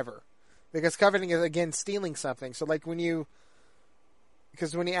 whatever. Because coveting is, again, stealing something. So, like, when you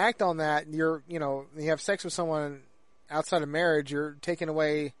act on that, you have sex with someone outside of marriage, you're taking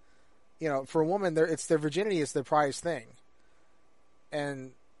away, for a woman, it's their virginity is their prized thing.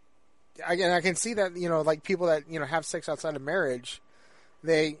 And again, I can see that, like people that, have sex outside of marriage,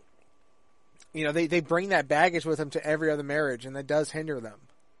 they bring that baggage with them to every other marriage, and that does hinder them.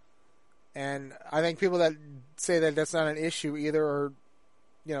 And I think people that say that that's not an issue either are,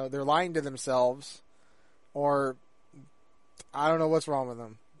 they're lying to themselves, or I don't know what's wrong with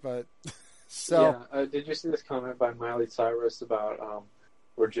them. But, so. Yeah, did you see this comment by Miley Cyrus about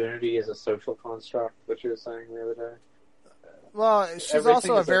virginity is a social construct that she was saying the other day? Well, she's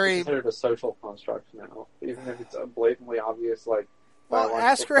everything also considered a social construct now, even if it's blatantly obvious. Like, well,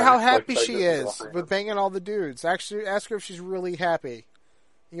 ask her how happy she is with banging all the dudes. Actually, ask her if she's really happy,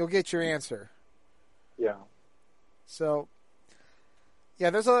 and you'll get your answer. Yeah. So,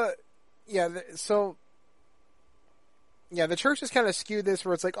 the church has kind of skewed this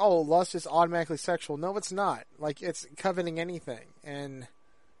where it's like, oh, lust is automatically sexual. No, it's not. Like, it's coveting anything, and.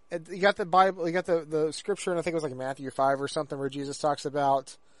 You got the Bible, you got the scripture, and I think it was like Matthew 5 or something, where Jesus talks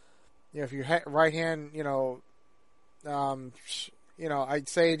about, if your right hand, I'd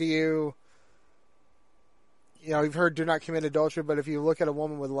say to you, you've heard do not commit adultery, but if you look at a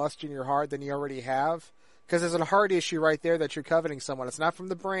woman with lust in your heart, then you already have. Because there's a heart issue right there that you're coveting someone. It's not from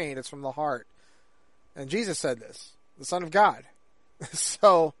the brain, it's from the heart. And Jesus said this, the Son of God.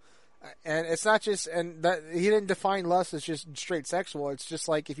 So, and it's not just, and that he didn't define lust as just straight sexual. It's just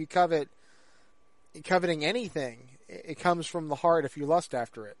like if you coveting anything, it comes from the heart if you lust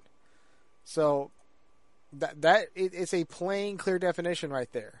after it. So, it's a plain, clear definition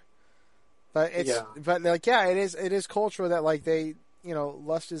right there. But it is cultural that like they,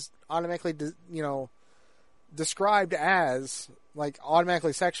 lust is automatically, described as like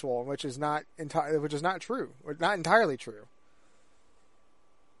automatically sexual, which is not true, or not entirely true.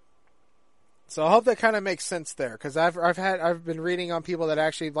 So I hope that kind of makes sense there, because I've been reading on people that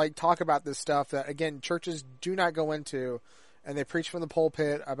actually like talk about this stuff that again churches do not go into, and they preach from the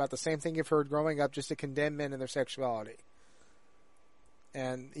pulpit about the same thing you've heard growing up, just to condemn men and their sexuality.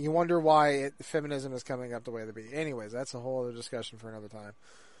 And you wonder why feminism is coming up the way they be. Anyways, that's a whole other discussion for another time.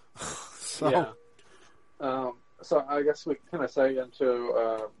 So I guess we can kind of segue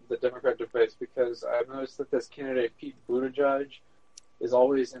into the Democrat debates, because I've noticed that this candidate, Pete Buttigieg, is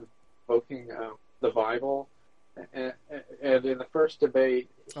always invoking the Bible. And in the first debate,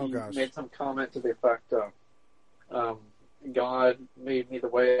 he made some comment to the effect of, God made me the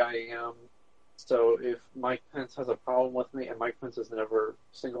way I am, so if Mike Pence has a problem with me, and Mike Pence has never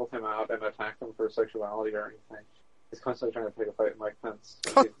singled him out and attacked him for sexuality or anything, he's constantly trying to pick a fight with Mike Pence.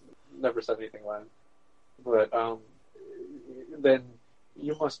 He's never said anything about it. But then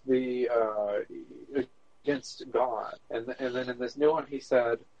you must be against God. And then in this new one, he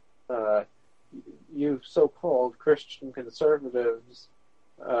said, you so-called Christian conservatives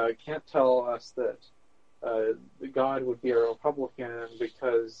can't tell us that God would be a Republican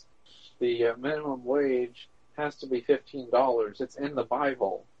because the minimum wage has to be $15. It's in the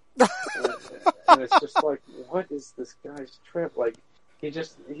Bible. and it's just like, what is this guy's trip? Like,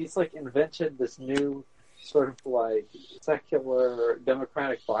 he's like invented this new sort of like secular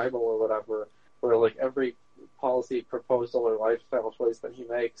democratic Bible or whatever, where like every policy proposal or lifestyle choice that he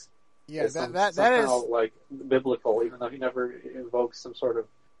makes is somehow like biblical, even though he never invokes some sort of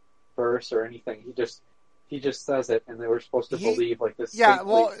verse or anything. He just says it, and they were supposed to believe like this. Yeah,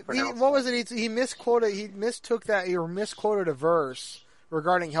 well, what was it? He misquoted. He mistook that, or misquoted a verse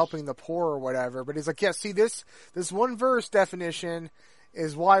regarding helping the poor or whatever. But he's like, yeah, see this one verse definition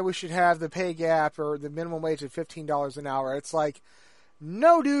is why we should have the pay gap or the minimum wage at $15 an hour. It's like,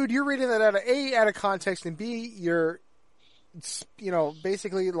 no, dude, you're reading that out of context, and B, you're,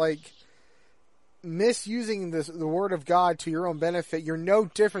 basically like misusing the word of God to your own benefit. You're no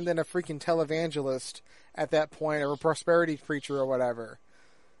different than a freaking televangelist at that point, or a prosperity preacher or whatever.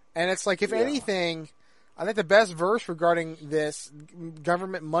 And it's like, if anything, I think the best verse regarding this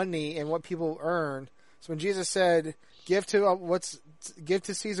government money and what people earn is when Jesus said, give to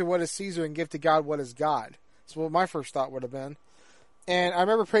Caesar what is Caesar, and give to God what is God. That's what my first thought would have been. And I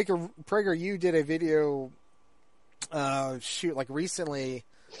remember Prager, you did a video, recently,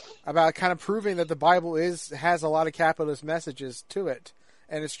 about kind of proving that the Bible has a lot of capitalist messages to it.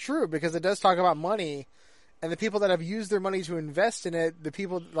 And it's true, because it does talk about money, and the people that have used their money to invest in it, the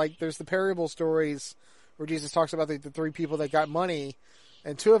people, like, there's the parable stories where Jesus talks about the three people that got money,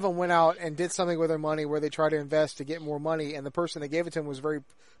 and two of them went out and did something with their money where they tried to invest to get more money, and the person that gave it to them was very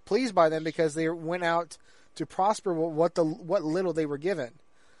pleased by them because they went out to prosper what little they were given.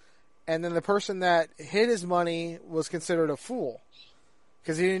 And then the person that hid his money was considered a fool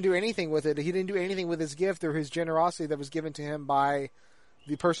because he didn't do anything with it. He didn't do anything with his gift or his generosity that was given to him by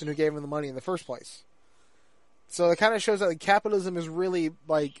the person who gave him the money in the first place. So it kind of shows that like, capitalism is really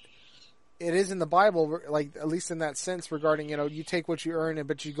like, it is in the Bible, like at least in that sense regarding, you take what you earn,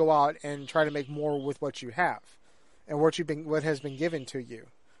 but you go out and try to make more with what you have and what has been given to you,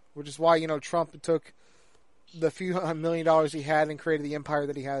 which is why, Trump took the few $1 million he had and created the empire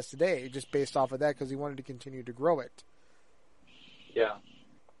that he has today, just based off of that, because he wanted to continue to grow it. Yeah.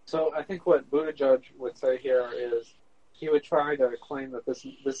 So I think what Buttigieg would say here is he would try to claim that this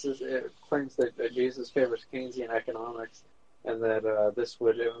is it claims that Jesus favors Keynesian economics, and that this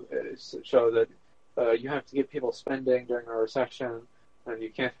would show that you have to get people spending during a recession, and you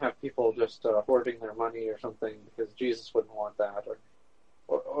can't have people just hoarding their money or something, because Jesus wouldn't want that.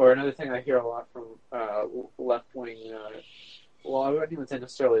 Or another thing I hear a lot from left-wing, I wouldn't even say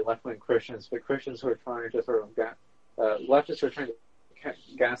necessarily left-wing Christians, but Christians who are trying to sort of, leftists who are trying to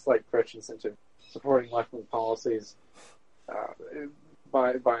gaslight Christians into supporting left-wing policies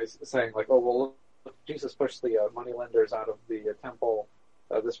by saying like, oh, well, look, Jesus pushed the money lenders out of the temple.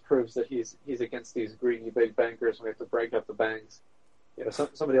 This proves that he's against these greedy big bankers, and we have to break up the banks.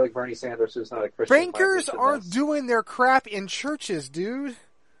 somebody like Bernie Sanders who's not a Christian. Bankers aren't doing their crap in churches, dude.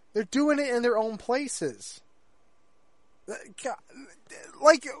 They're doing it in their own places.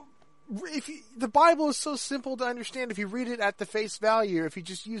 Like, the Bible is so simple to understand if you read it at the face value. If you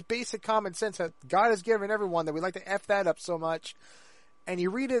just use basic common sense that God has given everyone, that we like to F that up so much, and you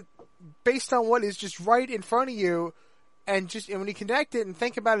read it based on what is just right in front of you, and when you connect it and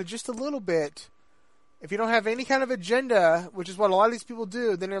think about it just a little bit, if you don't have any kind of agenda, which is what a lot of these people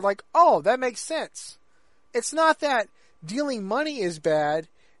do, then they're like, oh, that makes sense. It's not that dealing money is bad.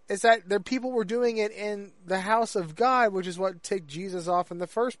 It's that the people were doing it in the house of God, which is what ticked Jesus off in the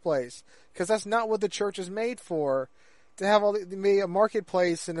first place. Because that's not what the church is made for. To have a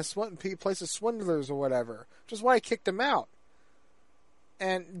marketplace and a place of swindlers or whatever. Which is why he kicked them out.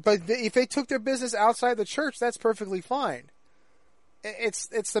 But if they took their business outside the church, that's perfectly fine.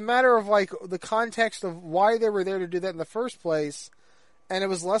 It's the matter of like the context of why they were there to do that in the first place, and it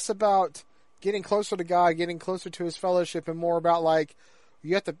was less about getting closer to God, getting closer to His fellowship, and more about like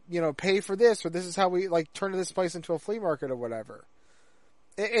you have to pay for this, or this is how we like turn this place into a flea market or whatever.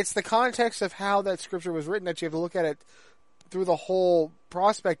 It's the context of how that scripture was written that you have to look at it through the whole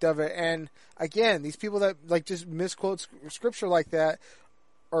prospect of it. And again, these people that like just misquote scripture like that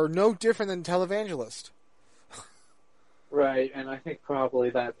are no different than televangelists. Right, and I think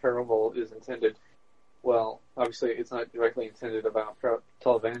probably that parable is intended, well, obviously it's not directly intended about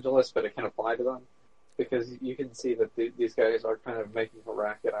televangelists, but it can apply to them, because you can see that these guys are kind of making a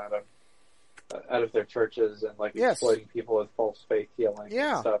racket out of their churches and like exploiting people with false faith healing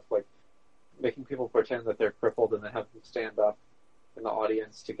and stuff, like making people pretend that they're crippled and then have them stand up in the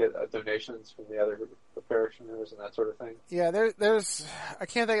audience to get donations from the parishioners and that sort of thing. Yeah, there's I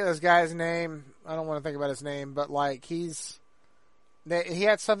can't think of this guy's name. I don't want to think about his name, but like he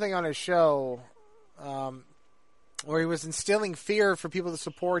had something on his show where he was instilling fear for people to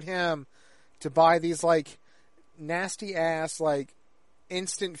support him to buy these like nasty ass like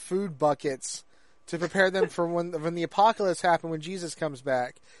instant food buckets to prepare them for when the apocalypse happens, when Jesus comes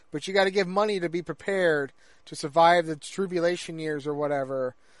back. But you got to give money to be prepared to survive the tribulation years or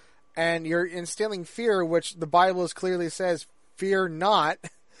whatever. And you're instilling fear, which the Bible clearly says, fear not.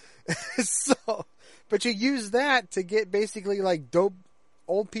 But you use that to get basically like dope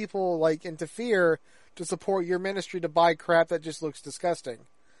old people like into fear to support your ministry to buy crap that just looks disgusting.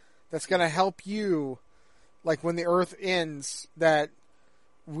 That's going to help you, like when the earth ends, that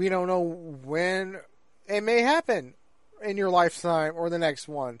we don't know when it may happen in your lifetime or the next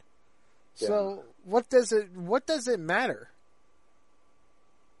one. Yeah. So what does it matter?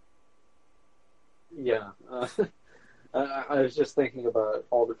 Yeah. I was just thinking about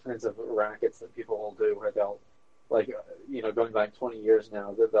all the kinds of rackets that people will do where they'll, like, going back 20 years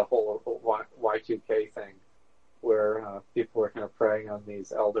now, the whole Y2K thing, where people were kind of preying on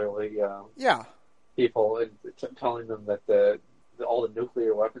these elderly people and telling them that all the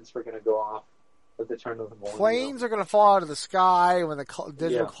nuclear weapons were going to go off at the turn of the morning. Planes are going to fall out of the sky when the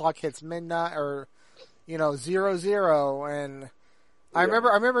digital clock hits midnight or 00, and I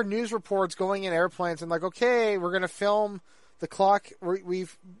remember news reports going in airplanes and like, okay, we're going to film the clock.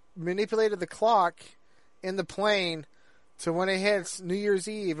 We've manipulated the clock in the plane to when it hits New Year's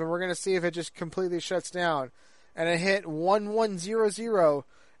Eve, and we're going to see if it just completely shuts down. And it hit 1100,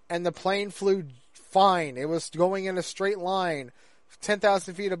 and the plane flew fine. It was going in a straight line,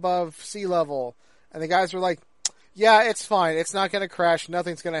 10,000 feet above sea level. And the guys were like, yeah, it's fine. It's not going to crash.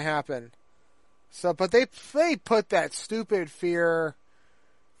 Nothing's going to happen. So, but they put that stupid fear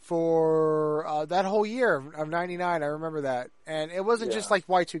for that whole year of 99. I remember that. And it wasn't just like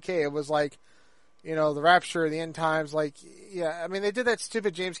Y2K. It was like, the rapture, the end times. Like, I mean, they did that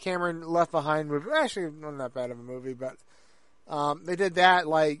stupid James Cameron Left Behind movie. Actually, not that bad of a movie, but they did that.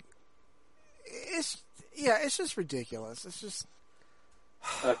 Like, it's just ridiculous. It's just.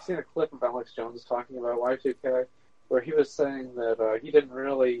 I've seen a clip of Alex Jones talking about Y2K where he was saying that he didn't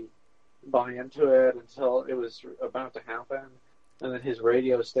really buy into it until it was about to happen. And then his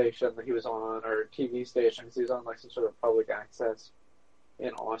radio station that he was on, or TV station, because he was on like some sort of public access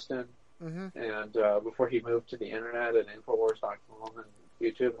in Austin. Mm-hmm. And before he moved to the internet and Infowars.com and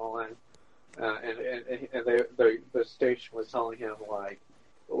YouTube and all that, and the station was telling him, like,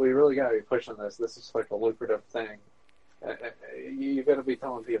 we really got to be pushing this. This is like a lucrative thing. You've got to be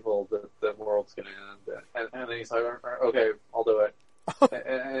telling people that the world's going to end. And then he's like, okay, I'll do it.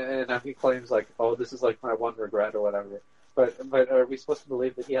 And now he claims like, oh, this is like my one regret or whatever. But are we supposed to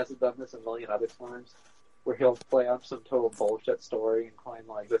believe that he hasn't done this a million other times? Where he'll play up some total bullshit story and claim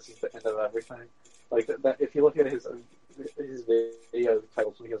like this is the end of everything. Like that if you look at his video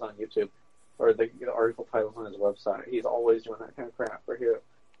titles when he was on YouTube, or the article titles on his website. He's always doing that kind of crap where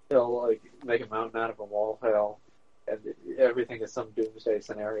he'll like make a mountain out of a molehill, and everything is some doomsday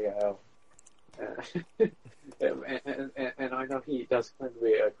scenario. And I know he does claim to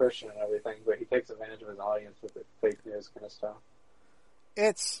be a Christian and everything, but he takes advantage of his audience with the fake news kind of stuff.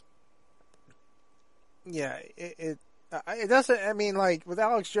 It doesn't. I mean, like with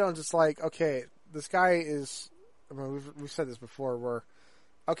Alex Jones, it's like, okay, this guy is. I mean, we've said this before. Where,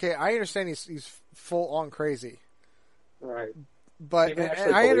 okay, I understand he's full on crazy, right? But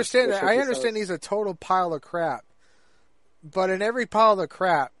and I understand that. I understand he's a total pile of crap. But in every pile of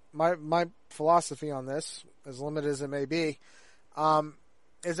crap, my philosophy on this, as limited as it may be,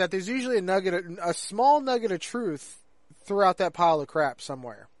 is that there's usually a small nugget of truth throughout that pile of crap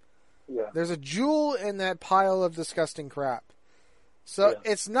somewhere. Yeah. There's a jewel in that pile of disgusting crap. So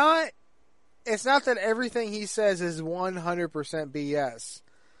it's not that everything he says is 100% BS,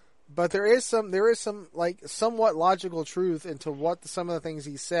 but there is some like somewhat logical truth into what some of the things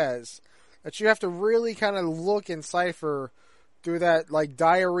he says that you have to really kind of look and cipher through that like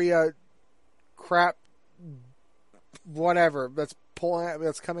diarrhea crap whatever that's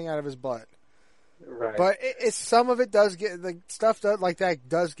coming out of his butt. Right. But it's some of it does get the stuff like that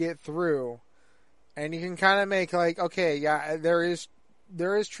does get through, and you can kind of make like, okay, yeah, there is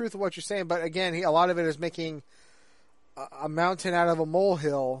truth to what you're saying, but again, a lot of it is making a mountain out of a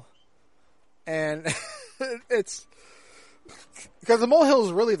molehill, and it's because the molehill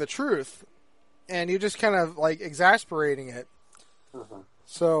is really the truth, and you're just kind of like exasperating it. Uh-huh.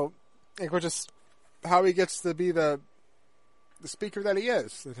 So, which is how he gets to be the speaker that he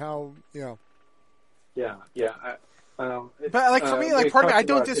is, and how Yeah. But like for me, like part of me, I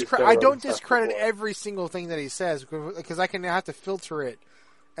don't discredit every single thing that he says because I can have to filter it,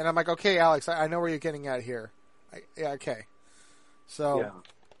 and I'm like, okay, Alex, I know where you're getting at here. Okay. So.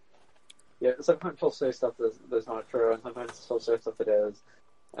 Yeah. Sometimes he'll say stuff that's not true, and sometimes he'll say stuff that is.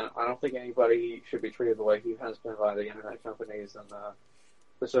 And I don't think anybody should be treated the way he has been by the internet companies and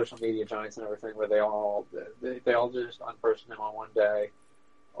the social media giants and everything, where they all just unperson him on one day.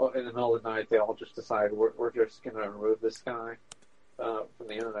 In the middle of the night, they all just decide we're just going to remove this guy from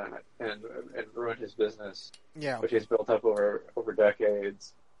the internet and ruin his business, which he's built up over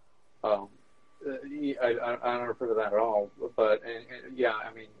decades. I don't approve of that at all. But yeah,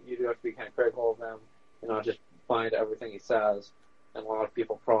 I mean, you do have to be kind of critical of him and not just buy into everything he says. And a lot of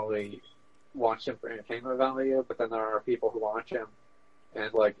people probably watch him for entertainment value, but then there are people who watch him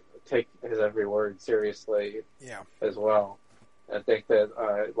and like take his every word seriously as well. I think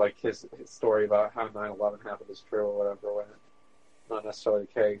that like his story about how 9/11 happened is true or whatever, when it's not necessarily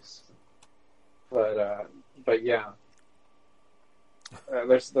the case. But yeah,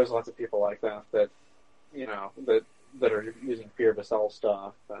 there's lots of people like that that are using fear to sell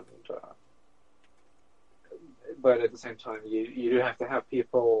stuff, and but at the same time, you do have to have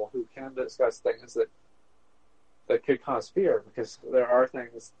people who can discuss things that could cause fear, because there are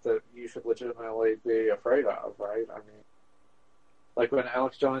things that you should legitimately be afraid of, right? I mean, like when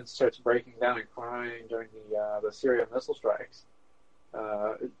Alex Jones starts breaking down and crying during the Syria missile strikes,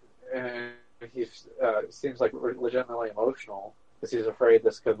 and he seems like legitimately emotional because he's afraid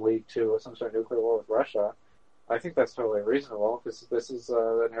this could lead to some sort of nuclear war with Russia. I think that's totally reasonable, because this is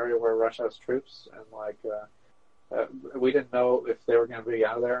an area where Russia has troops, and like we didn't know if they were going to be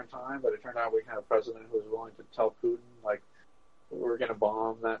out of there in time, but it turned out we had a president who was willing to tell Putin, like, we're going to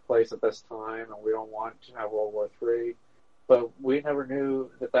bomb that place at this time, and we don't want to have World War III. But we never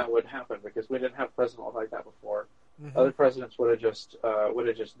knew that would happen, because we didn't have a president like that before. Mm-hmm. Other presidents would have just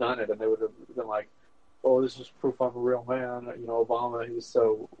done it, and they would have been like, "Oh, this is proof I'm a real man." Obama, he was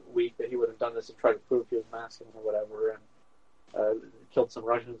so weak that he would have done this and tried to prove he was masculine or whatever, and killed some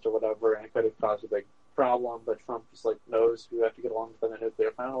Russians or whatever, and it could have caused a big problem. But Trump just knows we have to get along with the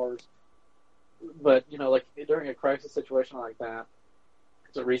nuclear powers. But like during a crisis situation like that,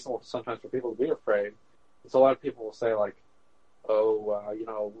 it's reasonable sometimes for people to be afraid. So a lot of people will say like,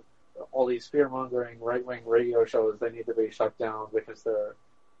 all these fear-mongering right-wing radio shows, they need to be shut down because they're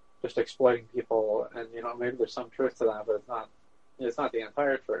just exploiting people. And, maybe there's some truth to that, but it's not the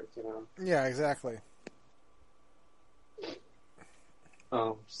entire truth, Yeah, exactly.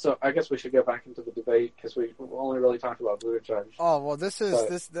 So I guess we should get back into the debate, because we only really talked about Buttigieg. Oh, well, this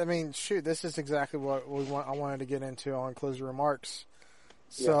is exactly what I wanted to get into on closing remarks.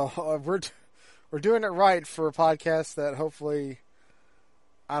 So we're doing it right for a podcast that hopefully,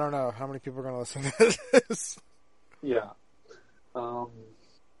 I don't know how many people are going to listen to this. Yeah.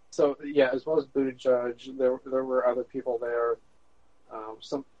 So yeah, as well as Buttigieg, there were other people there.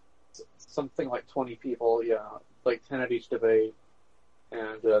 Something like 20 people. Yeah, like 10 at each debate,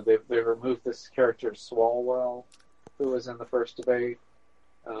 and they removed this character Swalwell, who was in the first debate.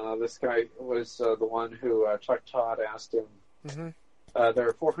 This guy was the one who Chuck Todd asked him, there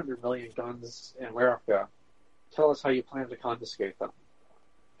are 400 million guns in America. Tell us how you plan to confiscate them.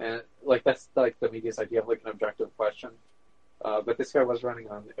 And that's like the media's idea of like an objective question. But this guy was running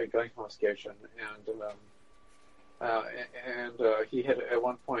on a gun confiscation, and he had at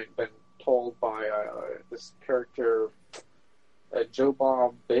one point been told by this character, Joe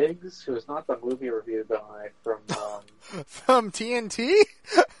Bob Biggs, who is not the movie review guy from from TNT.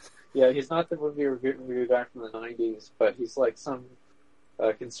 Yeah, he's not the movie review guy from the 90s, but he's like some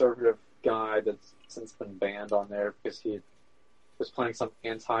conservative guy that's since been banned on there because he was playing some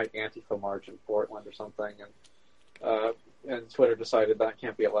anti-Antifa march in Portland or something, and Twitter decided that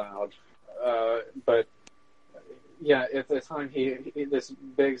can't be allowed. But yeah, at the time, this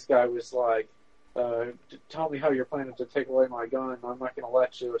Biggs guy was like, "Tell me how you're planning to take away my gun. I'm not going to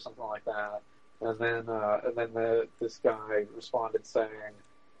let you," or something like that. And then this guy responded saying,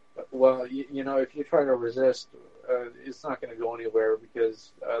 "Well, you know, if you try to resist, it's not going to go anywhere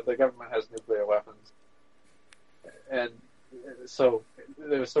because the government has nuclear weapons." And so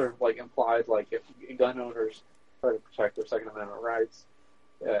it was sort of like implied, like if gun owners try to protect their Second Amendment rights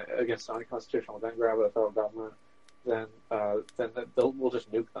against unconstitutional gun grab of the federal government, then we'll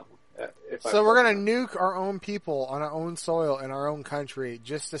just nuke them. So we're going to nuke our own people on our own soil in our own country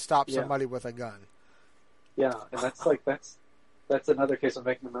just to stop somebody with a gun. Yeah, and that's another case of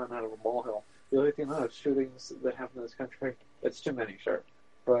making a mountain out of a molehill. The only thing about shootings that happen in this country, it's too many, sure.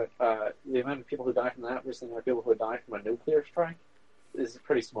 But the amount of people who die from that versus the amount of people who die from a nuclear strike is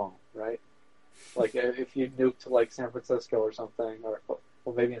pretty small, right? Like if you nuked like San Francisco or something, or well,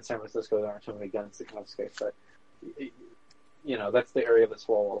 maybe in San Francisco there aren't too many guns to confiscate, but you know, that's the area that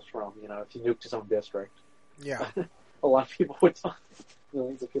Swalwell's from. You know, if you nuked his own district, yeah, a lot of people would die.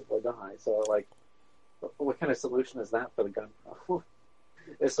 Millions of people would die. So, like, what kind of solution is that for the gun problem?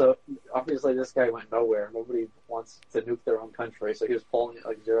 So, obviously, this guy went nowhere. Nobody wants to nuke their own country, so he was polling at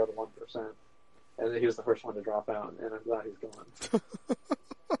like 0 to 1%, and he was the first one to drop out, and I'm glad he's gone.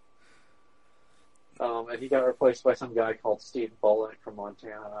 And he got replaced by some guy called Steve Bullock from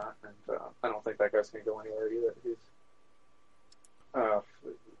Montana, and I don't think that guy's going to go anywhere either. He's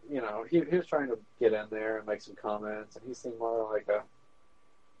you know, he was trying to get in there and make some comments, and he seemed more like a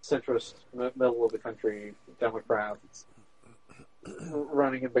centrist, middle of the country Democrat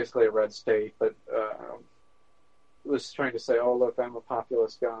running in basically a red state, but was trying to say, "Oh, look, I'm a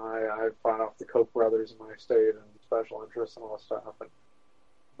populist guy. I fought off the Koch brothers in my state and special interests and all this stuff."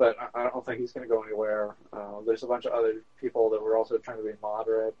 But I don't think he's going to go anywhere. There's a bunch of other people that were also trying to be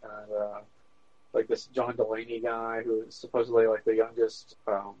moderate, and like this John Delaney guy, who is supposedly like the youngest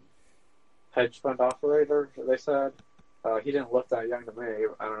hedge fund operator, they said. He didn't look that young to me.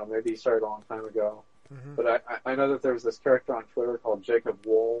 I don't know, maybe he started a long time ago. Mm-hmm. But I know that there was this character on Twitter called Jacob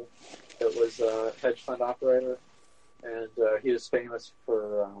Wool that was a hedge fund operator, and he was famous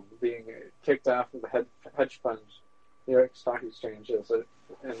for being kicked out of the hedge fund New York Stock Exchanges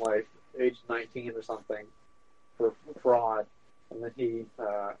in like age 19 or something for fraud, and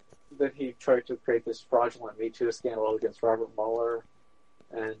then he tried to create this fraudulent Me Too scandal against Robert Mueller,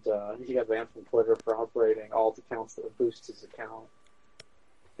 and he got banned from Twitter for operating alt accounts that would boost his account.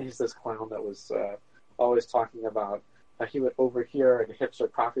 He's this clown that was always talking about how he would overhear at a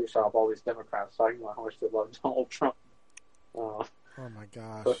hipster coffee shop all these Democrats talking about how much they love Donald Trump. Oh my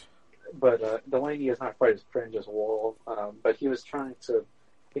gosh. But Delaney is not quite as cringe as Wool, but he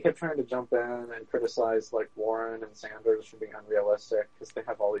kept trying to jump in and criticize like Warren and Sanders for being unrealistic because they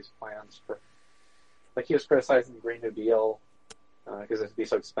have all these plans for, like he was criticizing the Green New Deal because it'd be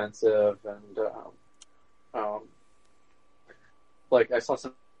so expensive, and like I saw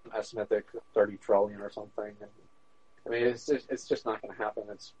some estimate that $30 trillion or something, and I mean it's just not going to happen.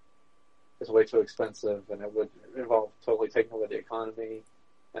 It's way too expensive, and it would involve totally taking over the economy.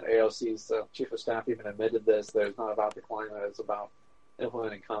 And AOC's chief of staff even admitted this, that it's not about the climate, it's about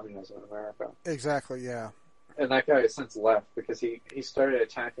implementing communism in America. Exactly, yeah. And that guy has since left because he started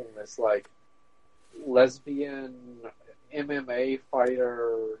attacking this, like, lesbian MMA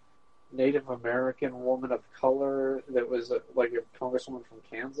fighter, Native American woman of color that was, like, a congresswoman from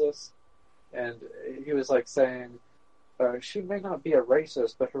Kansas. And he was, like, saying, she may not be a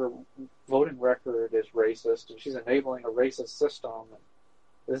racist, but her voting record is racist, and she's enabling a racist system.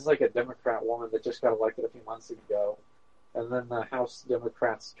 This is like a Democrat woman that just got elected a few months ago. And then the House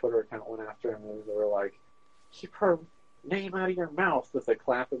Democrats' Twitter account went after him, and they were like, keep her name out of your mouth, with a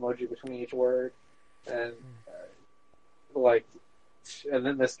clap emoji between each word. And, and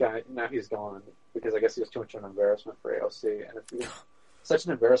then this guy, now he's gone, because I guess he was too much of an embarrassment for AOC. And such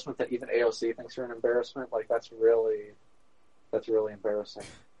an embarrassment that even AOC thinks you're an embarrassment. Like that's really embarrassing.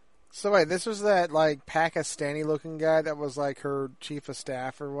 So wait, this was that like Pakistani-looking guy that was like her chief of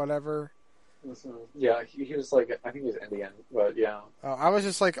staff or whatever. Yeah, he was like, I think he was Indian, but yeah. Oh, I was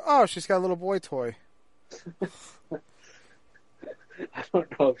just like, oh, she's got a little boy toy. I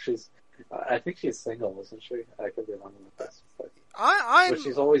don't know if she's. I think she's single, isn't she? I could be wrong with this. But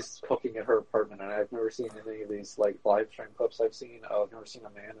she's always cooking at her apartment, and I've never seen any of these like live stream clips I've seen. I've never seen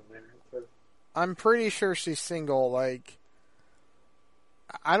a man in there with her. I'm pretty sure she's single. Like,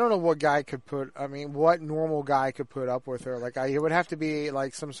 I don't know what guy could put. I mean, what normal guy could put up with her? Like, it would have to be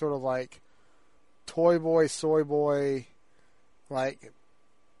like some sort of like toy boy, soy boy, like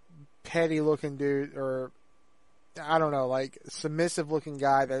petty looking dude, or I don't know, like submissive looking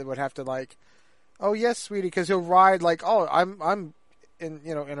guy that would have to like, oh yes, sweetie, because he'll ride like, oh, I'm in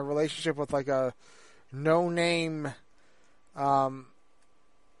in a relationship with like a no name,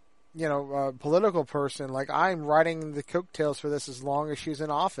 political person. Like I'm riding the coattails for this as long as she's in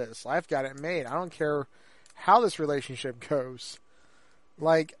office. I've got it made. I don't care how this relationship goes.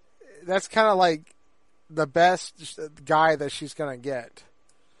 Like that's kind of like the best guy that she's gonna get.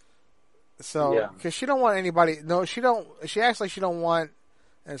 So, because she don't want anybody. No, she don't. She acts like she don't want,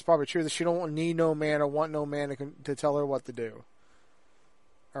 and it's probably true that she don't need no man or want no man to tell her what to do,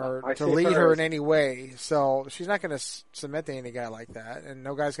 or to lead her in any way. So she's not going to submit to any guy like that, and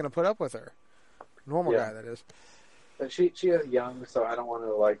no guy's going to put up with her. Normal guy, that is. But she is young, so I don't want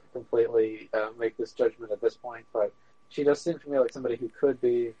to like completely make this judgment at this point. But she does seem to me like somebody who could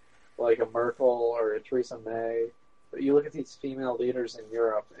be like a Merkel or a Theresa May. But you look at these female leaders in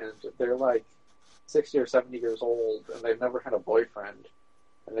Europe, and they're like 60 or 70 years old, and they've never had a boyfriend.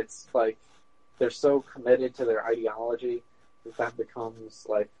 And it's like they're so committed to their ideology that becomes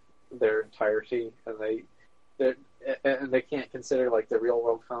like their entirety, and they can't consider like the real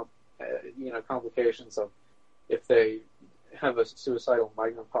world complications of if they have a suicidal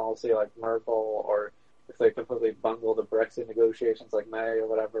migrant policy like Merkel, or if they completely bungle the Brexit negotiations like May or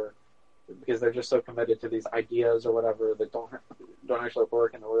whatever. Because they're just so committed to these ideas or whatever that don't actually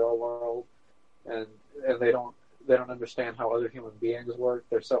work in the real world, and they don't understand how other human beings work.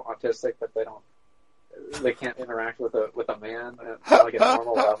 They're so autistic that they can't interact with a man at like a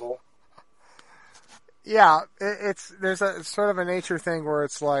normal level. Yeah, there's a sort of a nature thing where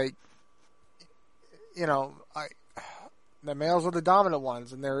it's like, the males are the dominant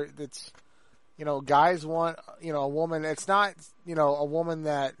ones, and it's guys want a woman. It's not a woman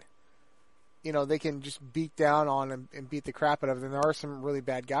that they can just beat down on and beat the crap out of them. There are some really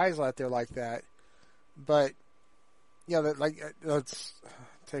bad guys out there like that. But, let's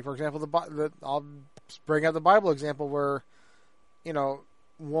take, for example, I'll bring out the Bible example where,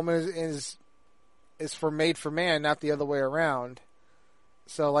 woman is made for man, not the other way around.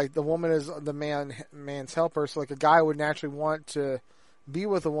 So, like, the woman is the man's helper. So, like, a guy would naturally want to be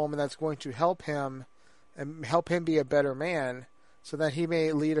with a woman that's going to help him and help him be a better man, so that he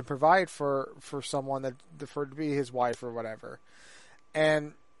may lead and provide for someone to be his wife or whatever.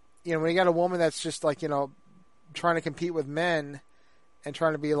 And, when you got a woman that's just like, trying to compete with men and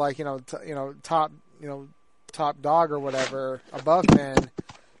trying to be like, top dog or whatever above men,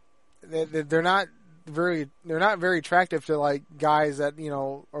 they're not very attractive to like guys that,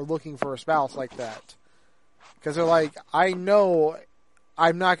 are looking for a spouse like that. Because they're like, I know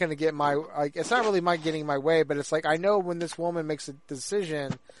I'm not going to get it's not really my getting my way, but it's like, I know when this woman makes a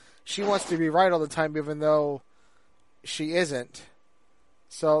decision, she wants to be right all the time, even though she isn't.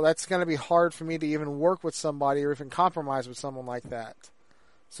 So that's going to be hard for me to even work with somebody or even compromise with someone like that.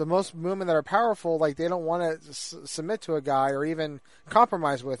 So most women that are powerful, like, they don't want to submit to a guy or even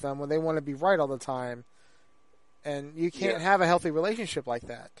compromise with them when they want to be right all the time. And you can't have a healthy relationship like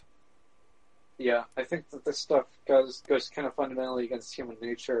that. Yeah, I think that this stuff goes kind of fundamentally against human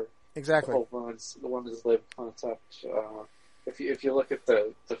nature. Exactly. The whole woman's lib concept. If you look at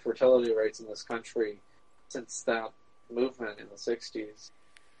the fertility rates in this country since that movement in the 60s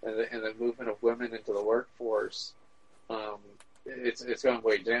and the movement of women into the workforce, it's gone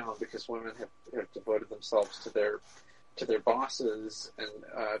way down because women have devoted themselves to their bosses and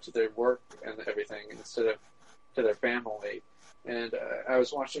to their work and everything instead of to their family. And I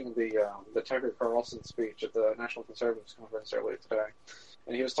was watching the Tucker Carlson speech at the National Conservatives Conference earlier today,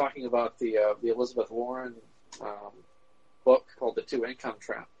 and he was talking about the Elizabeth Warren book called The Two Income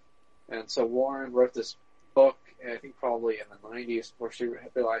Trap. And so Warren wrote this book, I think probably in the 90s, before she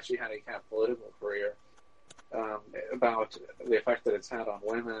realized she had a kind of political career, about the effect that it's had on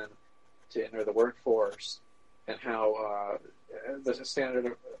women to enter the workforce, and how the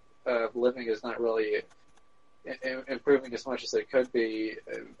standard of living is not really improving as much as they could be.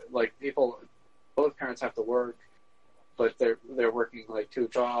 Like both parents have to work, but they're working like 2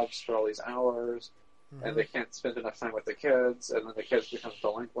 jobs for all these hours, and they can't spend enough time with the kids, and then the kids become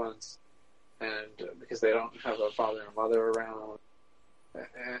delinquents, and because they don't have a father and a mother around,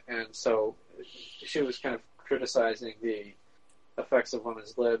 and so she was kind of criticizing the effects of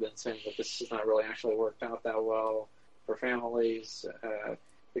women's lib and saying that this has not really actually worked out that well for families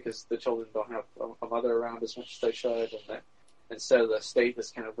because the children don't have a mother around as much as they should, and that instead the state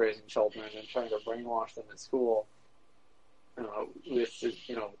is kind of raising children and trying to brainwash them in school with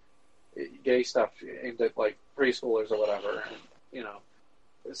gay stuff aimed at like preschoolers or whatever, and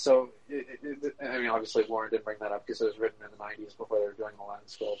so I mean obviously Warren didn't bring that up because it was written in the 90s before they were doing all that in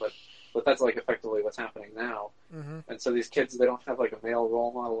school, but that's like effectively what's happening now. And so these kids, they don't have like a male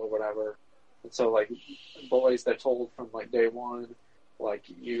role model or whatever, and so like boys, they're told from like day one, like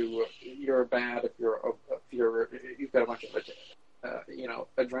you're bad if you've got a bunch of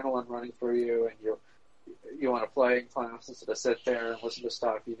adrenaline running through you, and you want to play in class instead of sit there and listen to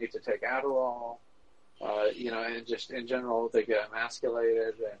stuff. You need to take Adderall, and just in general they get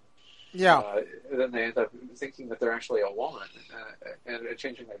emasculated, and then they end up thinking that they're actually a woman and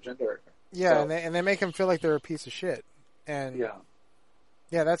changing their gender. Yeah, so, and they make them feel like they're a piece of shit, and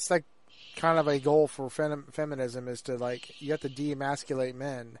that's like kind of a goal for feminism is to like you have to demasculate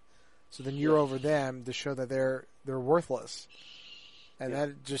men, so then you're over them to show that they're worthless, and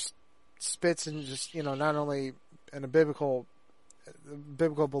that just spits in just not only in a biblical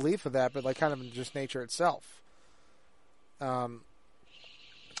belief of that, but like kind of in just nature itself. And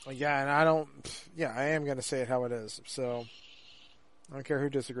I am going to say it how it is. So I don't care who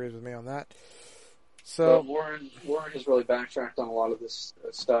disagrees with me on that. So Warren has really backtracked on a lot of this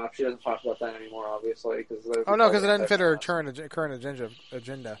stuff. She doesn't talk about that anymore, obviously, because because it doesn't fit her current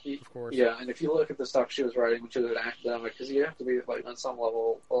agenda, of course. Yeah, and if you look at the stuff she was writing when she was an academic, because you have to be like on some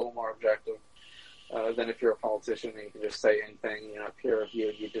level a little more objective than if you're a politician and you can just say anything. Peer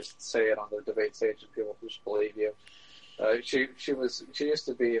review, you just say it on the debate stage and people just believe you. She used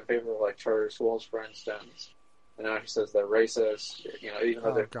to be in favor of like charter schools, for instance. And now she says they're racist, even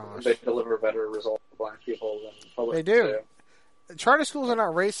though they deliver better results for black people than public. They do. Charter schools are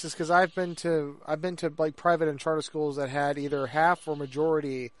not racist because I've been to like private and charter schools that had either half or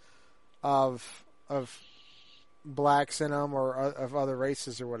majority of blacks in them or of other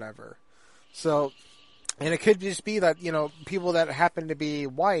races or whatever. So, and it could just be that people that happen to be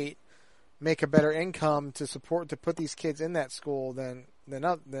white make a better income to put these kids in that school than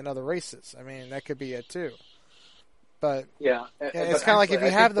other races. I mean, that could be it too. But it's kind of like if you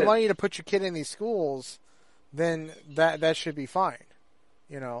have the money to put your kid in these schools, then that should be fine,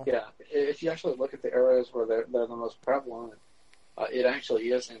 Yeah, if you actually look at the areas where they're the most prevalent, it actually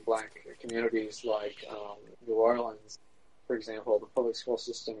is in black communities like New Orleans, for example. The public school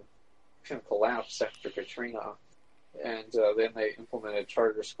system kind of collapsed after Katrina, and then they implemented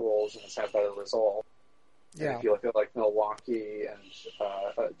charter schools, and it's had better results. Yeah. And if you look at like Milwaukee and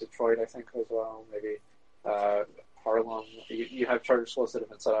Detroit, I think as well, maybe. Harlem, you have charter schools that have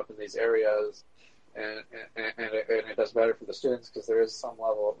been set up in these areas, and it does better for the students because there is some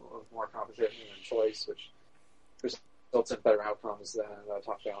level of more competition and choice, which results in better outcomes than a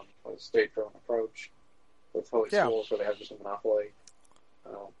top-down state-driven approach with public schools where they have just a monopoly.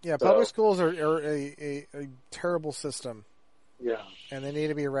 Public schools are a terrible system. Yeah, and they need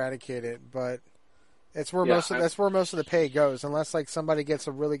to be eradicated, but that's where most of the pay goes, unless like somebody gets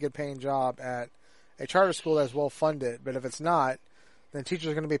a really good paying job at a charter school that's well funded. But if it's not, then teachers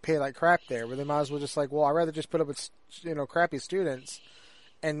are going to be paid like crap there. Where they might as well just like, well, I'd rather just put up with crappy students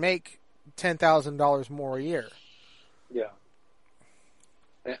and make $10,000 more a year. Yeah,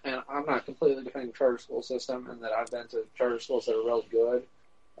 and I'm not completely defending the charter school system, and that I've been to charter schools that are real good,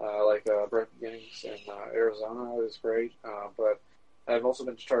 like Brent Beginnings in Arizona is great, but I've also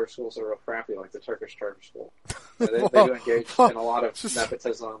been to charter schools that are real crappy, like the Turkish charter school. They do engage in a lot of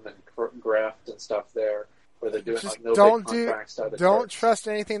nepotism and graft and stuff there, where they're doing like no big contracts to other Don't Turks. Trust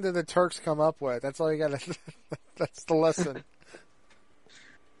anything that the Turks come up with. That's all you got to. That's the lesson.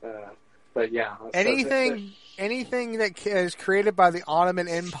 But yeah, anything that is created by the Ottoman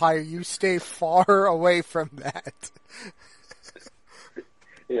Empire, you stay far away from that.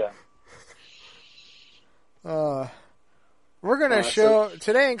 Yeah. We're going to show,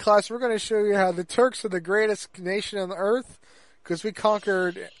 today in class, we're going to show you how the Turks are the greatest nation on the earth, because we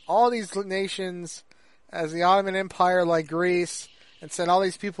conquered all these nations as the Ottoman Empire, like Greece, and sent all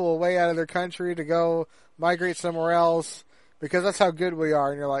these people away out of their country to go migrate somewhere else, because that's how good we are.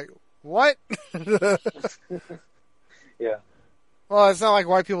 And you're like, what? Yeah. Well, it's not like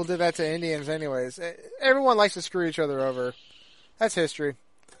white people did that to Indians anyways. Everyone likes to screw each other over. That's history.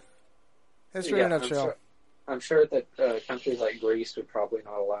 History in a nutshell. I'm sure that countries like Greece would probably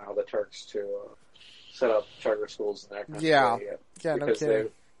not allow the Turks to set up charter schools in their country. Yeah, because no kidding.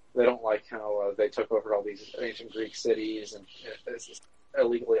 They don't like how they took over all these ancient Greek cities and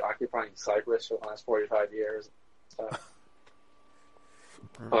illegally occupying Cyprus for the last 45 years.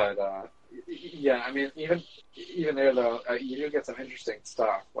 But yeah, I mean, even there though, you do get some interesting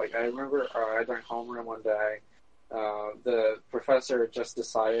stuff. Like I remember during homeroom one day, the professor just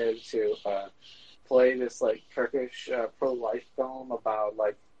decided to play this like Turkish pro-life film about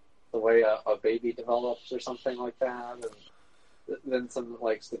like the way a baby develops or something like that, and then some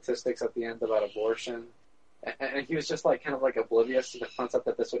like statistics at the end about abortion. And he was just like kind of like oblivious to the concept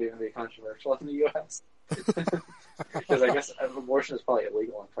that this would even be controversial in the U.S. Because I guess abortion is probably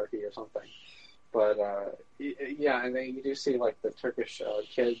illegal in Turkey or something. But yeah, and then you do see like the Turkish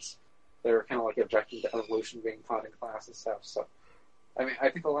kids, they're kind of like objecting to evolution being taught in class and stuff. So, I mean, I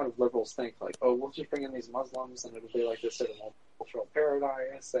think a lot of liberals think like, oh, we'll just bring in these Muslims and it'll be like this sort of multicultural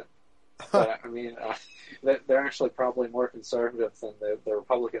paradise. And, but I mean, they're actually probably more conservative than the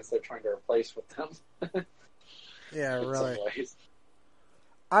Republicans they're trying to replace with them. Yeah, really.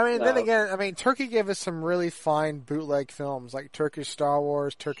 I mean, then again, I mean, Turkey gave us some really fine bootleg films like Turkish Star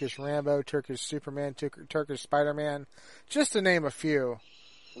Wars, Turkish Rambo, Turkish Superman, Turkish Spider-Man, just to name a few.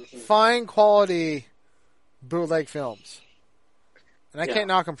 Mm-hmm. Fine quality bootleg films. And I can't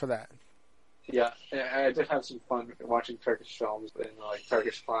knock them for that. Yeah, I did have some fun watching Turkish films in like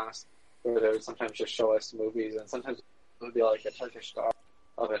Turkish class, where they would sometimes just show us movies, and sometimes it would be like a Turkish dub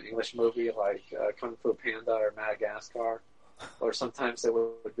of an English movie like Kung Fu Panda or Madagascar, or sometimes it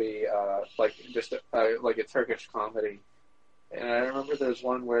would be like just like a Turkish comedy. And I remember there's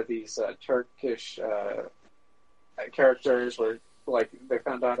one where these Turkish characters were like they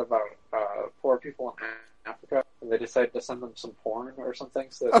found out about poor people in Africa, and they decided to send them some porn or something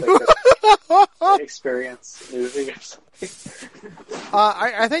so that they could experience nudity or something.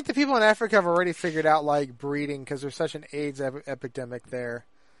 I think the people in Africa have already figured out like breeding because there's such an AIDS epidemic there.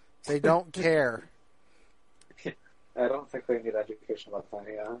 They don't care. I don't think they need education about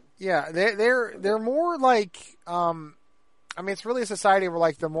that. Yeah, they're more like I mean, it's really a society where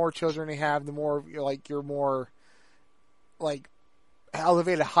like the more children you have, the more you're more like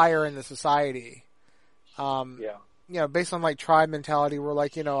elevated higher in the society. Yeah. You know, based on like tribe mentality, where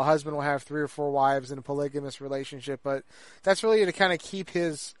like, you know, a husband will have 3 or 4 wives in a polygamous relationship, but that's really to kind of keep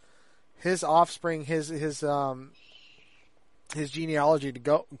his offspring, his genealogy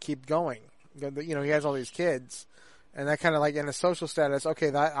to keep going. You know, he has all these kids, and that kind of like in a social status. Okay,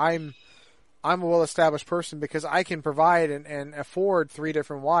 that I'm a well-established person because I can provide and afford 3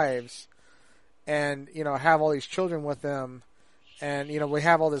 different wives, and you know, have all these children with them. And, you know, we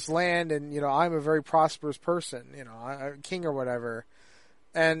have all this land and, you know, I'm a very prosperous person, you know, a king or whatever.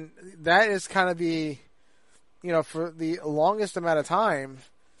 And that is kind of the, you know, for the longest amount of time,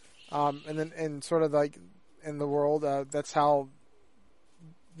 and then, and sort of like in the world, that's how,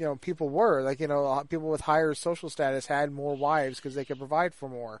 you know, people were. Like, you know, people with higher social status had more wives because they could provide for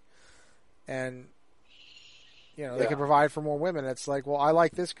more. And, you know, they could provide for more women. It's like, well, I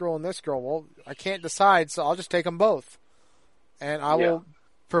like this girl and this girl. Well, I can't decide, so I'll just take them both. And I will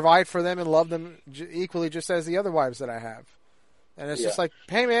provide for them and love them equally, just as the other wives that I have. And it's just like,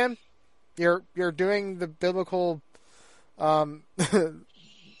 hey, man, you're doing the biblical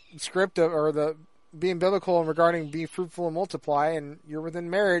script or the being biblical regarding be fruitful and multiply, and you're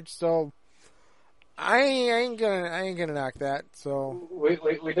within marriage, so I ain't gonna knock that. So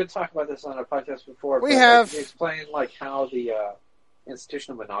we did talk about this on a podcast before. We have. Like, explain like how the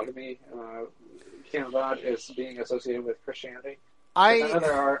institution of monogamy came about is being associated with Christianity. I know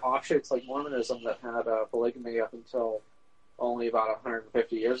there are offshoots like Mormonism that had polygamy up until only about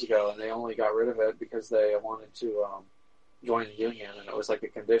 150 years ago, and they only got rid of it because they wanted to join the union, and it was like a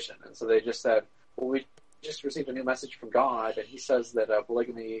condition. And so they just said, well, we just received a new message from God, and he says that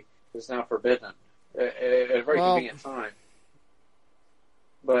polygamy is now forbidden at a very convenient time.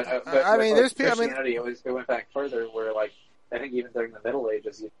 But I mean, there's Christianity, it went back further, where like I think even during the Middle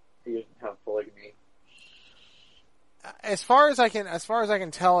Ages, you didn't have polygamy. As far as I can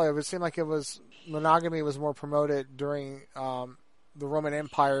tell, it would seem like monogamy was more promoted during the Roman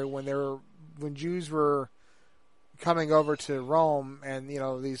Empire when Jews were coming over to Rome, and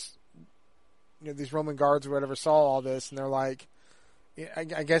these Roman guards or whatever saw all this, and they're like, I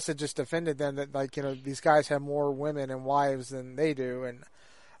guess it just offended them that these guys have more women and wives than they do, and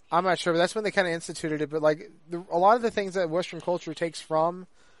I'm not sure, but that's when they kind of instituted it. But a lot of the things that Western culture takes from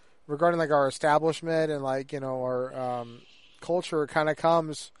regarding like our establishment and our culture kind of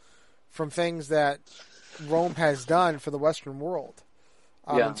comes from things that Rome has done for the Western world.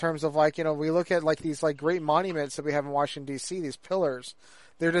 In terms of like, we look at like these like great monuments that we have in Washington D.C., these pillars,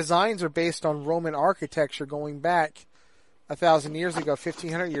 their designs are based on Roman architecture going back 1,000 years ago,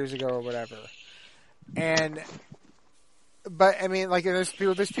 1,500 years ago or whatever. But I mean, like, there's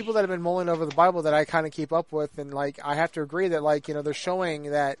people that have been mulling over the Bible that I kind of keep up with, and like, I have to agree that like, they're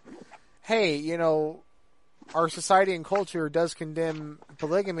showing that, hey, our society and culture does condemn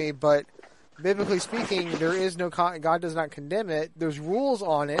polygamy, but biblically speaking, there is no God does not condemn it. There's rules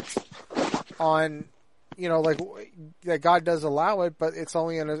on it, like that God does allow it, but it's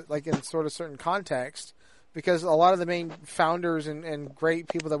only in sort of certain context, because a lot of the main founders and great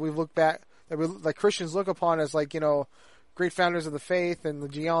people that we've looked back that we like Christians look upon as like great founders of the faith and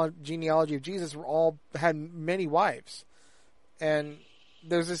the genealogy of Jesus were all had many wives, and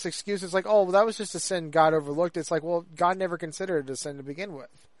there's this excuse. It's like, oh, well, that was just a sin God overlooked. It's like, well, God never considered it a sin to begin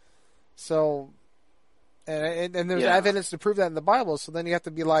with. So, and there's evidence to prove that in the Bible. So then you have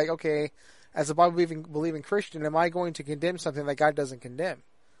to be like, okay, as a Bible-believing Christian, am I going to condemn something that God doesn't condemn?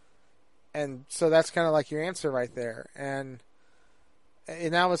 And so that's kind of like your answer right there. And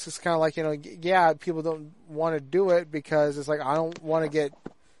now it's just kind of like, people don't want to do it because it's like, I don't want to get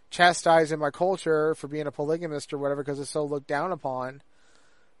chastised in my culture for being a polygamist or whatever because it's so looked down upon.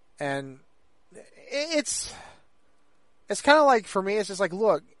 And it's kind of like, for me, it's just like,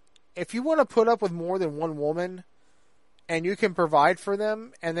 look, if you want to put up with more than one woman and you can provide for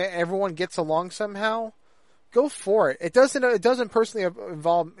them and then everyone gets along somehow, go for it. It doesn't personally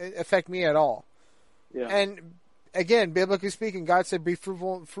affect me at all. Yeah. And again, biblically speaking, God said, be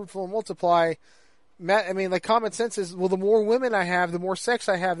fruitful and multiply. I mean, like, common sense is, well, the more women I have, the more sex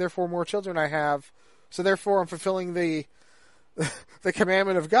I have, therefore more children I have. So therefore I'm fulfilling the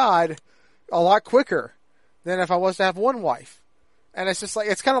commandment of God a lot quicker than if I was to have one wife. And it's just like,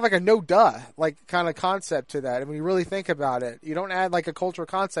 it's kind of like a no-duh, like, kind of concept to that. And when you really think about it, you don't add like a cultural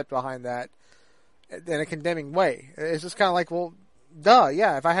concept behind that in a condemning way. It's just kind of like, well, duh,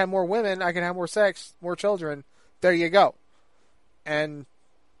 yeah, if I had more women, I can have more sex, more children. There you go. And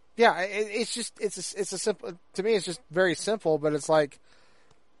yeah, it's a simple, to me, it's just very simple, but it's like,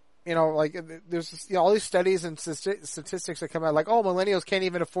 like there's all these studies and statistics that come out like, oh, millennials can't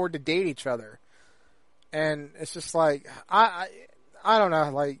even afford to date each other. And it's just like, I don't know,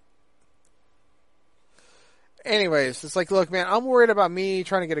 like, anyways, it's like, look, man, I'm worried about me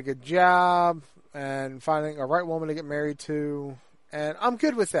trying to get a good job and finding a right woman to get married to, and I'm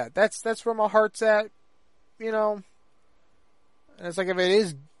good with that. That's where my heart's at, And it's like, if it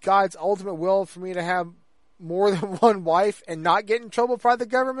is God's ultimate will for me to have more than one wife and not get in trouble by the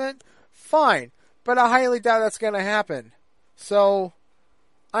government, fine. But I highly doubt that's going to happen. So,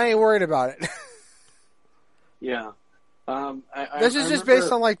 I ain't worried about it. Yeah. This is just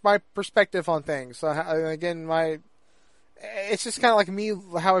based on like my perspective on things. So again, it's just kind of like me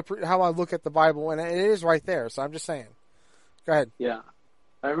how I look at the Bible, and it is right there. So I'm just saying. Go ahead. Yeah,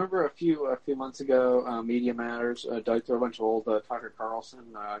 I remember a few months ago, Media Matters dug through a bunch of old Tucker Carlson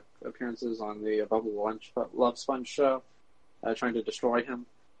appearances on the Bubble Love Sponge show, trying to destroy him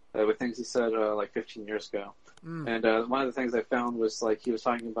with things he said like 15 years ago. And one of the things I found was like he was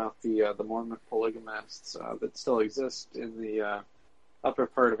talking about the Mormon polygamists that still exist in the upper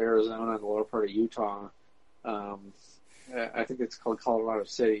part of Arizona and the lower part of Utah. I think it's called Colorado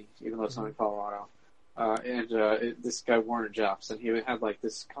City, even though it's not in Colorado. This guy Warren Jeffs, and he had like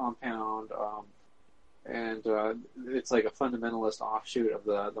this compound, and it's like a fundamentalist offshoot of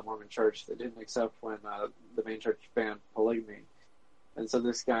the Mormon Church that didn't accept when the main church banned polygamy. And so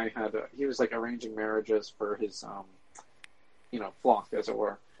this guy he was like arranging marriages for his, flock, as it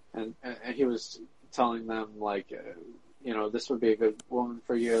were. And he was telling them like, this would be a good woman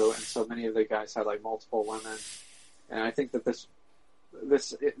for you. And so many of the guys had like multiple women. And I think that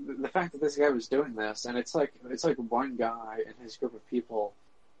the fact that this guy was doing this, and it's like one guy and his group of people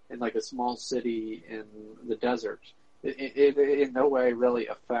in like a small city in the desert, it in no way really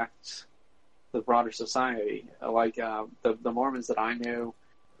affects the broader society. Like the Mormons that I knew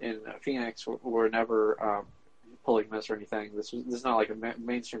in Phoenix were never polygamous or anything. This is not like a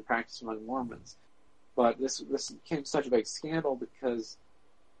mainstream practice among Mormons. But this became such a big scandal because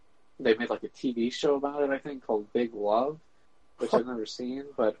they made like a TV show about it, I think, called Big Love, which I've never seen,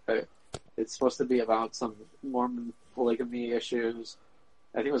 but it's supposed to be about some Mormon polygamy issues.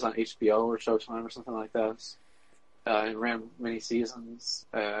 I think it was on HBO or Showtime or something like this. And ran many seasons.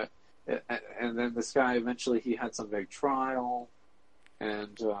 And then this guy, eventually he had some big trial,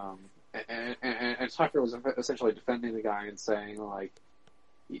 and Tucker was essentially defending the guy and saying, like,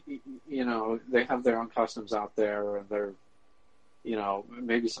 they have their own customs out there, and they're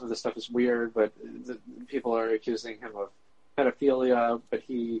maybe some of the stuff is weird, but people are accusing him of pedophilia, but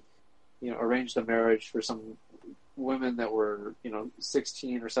he, arranged a marriage for some women that were,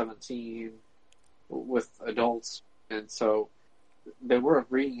 16 or 17 with adults. And so they were of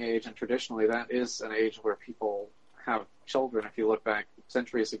breeding age, and traditionally that is an age where people have children. If you look back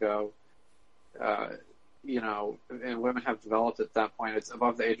centuries ago, and women have developed at that point. It's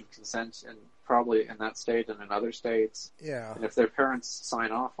above the age of consent, and probably in that state and in other states. Yeah. And if their parents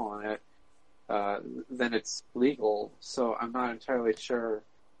sign off on it, then it's legal. So I'm not entirely sure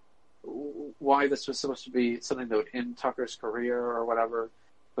why this was supposed to be something that would end Tucker's career or whatever,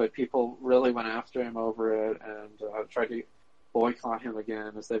 but people really went after him over it and tried to boycott him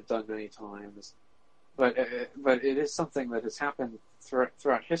again, as they've done many times. But it is something that has happened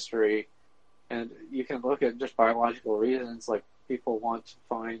throughout history, and you can look at just biological reasons, like people want to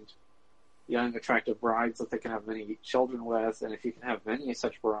find young, attractive brides that they can have many children with, and if you can have many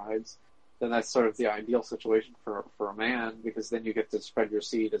such brides, then that's sort of the ideal situation for a man, because then you get to spread your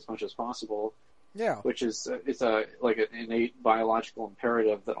seed as much as possible. Yeah. Which is it's like an innate biological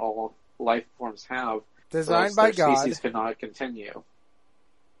imperative that all life forms have. Designed by God. Species cannot continue.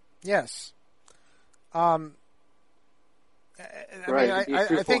 Yes. Right.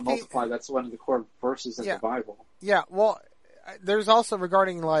 I think multiply. That's one of the core verses in the Bible. Yeah. Well, there's also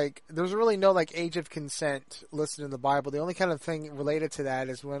regarding there's really no age of consent listed in the Bible. The only kind of thing related to that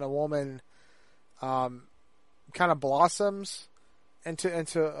is when a woman, kind of blossoms into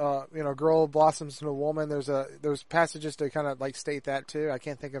a girl blossoms into a woman. There's passages to kind of state that too. I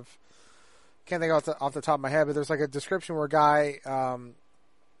can't think off the top of my head, but there's a description where a guy,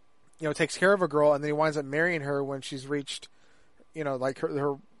 takes care of a girl, and then he winds up marrying her when she's reached,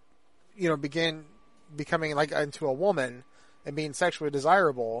 her begin becoming into a woman and being sexually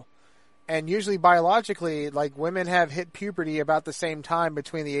desirable. And usually biologically, women have hit puberty about the same time,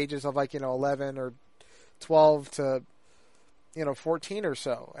 between the ages of 11 or 12 to 14 or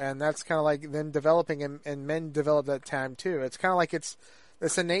so. And that's kind of them developing, and men develop that time too. It's kind of it's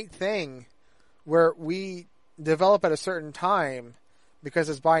this innate thing where we develop at a certain time because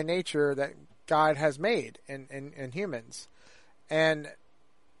it's by nature that God has made in humans. And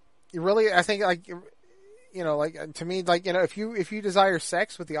really, I think to me, if you desire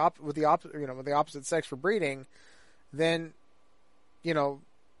sex with the opposite sex for breeding, then,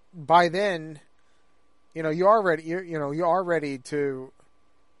 by then, you are ready to,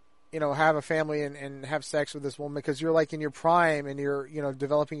 have a family and have sex with this woman, because you're in your prime and you're,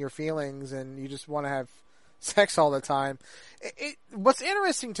 developing your feelings, and you just want to have sex all the time. What's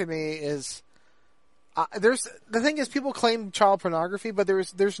interesting to me is, the thing is, people claim child pornography, but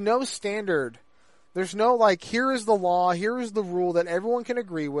there's no standard. There's no here is the law, here is the rule that everyone can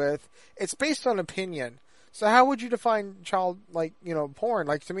agree with. It's based on opinion. So how would you define child porn?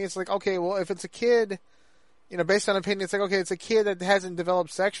 To me, it's okay, well, if it's a kid, based on opinion, it's okay, it's a kid that hasn't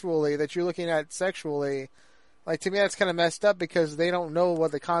developed sexually, that you're looking at sexually. To me, that's kind of messed up, because they don't know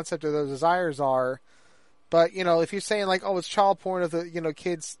what the concept of those desires are. But, if you're saying oh, it's child porn of the,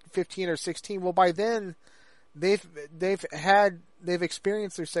 kids 15 or 16, well, by then they've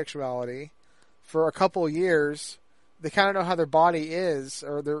experienced their sexuality for a couple of years. They kind of know how their body is,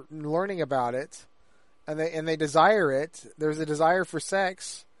 or they're learning about it, and they desire it. There's a desire for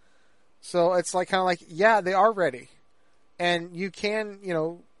sex. So it's yeah, they are ready. And you can,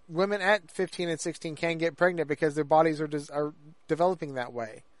 women at 15 and 16 can get pregnant because their bodies are developing that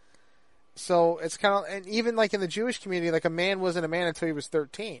way. So it's kind of, and even in the Jewish community, a man wasn't a man until he was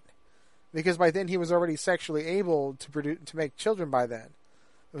 13, because by then he was already sexually able to make children by then.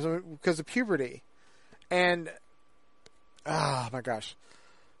 It was because of puberty. And, oh my gosh.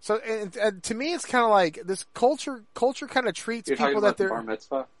 So, and to me, it's kind of this culture kind of treats You're people that they're... bar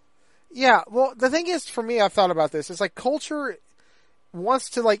mitzvah? Yeah, well, the thing is, for me, I've thought about this. It's culture wants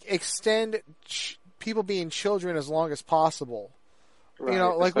to extend people being children as long as possible.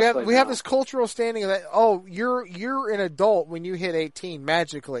 Right, we have this cultural standing that, oh, you're an adult when you hit 18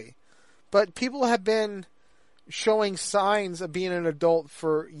 magically. But people have been showing signs of being an adult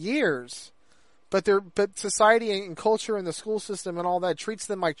for years. But society and culture and the school system and all that treats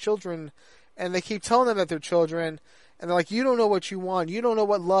them like children, and they keep telling them that they're children, and they're you don't know what you want, you don't know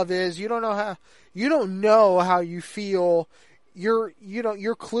what love is, you don't know how you feel, you're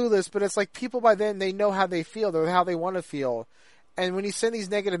clueless. But it's people by then, they know how they feel, they're how they want to feel. And when you send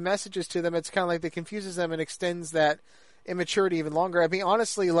these negative messages to them, it's kind of that confuses them and extends that immaturity even longer. I mean,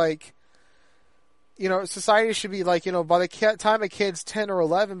 honestly, society should be by the time a kid's 10 or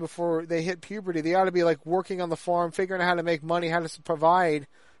 11, before they hit puberty, they ought to be working on the farm, figuring out how to make money, how to provide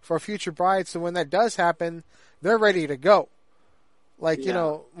for a future bride. So when that does happen, they're ready to go. Like, you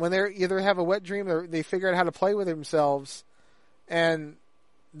know, when they either have a wet dream or they figure out how to play with themselves, and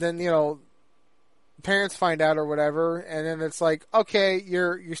then, you know, parents find out or whatever, and then it's like, okay,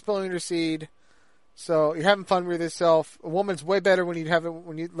 you're spilling your seed, so you're having fun with yourself. A woman's way better when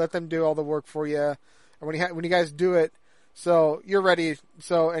you let them do all the work for you, or when you guys do it. So you're ready.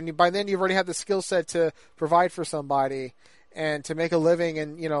 So by then you've already had the skill set to provide for somebody and to make a living,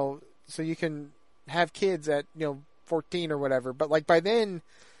 and you know, so you can have kids at 14 or whatever. But like by then,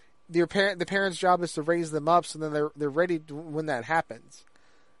 the parents' job is to raise them up, so then they're ready when that happens.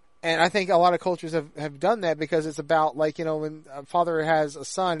 And I think a lot of cultures have done that because it's about like when a father has a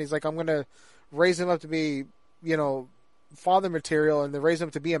son, he's like, I'm going to raise him up to be father material, and then raise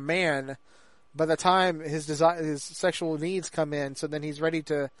him to be a man. By the time his sexual needs come in, so then he's ready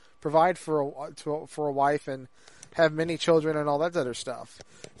to provide for a wife and have many children and all that other stuff.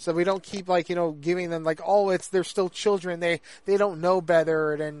 So we don't keep giving them like, oh, they're still children, they don't know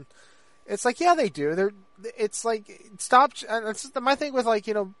better, and it's like, yeah, they do. It's like, stop. That's my thing with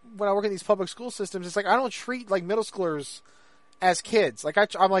when I work in these public school systems. It's like I don't treat like middle schoolers as kids. Like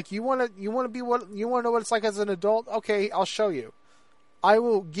I'm like, you want to know what it's like as an adult? Okay, I'll show you. I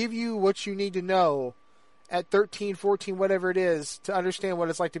will give you what you need to know at 13, 14, whatever it is, to understand what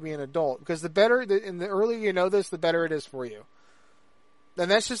it's like to be an adult. Because the earlier you know this, the better it is for you.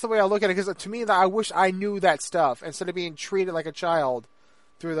 And that's just the way I look at it. Because to me, I wish I knew that stuff instead of being treated like a child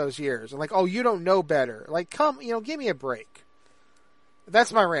through those years. And like, oh, you don't know better. Like, come, give me a break.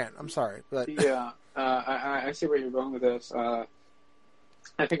 That's my rant. I'm sorry, but yeah, I see where you're going with this. I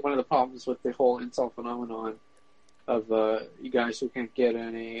think one of the problems with the whole incel phenomenon of you guys who can't get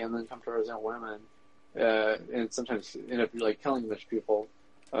any and then come to represent women, and sometimes end up like killing rich people.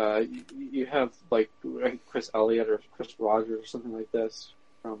 You have like Chris Elliott or Chris Rogers or something like this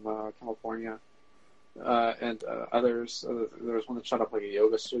from California, and others. There was one that shut up like a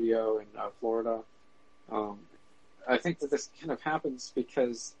yoga studio in Florida. I think that this kind of happens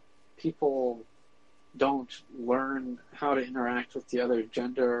because people don't learn how to interact with the other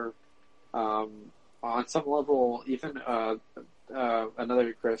gender. On some level, even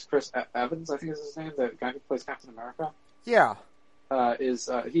another Chris Evans, I think is his name, the guy who plays Captain America. Yeah.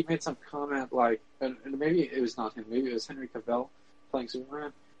 He made some comment like, and maybe it was not him, maybe it was Henry Cavill playing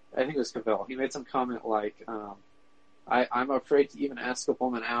Superman. I think it was Cavill. He made some comment like, I'm afraid to even ask a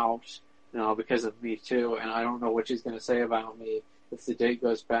woman out, because of Me Too, and I don't know what she's going to say about me if the date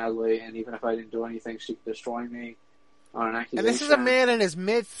goes badly, and even if I didn't do anything, she could destroy me on an accusation. And this is a man in his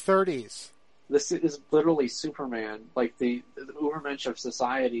mid-30s. This is literally Superman, like the Ubermensch of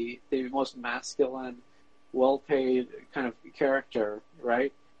society, the most masculine, well-paid kind of character,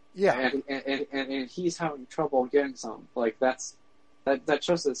 right? Yeah. And he's having trouble getting some. Like that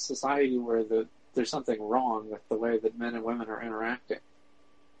shows that society where there's something wrong with the way that men and women are interacting.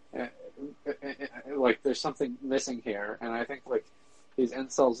 Like there's something missing here, and I think like these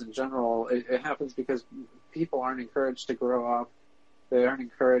incels in general, it happens because people aren't encouraged to grow up. They aren't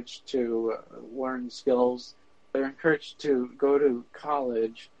encouraged to learn skills. They're encouraged to go to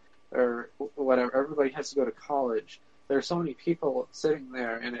college or whatever. Everybody has to go to college. There are so many people sitting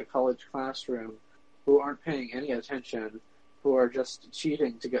there in a college classroom who aren't paying any attention, who are just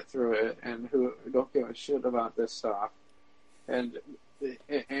cheating to get through it, and who don't give a shit about this stuff. And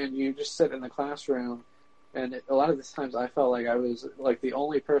you just sit in the classroom, and a lot of the times I felt like I was like the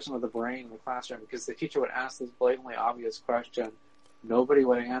only person with a brain in the classroom because the teacher would ask this blatantly obvious question. Nobody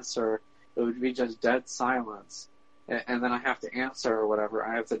would answer. It would be just dead silence. And then I have to answer or whatever.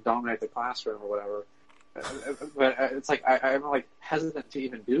 I have to dominate the classroom or whatever. But it's like I'm like hesitant to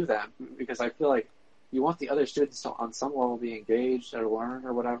even do that because I feel like you want the other students to on some level be engaged or learn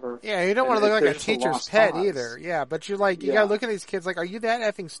or whatever. Yeah, you don't want to look like a teacher's pet either. Yeah, but you're like, you gotta look at these kids like, are you that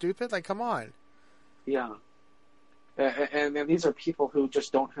effing stupid? Like, come on. Yeah. And these are people who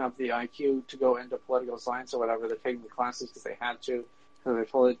just don't have the IQ to go into political science or whatever. They're taking the classes because they had to. So they're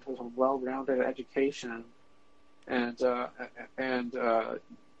told it's a well-rounded education, and that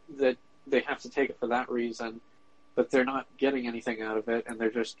they have to take it for that reason. But they're not getting anything out of it, and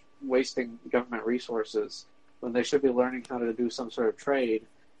they're just wasting government resources when they should be learning how to do some sort of trade.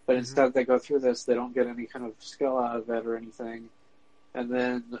 But instead, they go through this. They don't get any kind of skill out of it or anything. And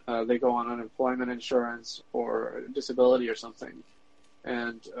then they go on unemployment insurance or disability or something,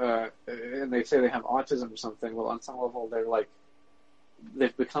 and they say they have autism or something. Well, on some level,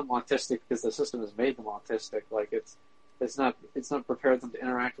 they've become autistic because the system has made them autistic. Like it's not prepared them to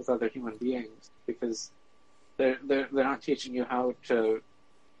interact with other human beings because they're not teaching you how to,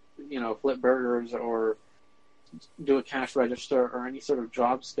 flip burgers or do a cash register or any sort of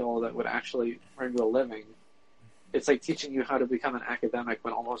job skill that would actually earn you a living. it's like teaching you how to become an academic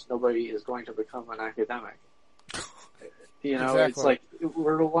when almost nobody is going to become an academic. You know, exactly. It's like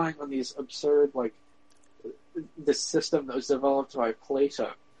we're relying on these absurd, like, this system that was developed by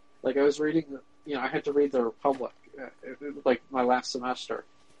Plato. Like, I was reading, I had to read The Republic, like, my last semester.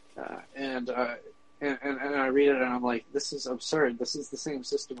 And I read it and I'm like, this is absurd. This is the same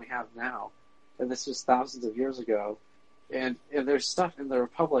system we have now. And this was thousands of years ago. And there's stuff in The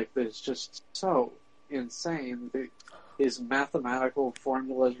Republic that is just so insane. His mathematical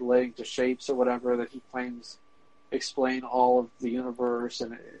formulas relating to shapes or whatever that he claims explain all of the universe,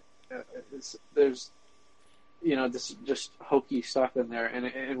 and there's this just hokey stuff in there,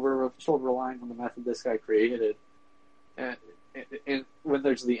 and we're still relying on the method this guy created. And when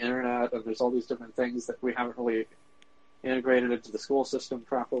there's the internet and there's all these different things that we haven't really integrated into the school system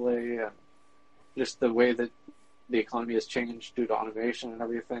properly, and just the way that the economy has changed due to automation and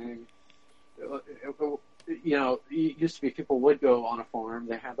everything. It used to be people would go on a farm.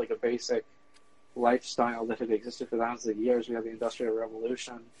 They had like a basic lifestyle that had existed for thousands of years. We had the Industrial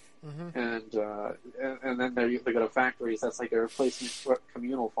Revolution, and then they go to factories. That's like a replacement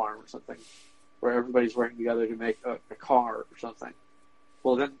communal farm or something, where everybody's working together to make a car or something.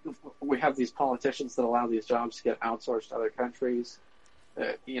 Well, then we have these politicians that allow these jobs to get outsourced to other countries.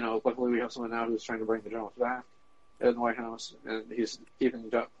 Luckily we have someone now who's trying to bring the jobs back in the White House, and he's keeping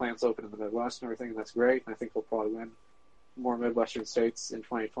plants open in the Midwest and everything, and that's great. And I think he'll probably win more Midwestern states in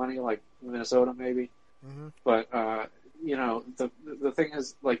 2020, like Minnesota maybe. But the thing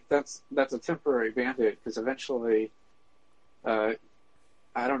is, like, that's a temporary band-aid, because eventually, I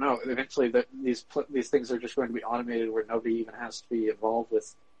don't know. Eventually, these things are just going to be automated, where nobody even has to be involved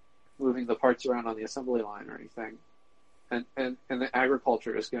with moving the parts around on the assembly line or anything. And the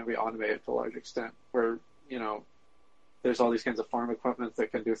agriculture is going to be automated to a large extent, where there's all these kinds of farm equipment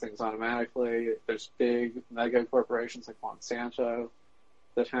that can do things automatically. There's big mega corporations like Monsanto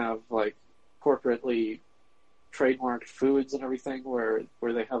that have like corporately trademarked foods and everything, where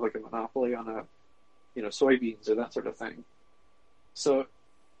they have like a monopoly on soybeans or that sort of thing. So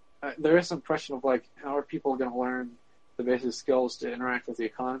there is some question of like, how are people going to learn the basic skills to interact with the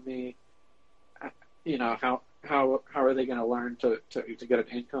economy? How are they going to learn to get an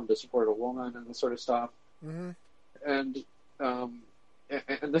income to support a woman and this sort of stuff? And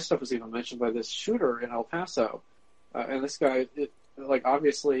this stuff was even mentioned by this shooter in El Paso. And this guy,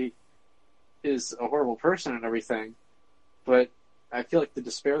 obviously is a horrible person and everything, but I feel like the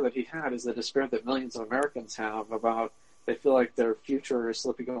despair that he had is the despair that millions of Americans have about, they feel like their future is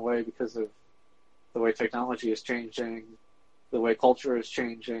slipping away because of the way technology is changing, the way culture is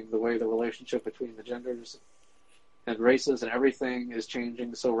changing, the way the relationship between the genders and races and everything is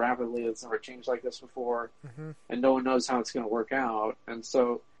changing so rapidly. It's never changed like this before, and no one knows how it's going to work out. And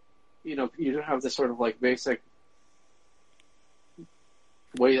so, you don't have this sort of like basic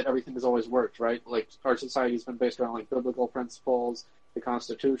way that everything has always worked, right? Like, our society's been based around like biblical principles, the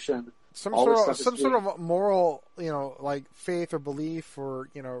Constitution, some sort of moral, like faith or belief or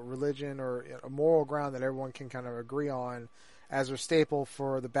religion or a moral ground that everyone can kind of agree on as a staple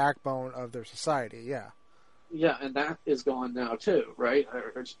for the backbone of their society. Yeah. Yeah, and that is gone now too, right?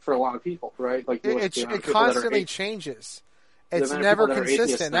 For a lot of people, right? Like, it constantly changes. It's never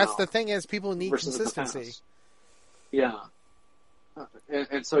consistent. That's the thing, is people need consistency. Yeah,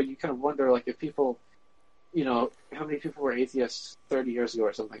 and so you kind of wonder, like, if people, how many people were atheists 30 years ago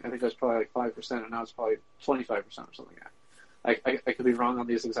or something? I think it was probably like 5%, and now it's probably 25% or something. I could be wrong on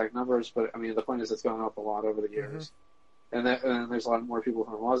these exact numbers, but I mean, the point is, it's gone up a lot over the years. And there's a lot more people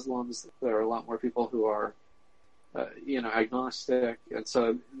who are Muslims. There are a lot more people who are agnostic, and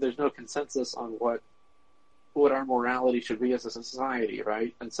so there's no consensus on what our morality should be as a society,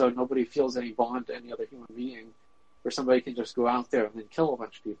 right? And so nobody feels any bond to any other human being, where somebody can just go out there and then kill a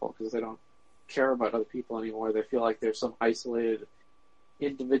bunch of people because they don't care about other people anymore. They feel like they're some isolated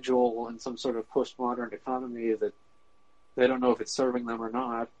individual in some sort of postmodern economy that they don't know if it's serving them or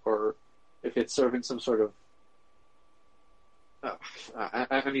not, or if it's serving some sort of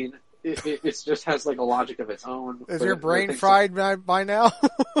it just has like a logic of its own. Is your brain fried by now?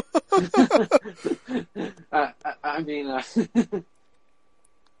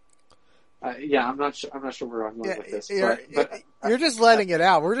 Yeah, I'm not sure where I'm going with this. But you're just letting it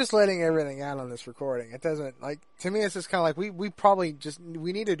out. We're just letting everything out on this recording. It doesn't, to me, it's just kind of like we probably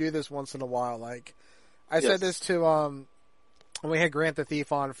we need to do this once in a while. Like, I said this to when we had Grant the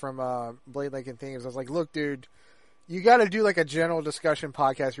Thief on from Blade Lake and Themes. I was like, look, dude, you got to do like a general discussion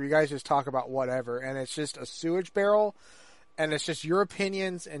podcast where you guys just talk about whatever, and it's just a sewage barrel, and it's just your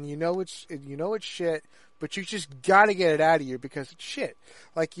opinions, and it's shit, but you just got to get it out of you because it's shit.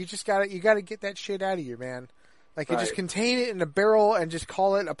 Like, you got to get that shit out of you, man. Like, you just contain it in a barrel and just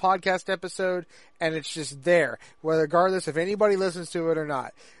call it a podcast episode, and it's just there, regardless if anybody listens to it or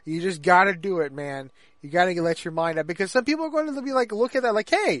not. You just gotta do it, man. You gotta let your mind out, because some people are going to be like, look at that, like,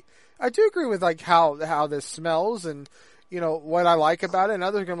 hey, I do agree with, like, how this smells and, you know, what I like about it, and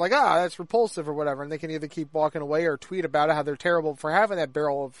others are going to be like, that's repulsive or whatever, and they can either keep walking away or tweet about it, how they're terrible for having that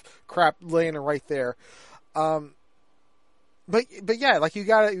barrel of crap laying right there. But yeah, like, you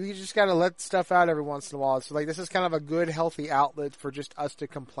just gotta let stuff out every once in a while. So, like, this is kind of a good, healthy outlet for just us to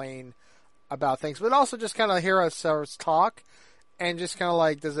complain about things, but also just kind of hear us talk, and just kind of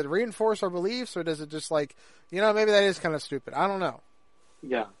like, does it reinforce our beliefs, or does it just, like, you know, maybe that is kind of stupid. I don't know.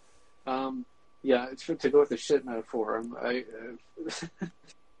 Yeah. Yeah, to go with the shit metaphor,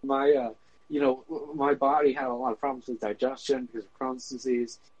 my body had a lot of problems with digestion because of Crohn's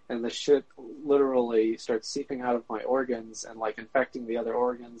disease. And the shit literally starts seeping out of my organs and, like, infecting the other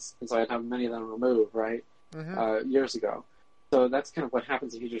organs. And so I'd have many of them removed, right? Mm-hmm. Years ago. So that's kind of what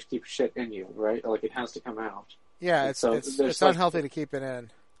happens if you just keep shit in you, right? Like, it has to come out. Yeah, it's unhealthy to keep it in.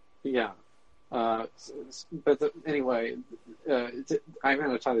 Yeah. Anyway, I'm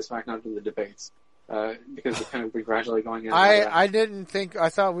going to tie this back now to the debates. Because we're kind of gradually going in.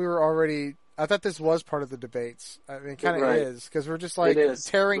 I thought this was part of the debates. I mean, it kind of is, because we're just, like,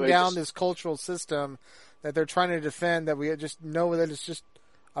 tearing down this cultural system that they're trying to defend, that we just know that it's just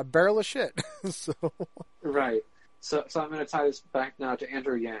a barrel of shit. So. Right. So I'm going to tie this back now to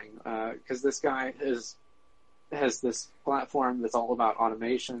Andrew Yang, because this guy has this platform that's all about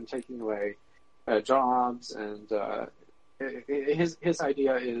automation, taking away jobs, and his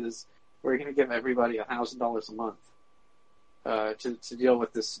idea is we're going to give everybody $1,000 a month. To deal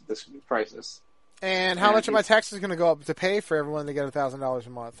with this crisis. And how much of my taxes going to go up to pay for everyone to get $1,000 a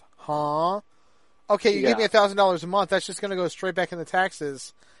month? Huh? Okay, you give me $1,000 a month. That's just going to go straight back in the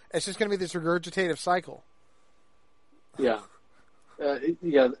taxes. It's just going to be this regurgitative cycle. Yeah.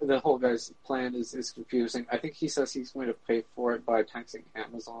 The whole guy's plan is confusing. I think he says he's going to pay for it by taxing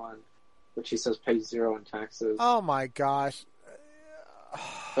Amazon, which he says pays zero in taxes. Oh my gosh.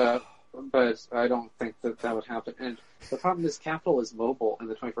 But I don't think that would happen. And the problem is capital is mobile in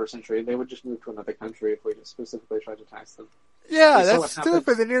the 21st century. They would just move to another country if we just specifically tried to tax them. Yeah, and that's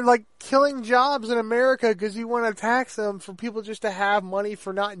stupid. And you're, like, killing jobs in America because you want to tax them for people just to have money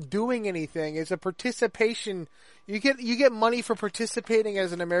for not doing anything. It's a participation. You get money for participating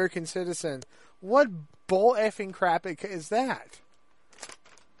as an American citizen. What bull effing crap is that?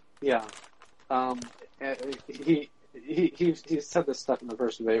 Yeah. He said this stuff in the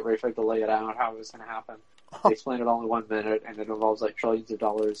first debate where he tried to lay it out how it was going to happen. He explained it all in 1 minute, and it involves, like, trillions of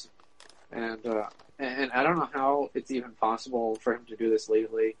dollars. And I don't know how it's even possible for him to do this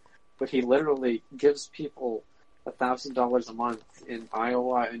legally, but he literally gives people $1,000 a month in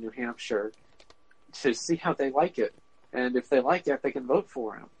Iowa and New Hampshire to see how they like it. And if they like it, they can vote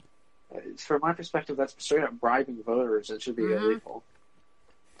for him. From my perspective, that's straight up bribing voters. It should be illegal.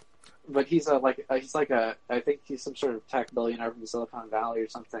 But I think he's some sort of tech billionaire from Silicon Valley or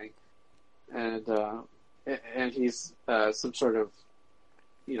something, and he's some sort of,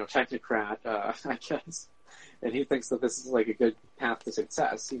 technocrat, I guess. And he thinks that this is, like, a good path to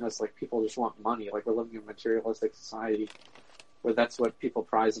success. It's like people just want money. Like, we're living in a materialistic society where that's what people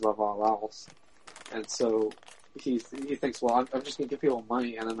prize above all else. And so he thinks, well, I'm just going to give people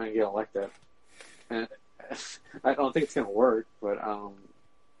money and I'm going to get elected. And I don't think it's going to work, but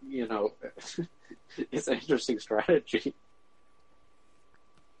it's an interesting strategy.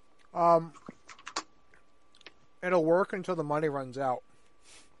 It'll work until the money runs out.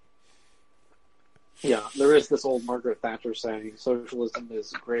 Yeah, there is this old Margaret Thatcher saying, socialism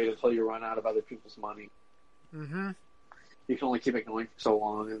is great until you run out of other people's money. Mm-hmm. You can only keep it going for so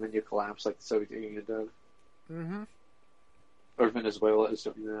long, and then you collapse like the Soviet Union did. Mm-hmm. Or Venezuela is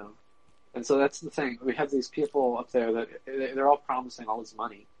doing now. And so that's the thing. We have these people up there that they're all promising all this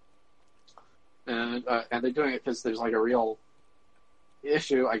money. And they're doing it because there's, like, a real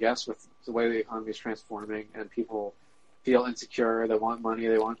issue, I guess, with the way the economy is transforming, and people feel insecure. They want money.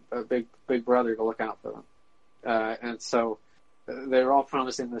 They want a big brother to look out for them. And so they're all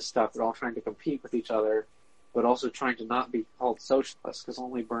promising this stuff. They're all trying to compete with each other, but also trying to not be called socialists, because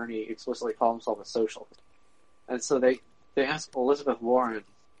only Bernie explicitly called himself a socialist. And so they ask Elizabeth Warren,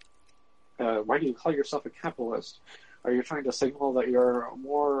 why do you call yourself a capitalist? Are you trying to signal that you're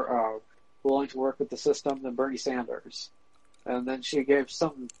more willing to work with the system than Bernie Sanders? And then she gave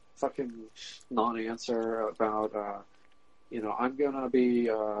some fucking non-answer about, I'm going to be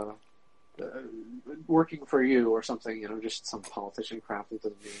working for you or something, just some politician crap that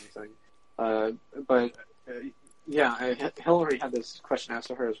doesn't mean anything. Hillary had this question asked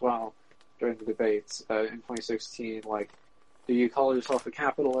to her as well, during the debates in 2016, like, do you call yourself a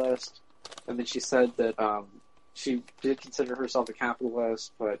capitalist? And then she said that she did consider herself a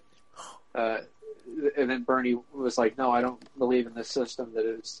capitalist, but and then Bernie was like, no, I don't believe in this system that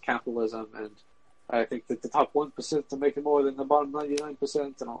is capitalism, and I think that the top 1% to make it more than the bottom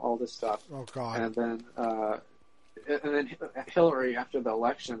 99% and all this stuff. Oh, God. And then Hillary, after the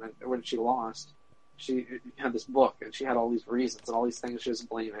election, when she lost, she had this book, and she had all these reasons and all these things she was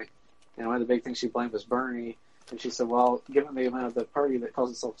blaming. And one of the big things she blamed was Bernie. And she said, well, given the amount of the party that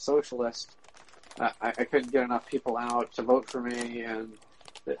calls itself socialist, I couldn't get enough people out to vote for me, and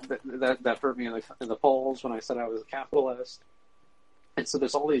that hurt me in the polls when I said I was a capitalist. And so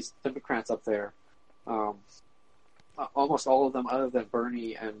there's all these Democrats up there. Almost all of them, other than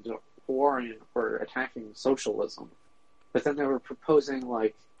Bernie and Warren, were attacking socialism. But then they were proposing,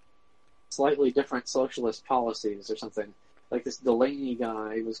 like, slightly different socialist policies or something. Like this Delaney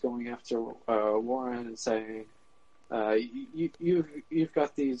guy was going after Warren and saying, you've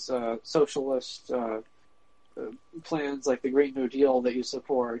got these socialist plans like the Green New Deal that you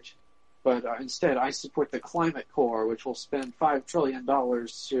support, but instead I support the Climate Corps, which will spend $5 trillion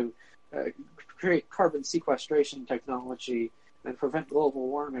to create carbon sequestration technology and prevent global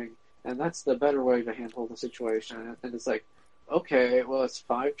warming, and that's the better way to handle the situation. And it's like, okay, well, it's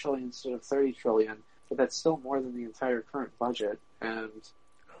 $5 trillion instead of $30 trillion, but that's still more than the entire current budget, and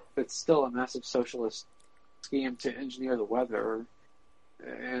it's still a massive socialist scheme to engineer the weather.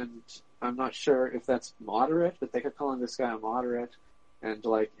 And I'm not sure if that's moderate, but they kept calling this guy a moderate. And,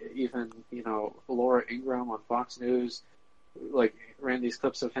 like, even, Laura Ingraham on Fox News, like, ran these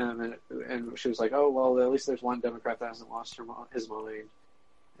clips of him, and she was like, oh, well, at least there's one Democrat that hasn't lost his mind.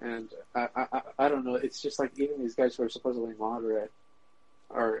 And I don't know, it's just like even these guys who are supposedly moderate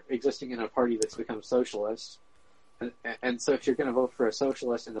are existing in a party that's become socialist. And so if you're going to vote for a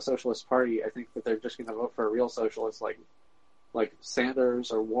socialist in a socialist party, I think that they're just going to vote for a real socialist like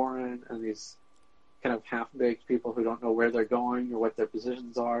Sanders or Warren, and these kind of half-baked people who don't know where they're going or what their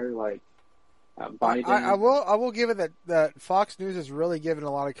positions are, like Biden. I will give it that Fox News has really given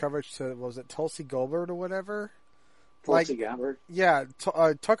a lot of coverage to, was it Tulsi Gabbard or whatever? Tulsi Gabbard? Yeah,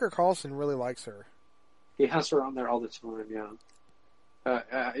 Tucker Carlson really likes her. He has her on there all the time, yeah.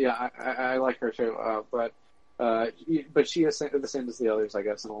 I like her too, but she is the same as the others, I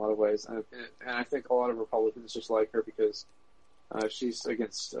guess, in a lot of ways. And I think a lot of Republicans just like her because she's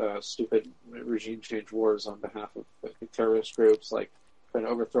against stupid regime change wars on behalf of terrorist groups, like trying to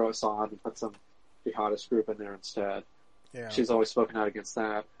overthrow Assad and put some jihadist group in there instead. Yeah. She's always spoken out against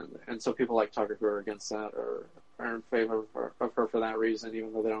that, and so people like Tucker who are against that are in favor of her for that reason,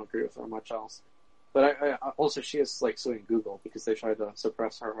 even though they don't agree with her much else. But I also, she is like suing Google because they tried to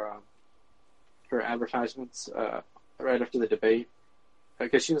suppress her advertisements right after the debate,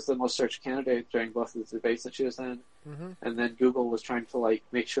 because she was the most searched candidate during both of the debates that she was in, and then Google was trying to like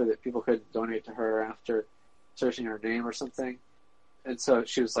make sure that people couldn't donate to her after searching her name or something. And so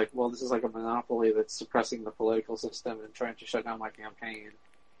she was like, well, this is like a monopoly that's suppressing the political system and trying to shut down my campaign.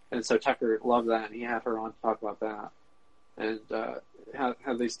 And so Tucker loved that, and he had her on to talk about that. And how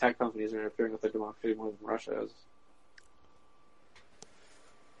these tech companies are interfering with their democracy more than Russia is.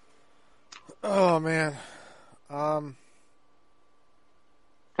 Oh, man. I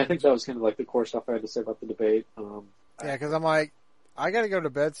think that was kind of like the core stuff I had to say about the debate. Yeah, because I'm like, I got to go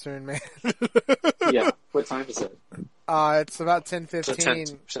to bed soon, man. Yeah. What time is it? It's about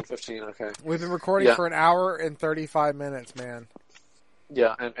 10:15. 10:15, okay. We've been recording for an hour and 35 minutes, man.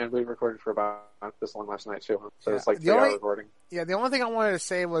 Yeah, and we recorded for about this long last night, too. So it's like 3-hour recording. Yeah, the only thing I wanted to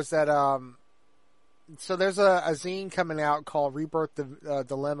say was that, so there's a zine coming out called Rebirth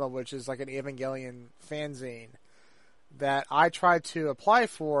Dilemma, which is like an Evangelion fanzine that I tried to apply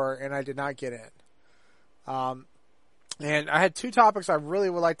for, and I did not get in. And I had two topics I really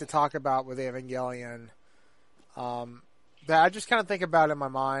would like to talk about with Evangelion that I just kind of think about in my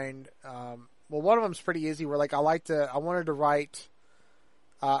mind. Well, one of them's pretty easy, where like I wanted to write,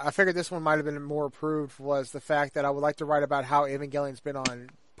 I figured this one might have been more approved, was the fact that I would like to write about how Evangelion's been on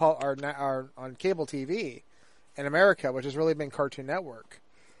cable TV in America, which has really been Cartoon Network.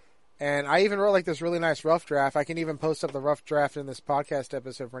 And I even wrote like this really nice rough draft. I can even post up the rough draft in this podcast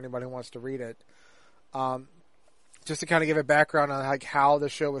episode for anybody who wants to read it. Just to kind of give a background on like how the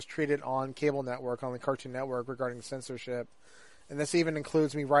show was treated on cable network, on the Cartoon Network, regarding censorship. And this even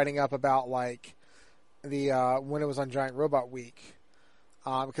includes me writing up about like the when it was on Giant Robot Week.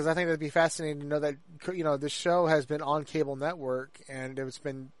 Because I think it'd be fascinating to know that, this show has been on cable network and it's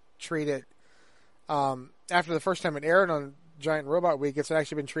been treated, after the first time it aired on Giant Robot Week, it's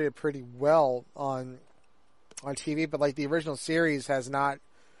actually been treated pretty well on TV, but like the original series has not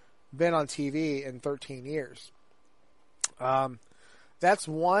been on TV in 13 years. That's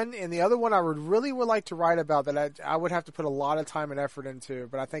one, and the other one I would like to write about that I would have to put a lot of time and effort into,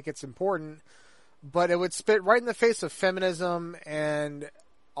 but I think it's important. But it would spit right in the face of feminism and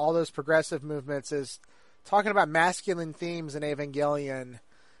all those progressive movements, is talking about masculine themes in Evangelion.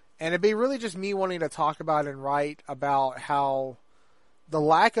 And it'd be really just me wanting to talk about and write about how the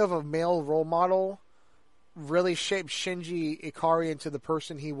lack of a male role model really shaped Shinji Ikari into the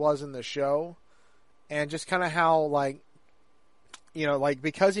person he was in the show. And just kind of how, like, you know, like,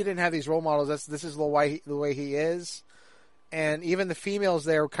 because he didn't have these role models, this is the way he is. And even the females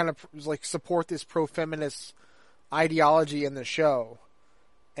there kind of like support this pro-feminist ideology in the show.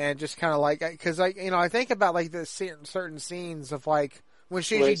 And just kind of like, because I think about like the certain scenes of like when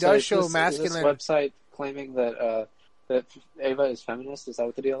Shinji does show masculine. Is this website claiming that Eva is feminist? Is that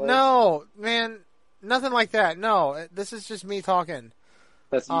what the deal is? No, man, nothing like that. No, this is just me talking.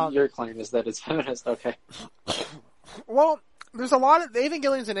 That's your claim, is that it's feminist. Okay. Well, there's a lot of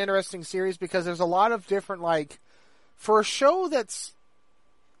Evangelion's an interesting series because there's a lot of different, like, for a show that's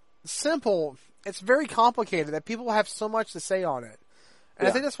simple, it's very complicated, that people have so much to say on it. And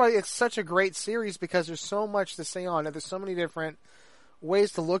I think that's why it's such a great series, because there's so much to say on it. There's so many different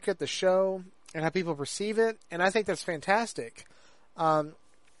ways to look at the show and how people perceive it, and I think that's fantastic.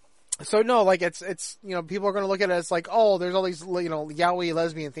 So no, like, it's you know, people are going to look at it as like, oh, there's all these, you know, yaoi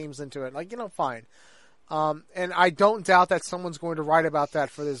lesbian themes into it. Like, you know, fine. And I don't doubt that someone's going to write about that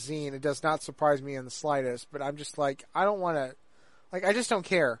for the zine. It does not surprise me in the slightest, but I'm just like, I don't want to, like, I just don't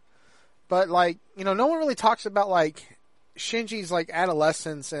care. But, like, you know, no one really talks about, like, Shinji's, like,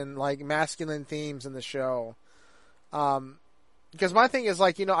 adolescence and, like, masculine themes in the show. Because my thing is,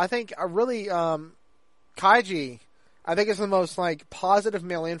 like, you know, I think Kaiji, I think is the most, like, positive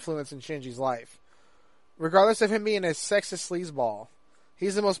male influence in Shinji's life. Regardless of him being a sexist sleazeball.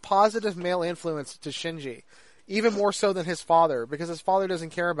 He's the most positive male influence to Shinji. Even more so than his father, because his father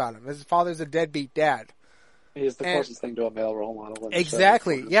doesn't care about him. His father's a deadbeat dad. He's the closest thing to a male role model.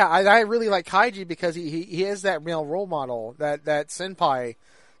 Exactly. Yeah, I really like Kaiji because he is that male role model, that senpai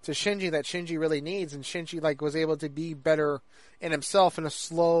to Shinji that Shinji really needs, and Shinji, like, was able to be better in himself in a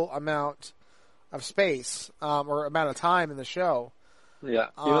slow amount of space, or amount of time in the show. Yeah,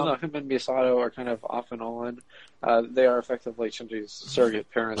 even though him and Misato are kind of off and on, they are effectively Shinji's surrogate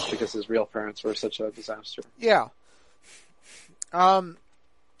parents because his real parents were such a disaster. Yeah. I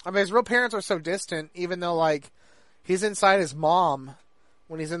mean, his real parents are so distant, even though, like, he's inside his mom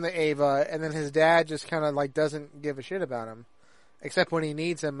when he's in the Eva, and then his dad just kind of, like, doesn't give a shit about him, except when he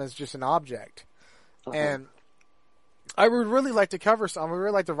needs him as just an object. Uh-huh. And I would really like to cover some. I would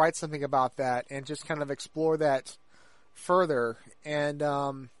really like to write something about that and just kind of explore that further. And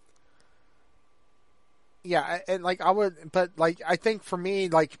yeah, and like I would, but like I think for me,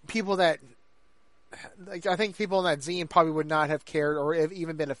 like people that, like I think people in that zine probably would not have cared or have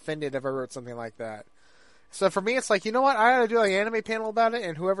even been offended if I wrote something like that. So for me, it's like, you know what, I gotta do like an anime panel about it,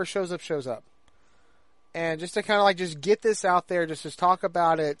 and whoever shows up shows up, and just to kind of like just get this out there, just talk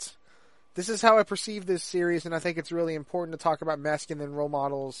about it. This is how I perceive this series, and I think it's really important to talk about masculine role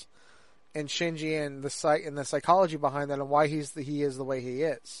models and Shinji and the psychology behind that, and why he is the way he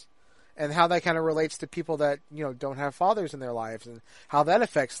is, and how that kind of relates to people that, you know, don't have fathers in their lives and how that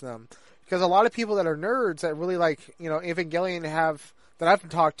affects them. Because a lot of people that are nerds that really like, you know, Evangelion that I've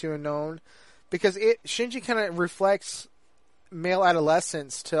talked to and known, because Shinji kind of reflects male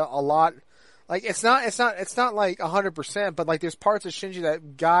adolescence to a lot. Like it's not like 100%, but like there's parts of Shinji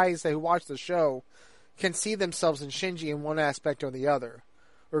that guys who watch the show can see themselves in Shinji in one aspect or the other.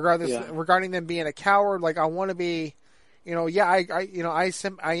 Regarding them being a coward, like I want to be, you know, yeah, I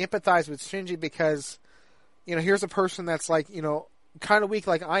empathize with Shinji because, you know, here's a person that's like, you know, kind of weak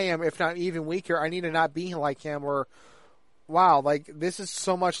like I am, if not even weaker. I need to not be like him, or wow, like this is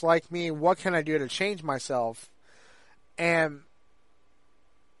so much like me. What can I do to change myself? And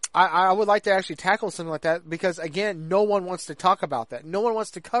I would like to actually tackle something like that because, again, no one wants to talk about that. No one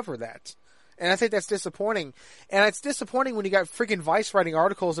wants to cover that. And I think that's disappointing. And it's disappointing when you got freaking Vice writing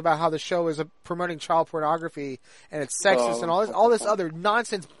articles about how the show is promoting child pornography and it's sexist and all this other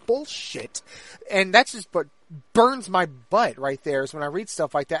nonsense bullshit. And that's just what burns my butt right there is when I read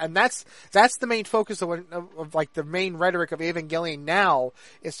stuff like that. And that's the main focus of like the main rhetoric of Evangelion now,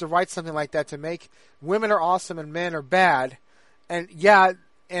 is to write something like that, to make women are awesome and men are bad. And yeah,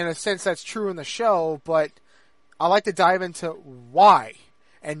 in a sense that's true in the show, but I like to dive into why.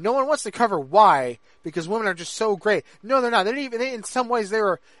 And no one wants to cover why, because women are just so great. No, they're not. In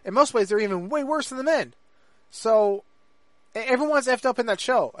most ways, they're even way worse than the men. So, everyone's effed up in that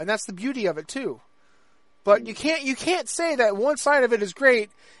show, and that's the beauty of it, too. But you can't say that one side of it is great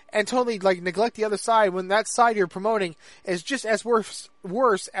and totally like neglect the other side when that side you're promoting is just as worse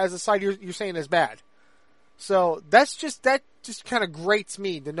as the side you're saying is bad. So that just kind of grates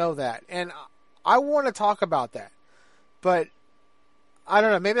me to know that, and I want to talk about that, but I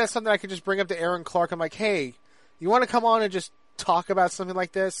don't know. Maybe that's something I could just bring up to Aaron Clark. I'm like, hey, you want to come on and just talk about something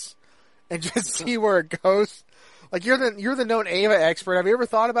like this and just see where it goes? Like you're the known Ava expert. Have you ever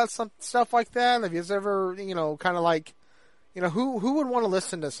thought about some stuff like that? Have you ever, kind of like, who would want to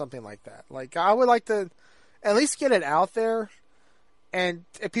listen to something like that? Like I would like to at least get it out there, and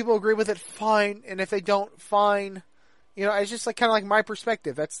if people agree with it, fine. And if they don't, fine. It's just like kind of like my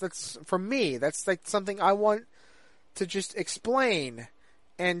perspective. That's for me. That's like something I want to just explain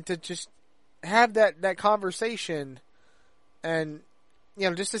and to just have that conversation, and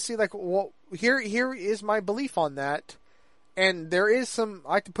just to see like, well, here is my belief on that, and there is some,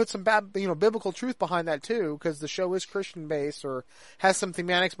 I like to put some biblical truth behind that too, because the show is Christian based or has some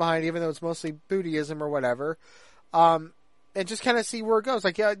thematics behind it, even though it's mostly Buddhism or whatever, and just kind of see where it goes.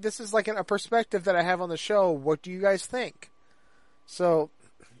 Like, yeah, this is like a perspective that I have on the show. What do you guys think? So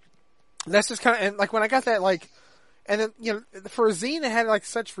that's just kind of, and like when I got that, like, and then for a zine it had like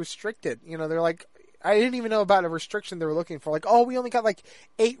such restricted, they're like, I didn't even know about a restriction they were looking for. Like, oh, we only got like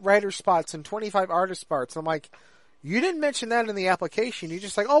 8 writer spots and 25 artist spots. And I'm like, you didn't mention that in the application. You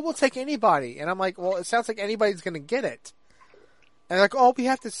just like, oh, we'll take anybody. And I'm like, well, it sounds like anybody's going to get it. And they're like, oh, we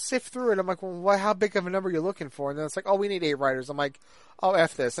have to sift through it. I'm like, well, how big of a number are you looking for? And then it's like, oh, we need 8 writers. I'm like, oh,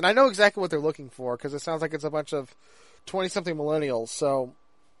 F this. And I know exactly what they're looking for because it sounds like it's a bunch of 20-something millennials. So,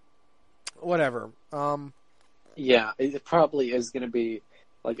 whatever. Yeah, it probably is going to be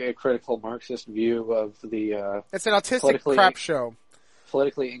like a critical Marxist view of the it's an autistic crap show.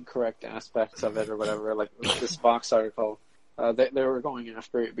 Politically incorrect aspects of it or whatever. Like this Vox article, they were going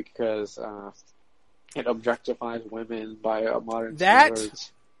after it because it objectifies women by modern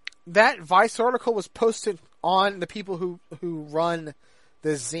standards. That Vice article was posted on the people who run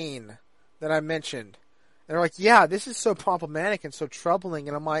the zine that I mentioned. And they're like, yeah, this is so problematic and so troubling.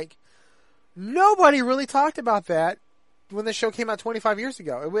 And I'm like, nobody really talked about that when the show came out 25 years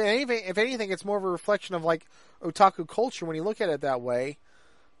ago. If anything, it's more of a reflection of like otaku culture when you look at it that way.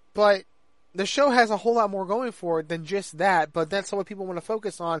 But the show has a whole lot more going for it than just that. But that's what people want to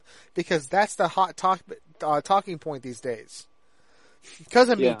focus on because that's the hot talking point these days. Because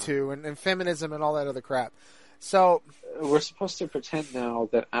of Me Too and feminism and all that other crap. So we're supposed to pretend now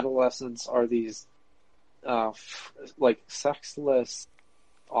that adolescents are these like sexless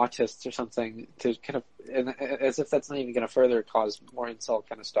autists or something, to kind of, and as if that's not even going to further cause more incel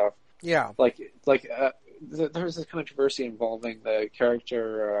kind of stuff. Yeah. There was this controversy involving the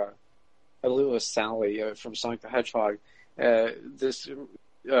character, I believe it was Sally from Sonic the Hedgehog. This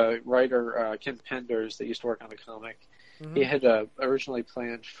writer, Ken Penders, that used to work on the comic, he had originally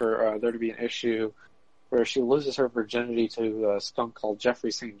planned for there to be an issue where she loses her virginity to a skunk called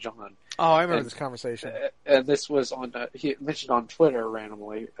Jeffrey St. John. Oh, I remember this conversation. And this was on, he mentioned on Twitter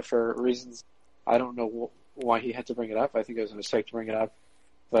randomly for reasons, I don't know why he had to bring it up. I think it was a mistake to bring it up.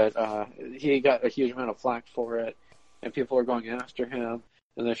 But he got a huge amount of flack for it, and people are going after him,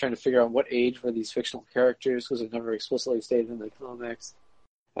 and they're trying to figure out what age were these fictional characters, because it's never explicitly stated in the comics.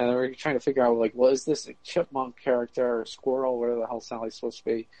 And they were trying to figure out, like, well, is this a chipmunk character or squirrel, whatever the hell Sally's supposed to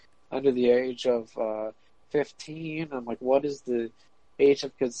be, under the age of 15? I'm like, what is the age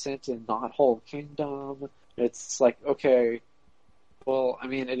of consent in Not Whole Kingdom? It's like, okay, well, I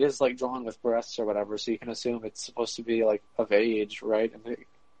mean, it is like drawn with breasts or whatever, so you can assume it's supposed to be like of age, right, in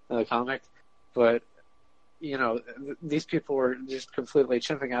the comic. But these people were just completely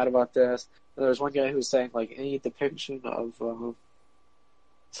chimping out about this. And there was one guy who was saying like any depiction of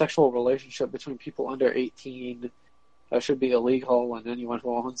sexual relationship between people under 18 should be illegal, and anyone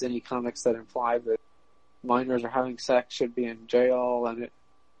who owns any comics that imply that minors are having sex should be in jail. And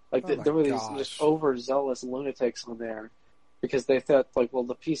there were these just overzealous lunatics on there because they thought, like, well,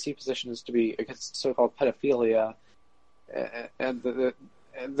 the PC position is to be against so-called pedophilia, and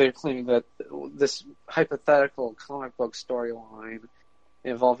they're claiming that this hypothetical comic book storyline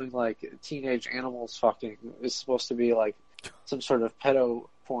involving like teenage animals fucking is supposed to be like some sort of pedo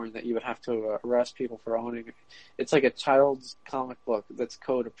porn that you would have to arrest people for owning. It's like a child's comic book that's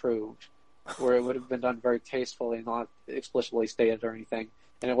code approved, where it would have been done very tastefully, not explicitly stated or anything,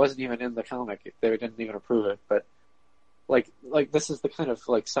 and it wasn't even in the comic. They didn't even approve it. But like this is the kind of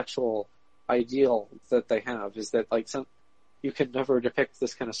like sexual ideal that they have, is that like you can never depict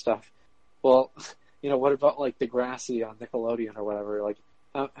this kind of stuff. Well, what about like Degrassi on Nickelodeon or whatever? Like,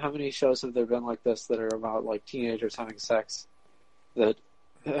 how many shows have there been like this that are about like teenagers having sex that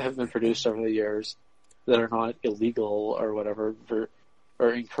have been produced over the years? that are not illegal or whatever,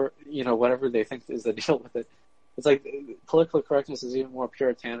 whatever they think is the deal with it. It's like political correctness is even more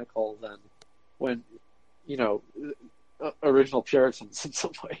puritanical than when, original Puritans in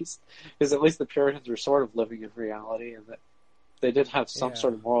some ways, because at least the Puritans were sort of living in reality, and that they did have some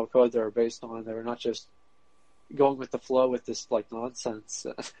sort of moral code they were based on. They were not just going with the flow with this like nonsense.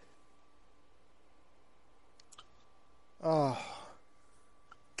 Oh,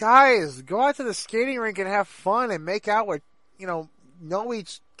 guys, go out to the skating rink and have fun and make out with,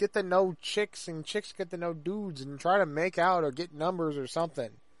 get to know chicks and chicks get to know dudes and try to make out or get numbers or something.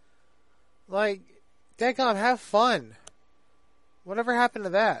 Like, daggone, have fun. Whatever happened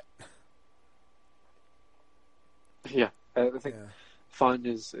to that? Yeah, I think fun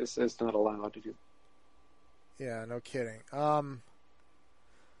is not allowed to do. Yeah, no kidding. I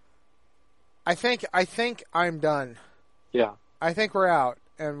think I'm done. Yeah. I think we're out,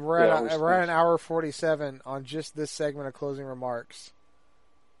 and we're at an hour 47 on just this segment of closing remarks.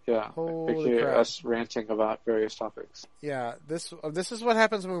 Yeah, holy crap! Us ranting about various topics. Yeah, this is what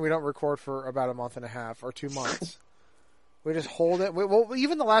happens when we don't record for about a month and a half or 2 months. We just hold it.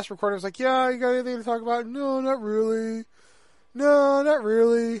 Even the last recording was like, yeah, you got anything to talk about? No, not really. No, not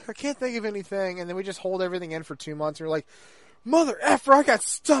really. I can't think of anything. And then we just hold everything in for 2 months. And we're like, mother effer, I got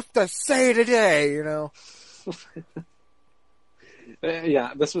stuff to say today,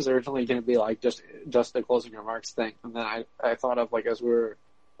 Yeah, this was originally going to be like just a closing remarks thing. And then I thought of like as we were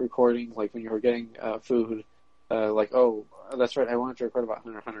recording, like when you were getting food, like, oh, that's right, I wanted to record about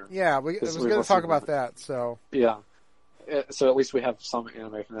Hunter x Hunter. Yeah, I was going to talk about that, so. Yeah. So at least we have some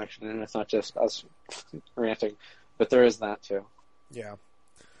anime connection, and it's not just us ranting, but there is that too. Yeah.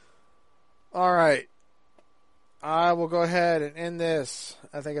 All right. I will go ahead and end this.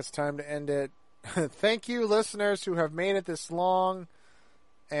 I think it's time to end it. Thank you, listeners who have made it this long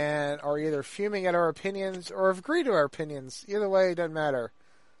and are either fuming at our opinions or have agreed to our opinions. Either way, it doesn't matter.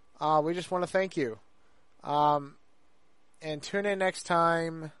 We just want to thank you. And tune in next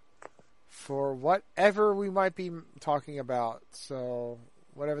time for whatever we might be talking about. So,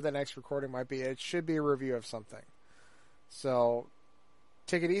 whatever the next recording might be, it should be a review of something. So,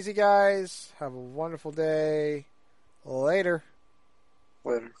 take it easy, guys. Have a wonderful day. Later.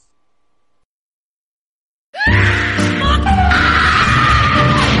 Later.